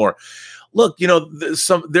I need more. Look, you know,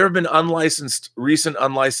 there have been recent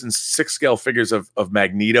unlicensed 6-scale figures of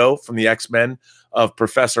Magneto from the X-Men, of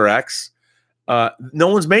Professor X. No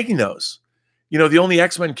one's making those. You know, the only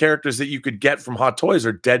X-Men characters that you could get from Hot Toys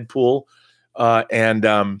are Deadpool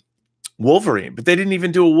and Wolverine, but they didn't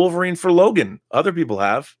even do a Wolverine for Logan. Other people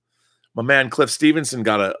have. My man Cliff Stevenson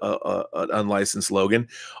got an unlicensed Logan.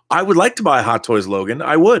 I would like to buy a Hot Toys Logan.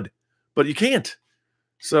 I would, but you can't.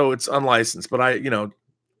 So it's unlicensed. But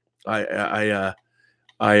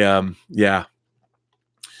yeah.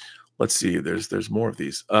 Let's see. There's more of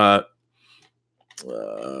these. What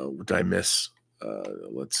did I miss?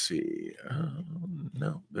 Let's see.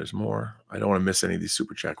 No, there's more. I don't want to miss any of these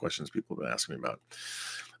super chat questions people have been asking me about.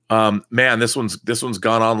 Man, this one's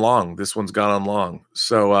gone on long. This one's gone on long.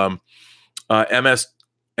 So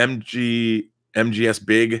MGS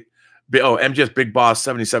Big Boss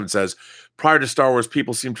 77 says, prior to Star Wars,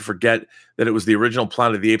 people seem to forget that it was the original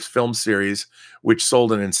Planet of the Apes film series which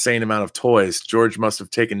sold an insane amount of toys. George must have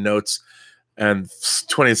taken notes and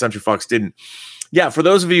 20th Century Fox didn't. Yeah, for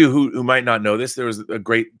those of you who might not know this, there was a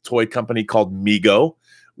great toy company called Mego,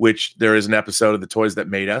 which there is an episode of The Toys That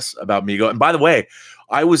Made Us about Mego. And by the way,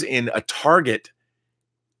 I was in a Target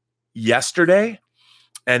yesterday,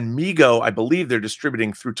 and Mego, I believe they're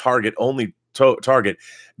distributing through Target, only Target.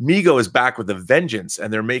 Mego is back with a vengeance,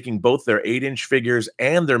 and they're making both their 8-inch figures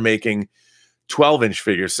and they're making 12-inch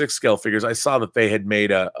figures, 6-scale figures. I saw that they had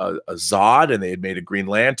made a Zod and they had made a Green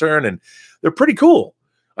Lantern, and they're pretty cool.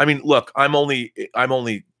 I mean, look, I'm only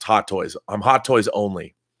Hot Toys. I'm Hot Toys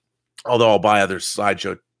only. Although I'll buy other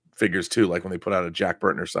sideshow figures too, like when they put out a Jack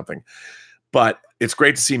Burton or something. But it's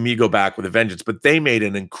great to see Mego back with a vengeance. But they made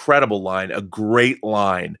an incredible line, a great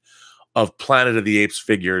line of Planet of the Apes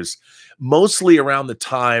figures, mostly around the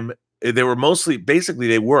time they were basically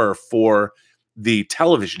they were for the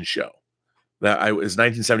television show. That was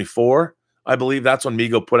 1974, I believe. That's when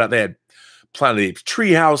Mego put out. They had Planet of the Apes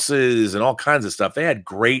tree houses and all kinds of stuff. They had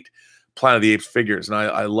great Planet of the Apes figures, and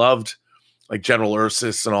I loved like General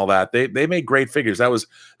Ursus and all that. They made great figures. That was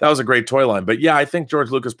a great toy line. But yeah, I think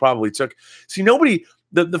George Lucas probably took. See, nobody.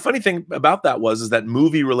 The funny thing about that is that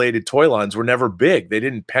movie related toy lines were never big. They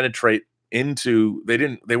didn't penetrate into.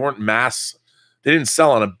 They weren't mass. They didn't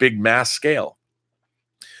sell on a big mass scale.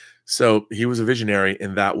 So he was a visionary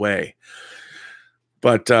in that way.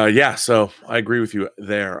 But yeah, so I agree with you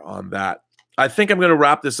there on that. I think I'm going to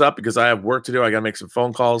wrap this up because I have work to do. I got to make some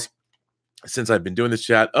phone calls since I've been doing this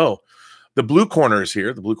chat. Oh, the Blue Corner is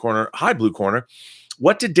here. The Blue Corner. Hi, Blue Corner.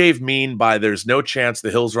 What did Dave mean by there's no chance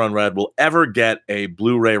the Hills Run Red will ever get a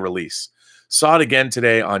Blu-ray release? Saw it again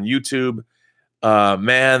today on YouTube.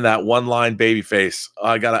 Man, that one-line baby face.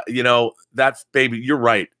 I got to, that baby, you're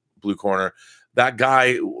right, Blue Corner. That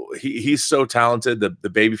guy, he's so talented. The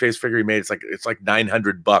baby face figure he made, it's like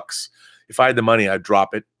 $900. If I had the money, I'd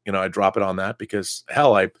drop it. I'd drop it on that because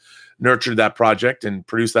hell, I nurtured that project and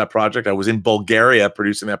produced that project. I was in Bulgaria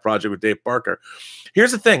producing that project with Dave Barker.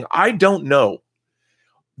 Here's the thing. I don't know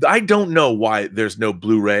why there's no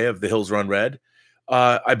Blu-ray of The Hills Run Red.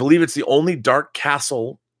 I believe it's the only Dark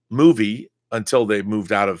Castle movie until they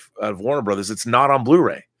moved out of Warner Brothers. It's not on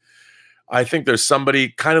Blu-ray. I think there's somebody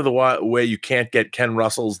kind of the way you can't get Ken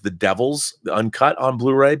Russell's The Devils, the uncut on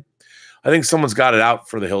Blu-ray. I think someone's got it out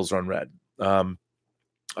for The Hills Run Red.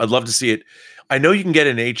 I'd love to see it. I know you can get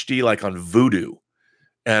it in HD like on Vudu.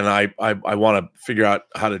 and I want to figure out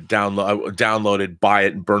how to download it, buy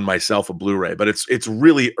it, and burn myself a Blu-ray. But it's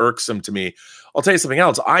really irksome to me. I'll tell you something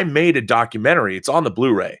else. I made a documentary. It's on the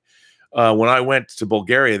Blu-ray. When I went to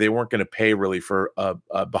Bulgaria, they weren't going to pay really for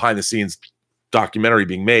a behind-the-scenes documentary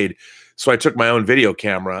being made. So I took my own video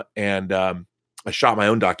camera and I shot my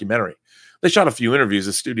own documentary. They shot a few interviews.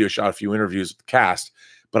 The studio shot a few interviews with the cast,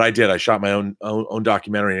 but I shot my own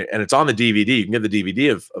documentary, and it's on the DVD. You can get the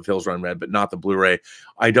DVD of Hills Run Red, but not the Blu-ray.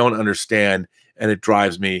 I don't understand, and it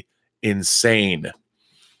drives me insane.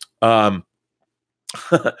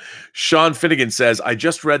 Sean Finnegan says, I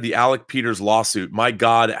just read the Alec Peters lawsuit. My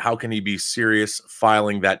God, how can he be serious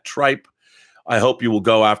filing that tripe? I hope you will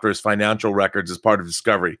go after his financial records as part of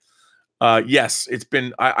discovery. Yes, it's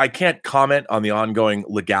been, I can't comment on the ongoing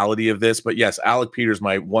legality of this, but yes, Alec Peters,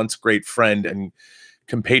 my once great friend and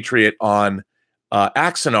compatriot on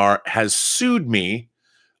Axanar, has sued me.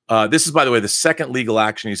 This is, by the way, the second legal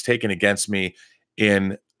action he's taken against me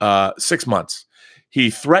in 6 months. He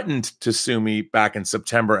threatened to sue me back in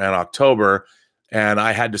September and October, and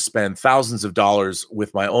I had to spend thousands of dollars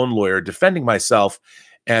with my own lawyer defending myself.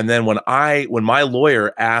 And then when my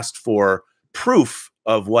lawyer asked for proof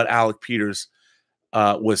of what Alec Peters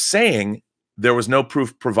was saying, there was no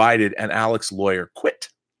proof provided, and Alec's lawyer quit,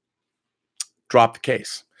 dropped the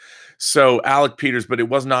case. So Alec Peters, but it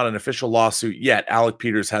was not an official lawsuit yet. Alec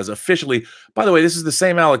Peters has officially, by the way, this is the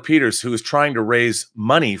same Alec Peters who is trying to raise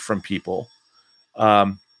money from people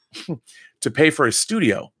to pay for his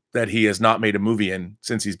studio that he has not made a movie in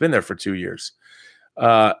since he's been there for 2 years.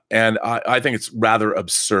 And I think it's rather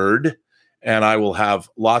absurd, and I will have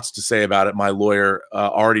lots to say about it. My lawyer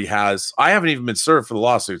already has. I haven't even been served for the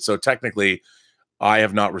lawsuit, so technically I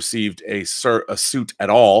have not received a suit at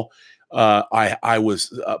all.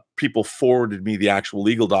 People forwarded me the actual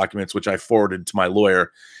legal documents, which I forwarded to my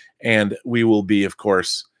lawyer, and we will be, of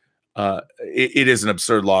course, it is an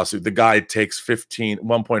absurd lawsuit. The guy takes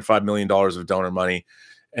 $1.5 million of donor money.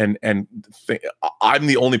 And I'm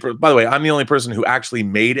the only person, by the way, I'm the only person who actually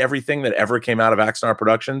made everything that ever came out of Axanar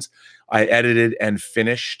Productions. I edited and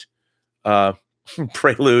finished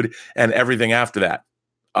Prelude and everything after that.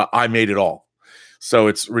 I made it all. So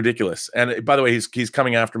it's ridiculous. And by the way, he's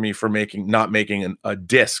coming after me for not making a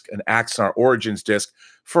disc, an Axanar Origins disc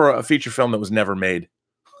for a feature film that was never made.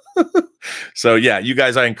 So yeah, you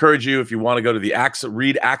guys, I encourage you, if you want to go to the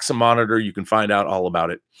read AXA Monitor, you can find out all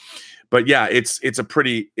about it. But yeah, it's a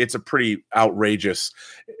pretty outrageous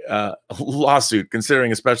lawsuit,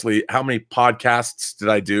 considering especially how many podcasts did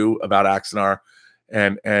I do about Axanar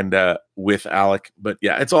and with Alec. But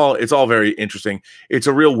yeah, it's all very interesting. It's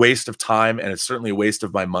a real waste of time, and it's certainly a waste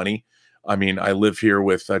of my money. I mean, I live here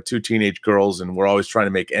with 2 teenage girls, and we're always trying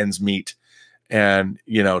to make ends meet, and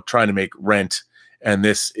trying to make rent. And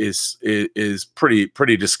this is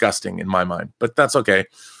pretty disgusting in my mind. But that's okay.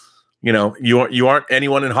 You aren't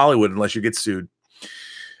anyone in Hollywood unless you get sued.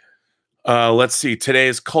 Let's see.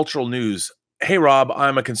 Today's cultural news. Hey, Rob,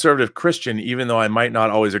 I'm a conservative Christian. Even though I might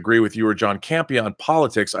not always agree with you or John Campea on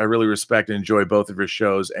politics, I really respect and enjoy both of your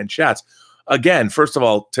shows and chats. Again, first of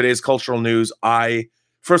all, today's cultural news.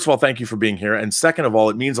 First of all, thank you for being here. And second of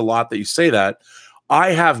all, it means a lot that you say that.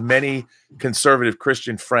 I have many conservative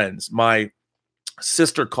Christian friends. My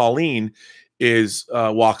sister Colleen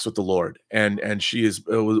walks with the Lord, and she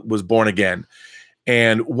was born again.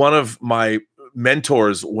 And one of my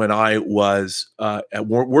mentors when I was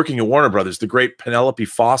working at Warner Brothers, the great Penelope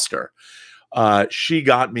Foster, she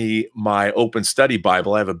got me my Open Study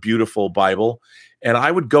Bible. I have a beautiful Bible, and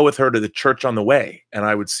I would go with her to the church on the way, and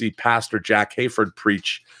I would see Pastor Jack Hayford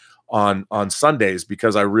preach on Sundays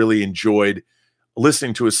because I really enjoyed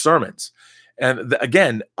listening to his sermons. And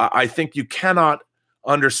again, I think you cannot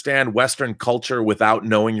understand Western culture without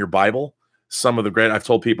knowing your Bible. Some of the great, I've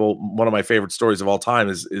told people, one of my favorite stories of all time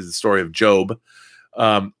is the story of Job,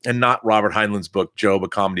 and not Robert Heinlein's book, Job, A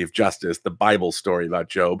Comedy of Justice, the Bible story about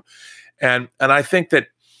Job. And I think that,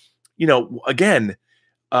 again,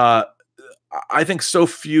 I think so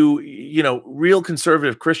few, real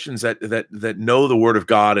conservative Christians that know the Word of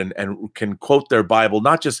God and can quote their Bible,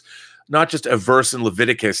 not just a verse in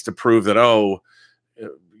Leviticus to prove that,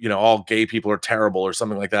 all gay people are terrible or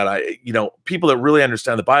something like that. People that really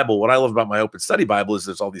understand the Bible. What I love about my Open Study Bible is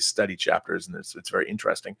there's all these study chapters, and it's very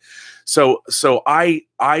interesting. So I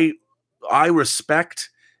respect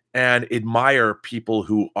and admire people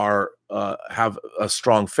who have a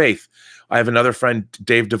strong faith. I have another friend,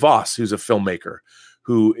 Dave DeVos, who's a filmmaker,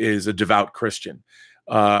 who is a devout Christian.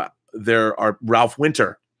 There are Ralph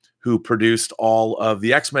Winter, who produced all of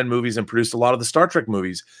the X-Men movies and produced a lot of the Star Trek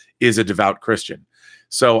movies, is a devout Christian.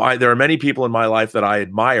 So there are many people in my life that I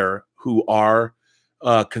admire who are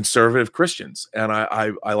conservative Christians, and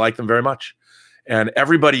I like them very much. And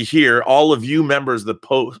everybody here, all of you members of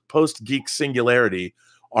the Post Geek Singularity,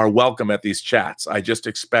 are welcome at these chats. I just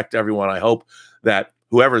expect everyone. I hope that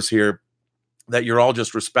whoever's here, that you're all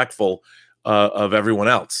just respectful of everyone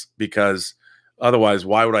else, because otherwise,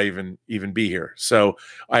 why would I even be here? So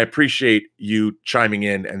I appreciate you chiming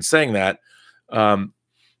in and saying that. And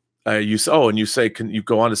you say, can you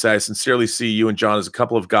go on to say, I sincerely see you and John as a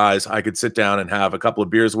couple of guys I could sit down and have a couple of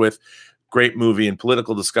beers with. Great movie, and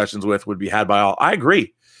political discussions with would be had by all. I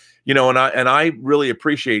agree. And I really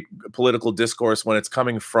appreciate political discourse when it's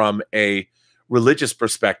coming from a religious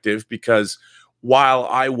perspective, because while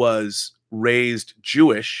I was raised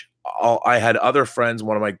Jewish, I had other friends.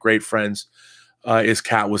 One of my great friends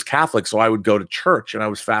was Catholic, so I would go to church, and I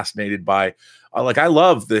was fascinated by, I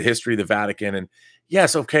love the history of the Vatican. And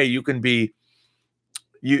yes, okay, you can be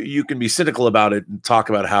cynical about it and talk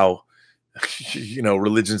about how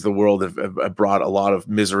religions of the world have brought a lot of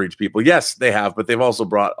misery to people. Yes, they have, but they've also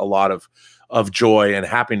brought a lot of joy and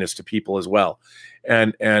happiness to people as well.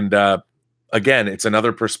 And again, it's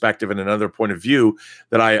another perspective and another point of view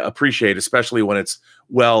that I appreciate, especially when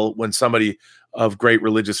when somebody of great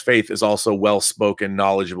religious faith is also well-spoken,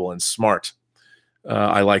 knowledgeable, and smart.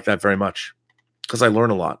 I like that very much, because I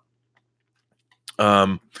learn a lot.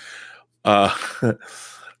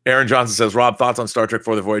 Aaron Johnson says, Rob, thoughts on Star Trek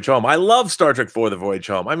 4: The Voyage Home? I love Star Trek 4: The Voyage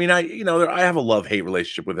Home. I mean, I have a love-hate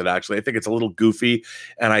relationship with it, actually. I think it's a little goofy,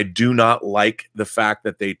 and I do not like the fact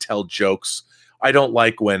that they tell jokes. I don't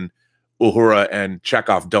like when Uhura and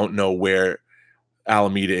Chekhov don't know where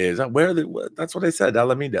Alameda is. That's what I said,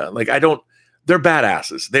 Alameda. They're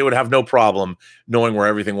badasses. They would have no problem knowing where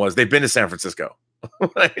everything was. They've been to San Francisco.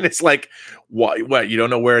 I mean, it's like, what? You don't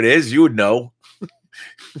know where it is? You would know.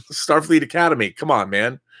 Starfleet Academy. Come on,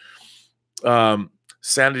 man.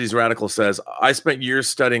 Sanity's Radical says, I spent years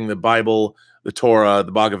studying the Bible, the Torah,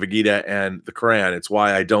 the Bhagavad Gita, and the Quran. It's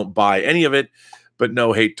why I don't buy any of it, but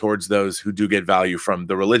no hate towards those who do get value from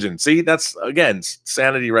the religion. See, that's, again,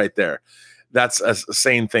 sanity right there. That's a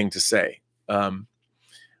sane thing to say. I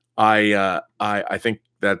think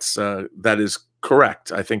that is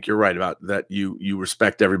correct. I think you're right about that. You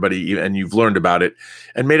respect everybody, and you've learned about it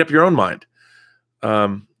and made up your own mind.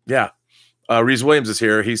 Yeah. Reese Williams is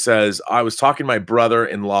here. He says, I was talking to my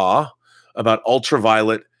brother-in-law about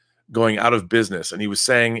Ultraviolet going out of business, and he was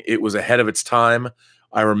saying it was ahead of its time.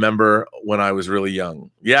 I remember when I was really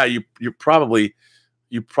young. Yeah, you probably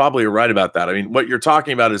are right about that. I mean, what you're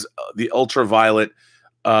talking about is the Ultraviolet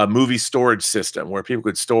movie storage system, where people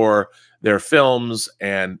could store their films,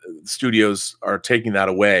 and studios are taking that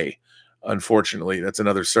away. Unfortunately, that's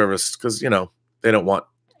another service, because they don't want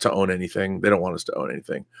to own anything. They don't want us to own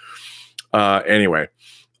anything. Anyway,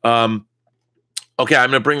 okay, I'm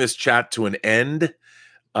going to bring this chat to an end.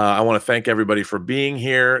 I want to thank everybody for being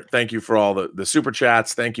here. Thank you for all the super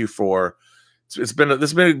chats. Thank you for this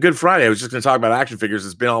has been a good Friday. I was just going to talk about action figures.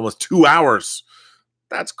 It's been almost 2 hours.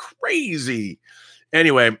 That's crazy.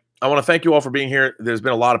 Anyway, I want to thank you all for being here. There's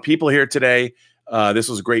been a lot of people here today. This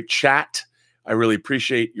was a great chat. I really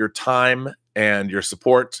appreciate your time and your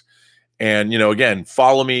support. And, again,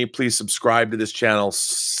 follow me. Please subscribe to this channel.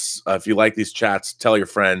 If you like these chats, tell your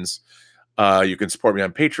friends. You can support me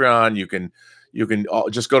on Patreon. You can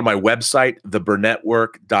just go to my website,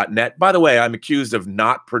 theburnettwork.net. By the way, I'm accused of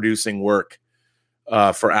not producing work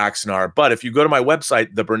for Axanar. But if you go to my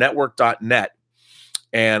website, theburnettwork.net,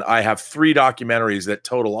 and I have 3 documentaries that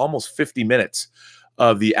total almost 50 minutes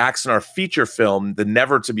of the Axanar feature film, the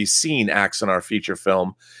never-to-be-seen Axanar feature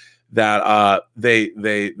film, that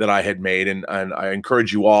that I had made, and I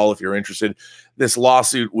encourage you all, if you're interested. This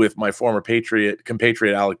lawsuit with my former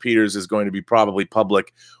compatriot Alec Peters is going to be probably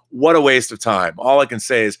public. What a waste of time. All I can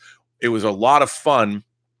say is it was a lot of fun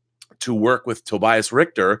to work with Tobias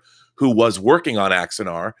Richter, who was working on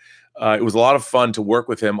Axanar. It was a lot of fun to work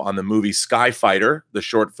with him on the movie Skyfighter, the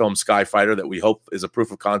short film Skyfighter, that we hope is a proof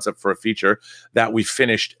of concept for a feature that we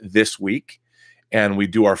finished this week, and we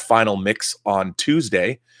do our final mix on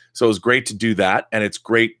Tuesday. So it was great to do that, and it's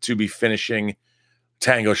great to be finishing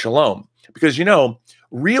Tango Shalom, because,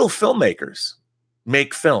 real filmmakers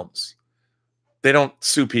make films. They don't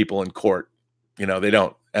sue people in court. They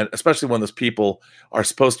don't. And especially when those people are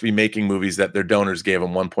supposed to be making movies that their donors gave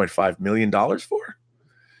them $1.5 million for.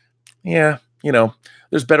 Yeah,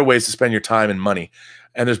 there's better ways to spend your time and money.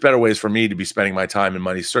 And there's better ways for me to be spending my time and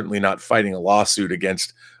money, certainly not fighting a lawsuit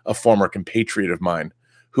against a former compatriot of mine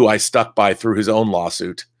who I stuck by through his own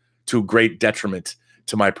lawsuit, to great detriment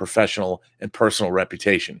to my professional and personal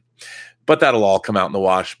reputation. But that'll all come out in the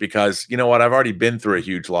wash, because you know what? I've already been through a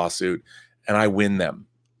huge lawsuit and I win them.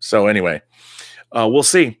 So anyway, We'll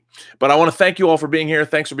see. But I want to thank you all for being here.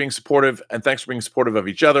 Thanks for being supportive, and thanks for being supportive of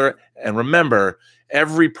each other. And remember,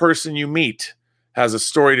 every person you meet has a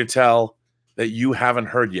story to tell that you haven't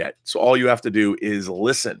heard yet. So all you have to do is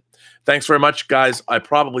listen. Thanks very much, guys. I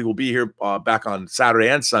probably will be here back on Saturday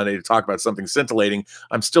and Sunday to talk about something scintillating.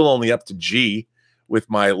 I'm still only up to G with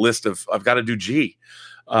my list of, I've got to do G.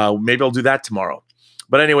 Maybe I'll do that tomorrow.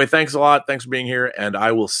 But anyway, thanks a lot. Thanks for being here, and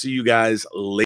I will see you guys later.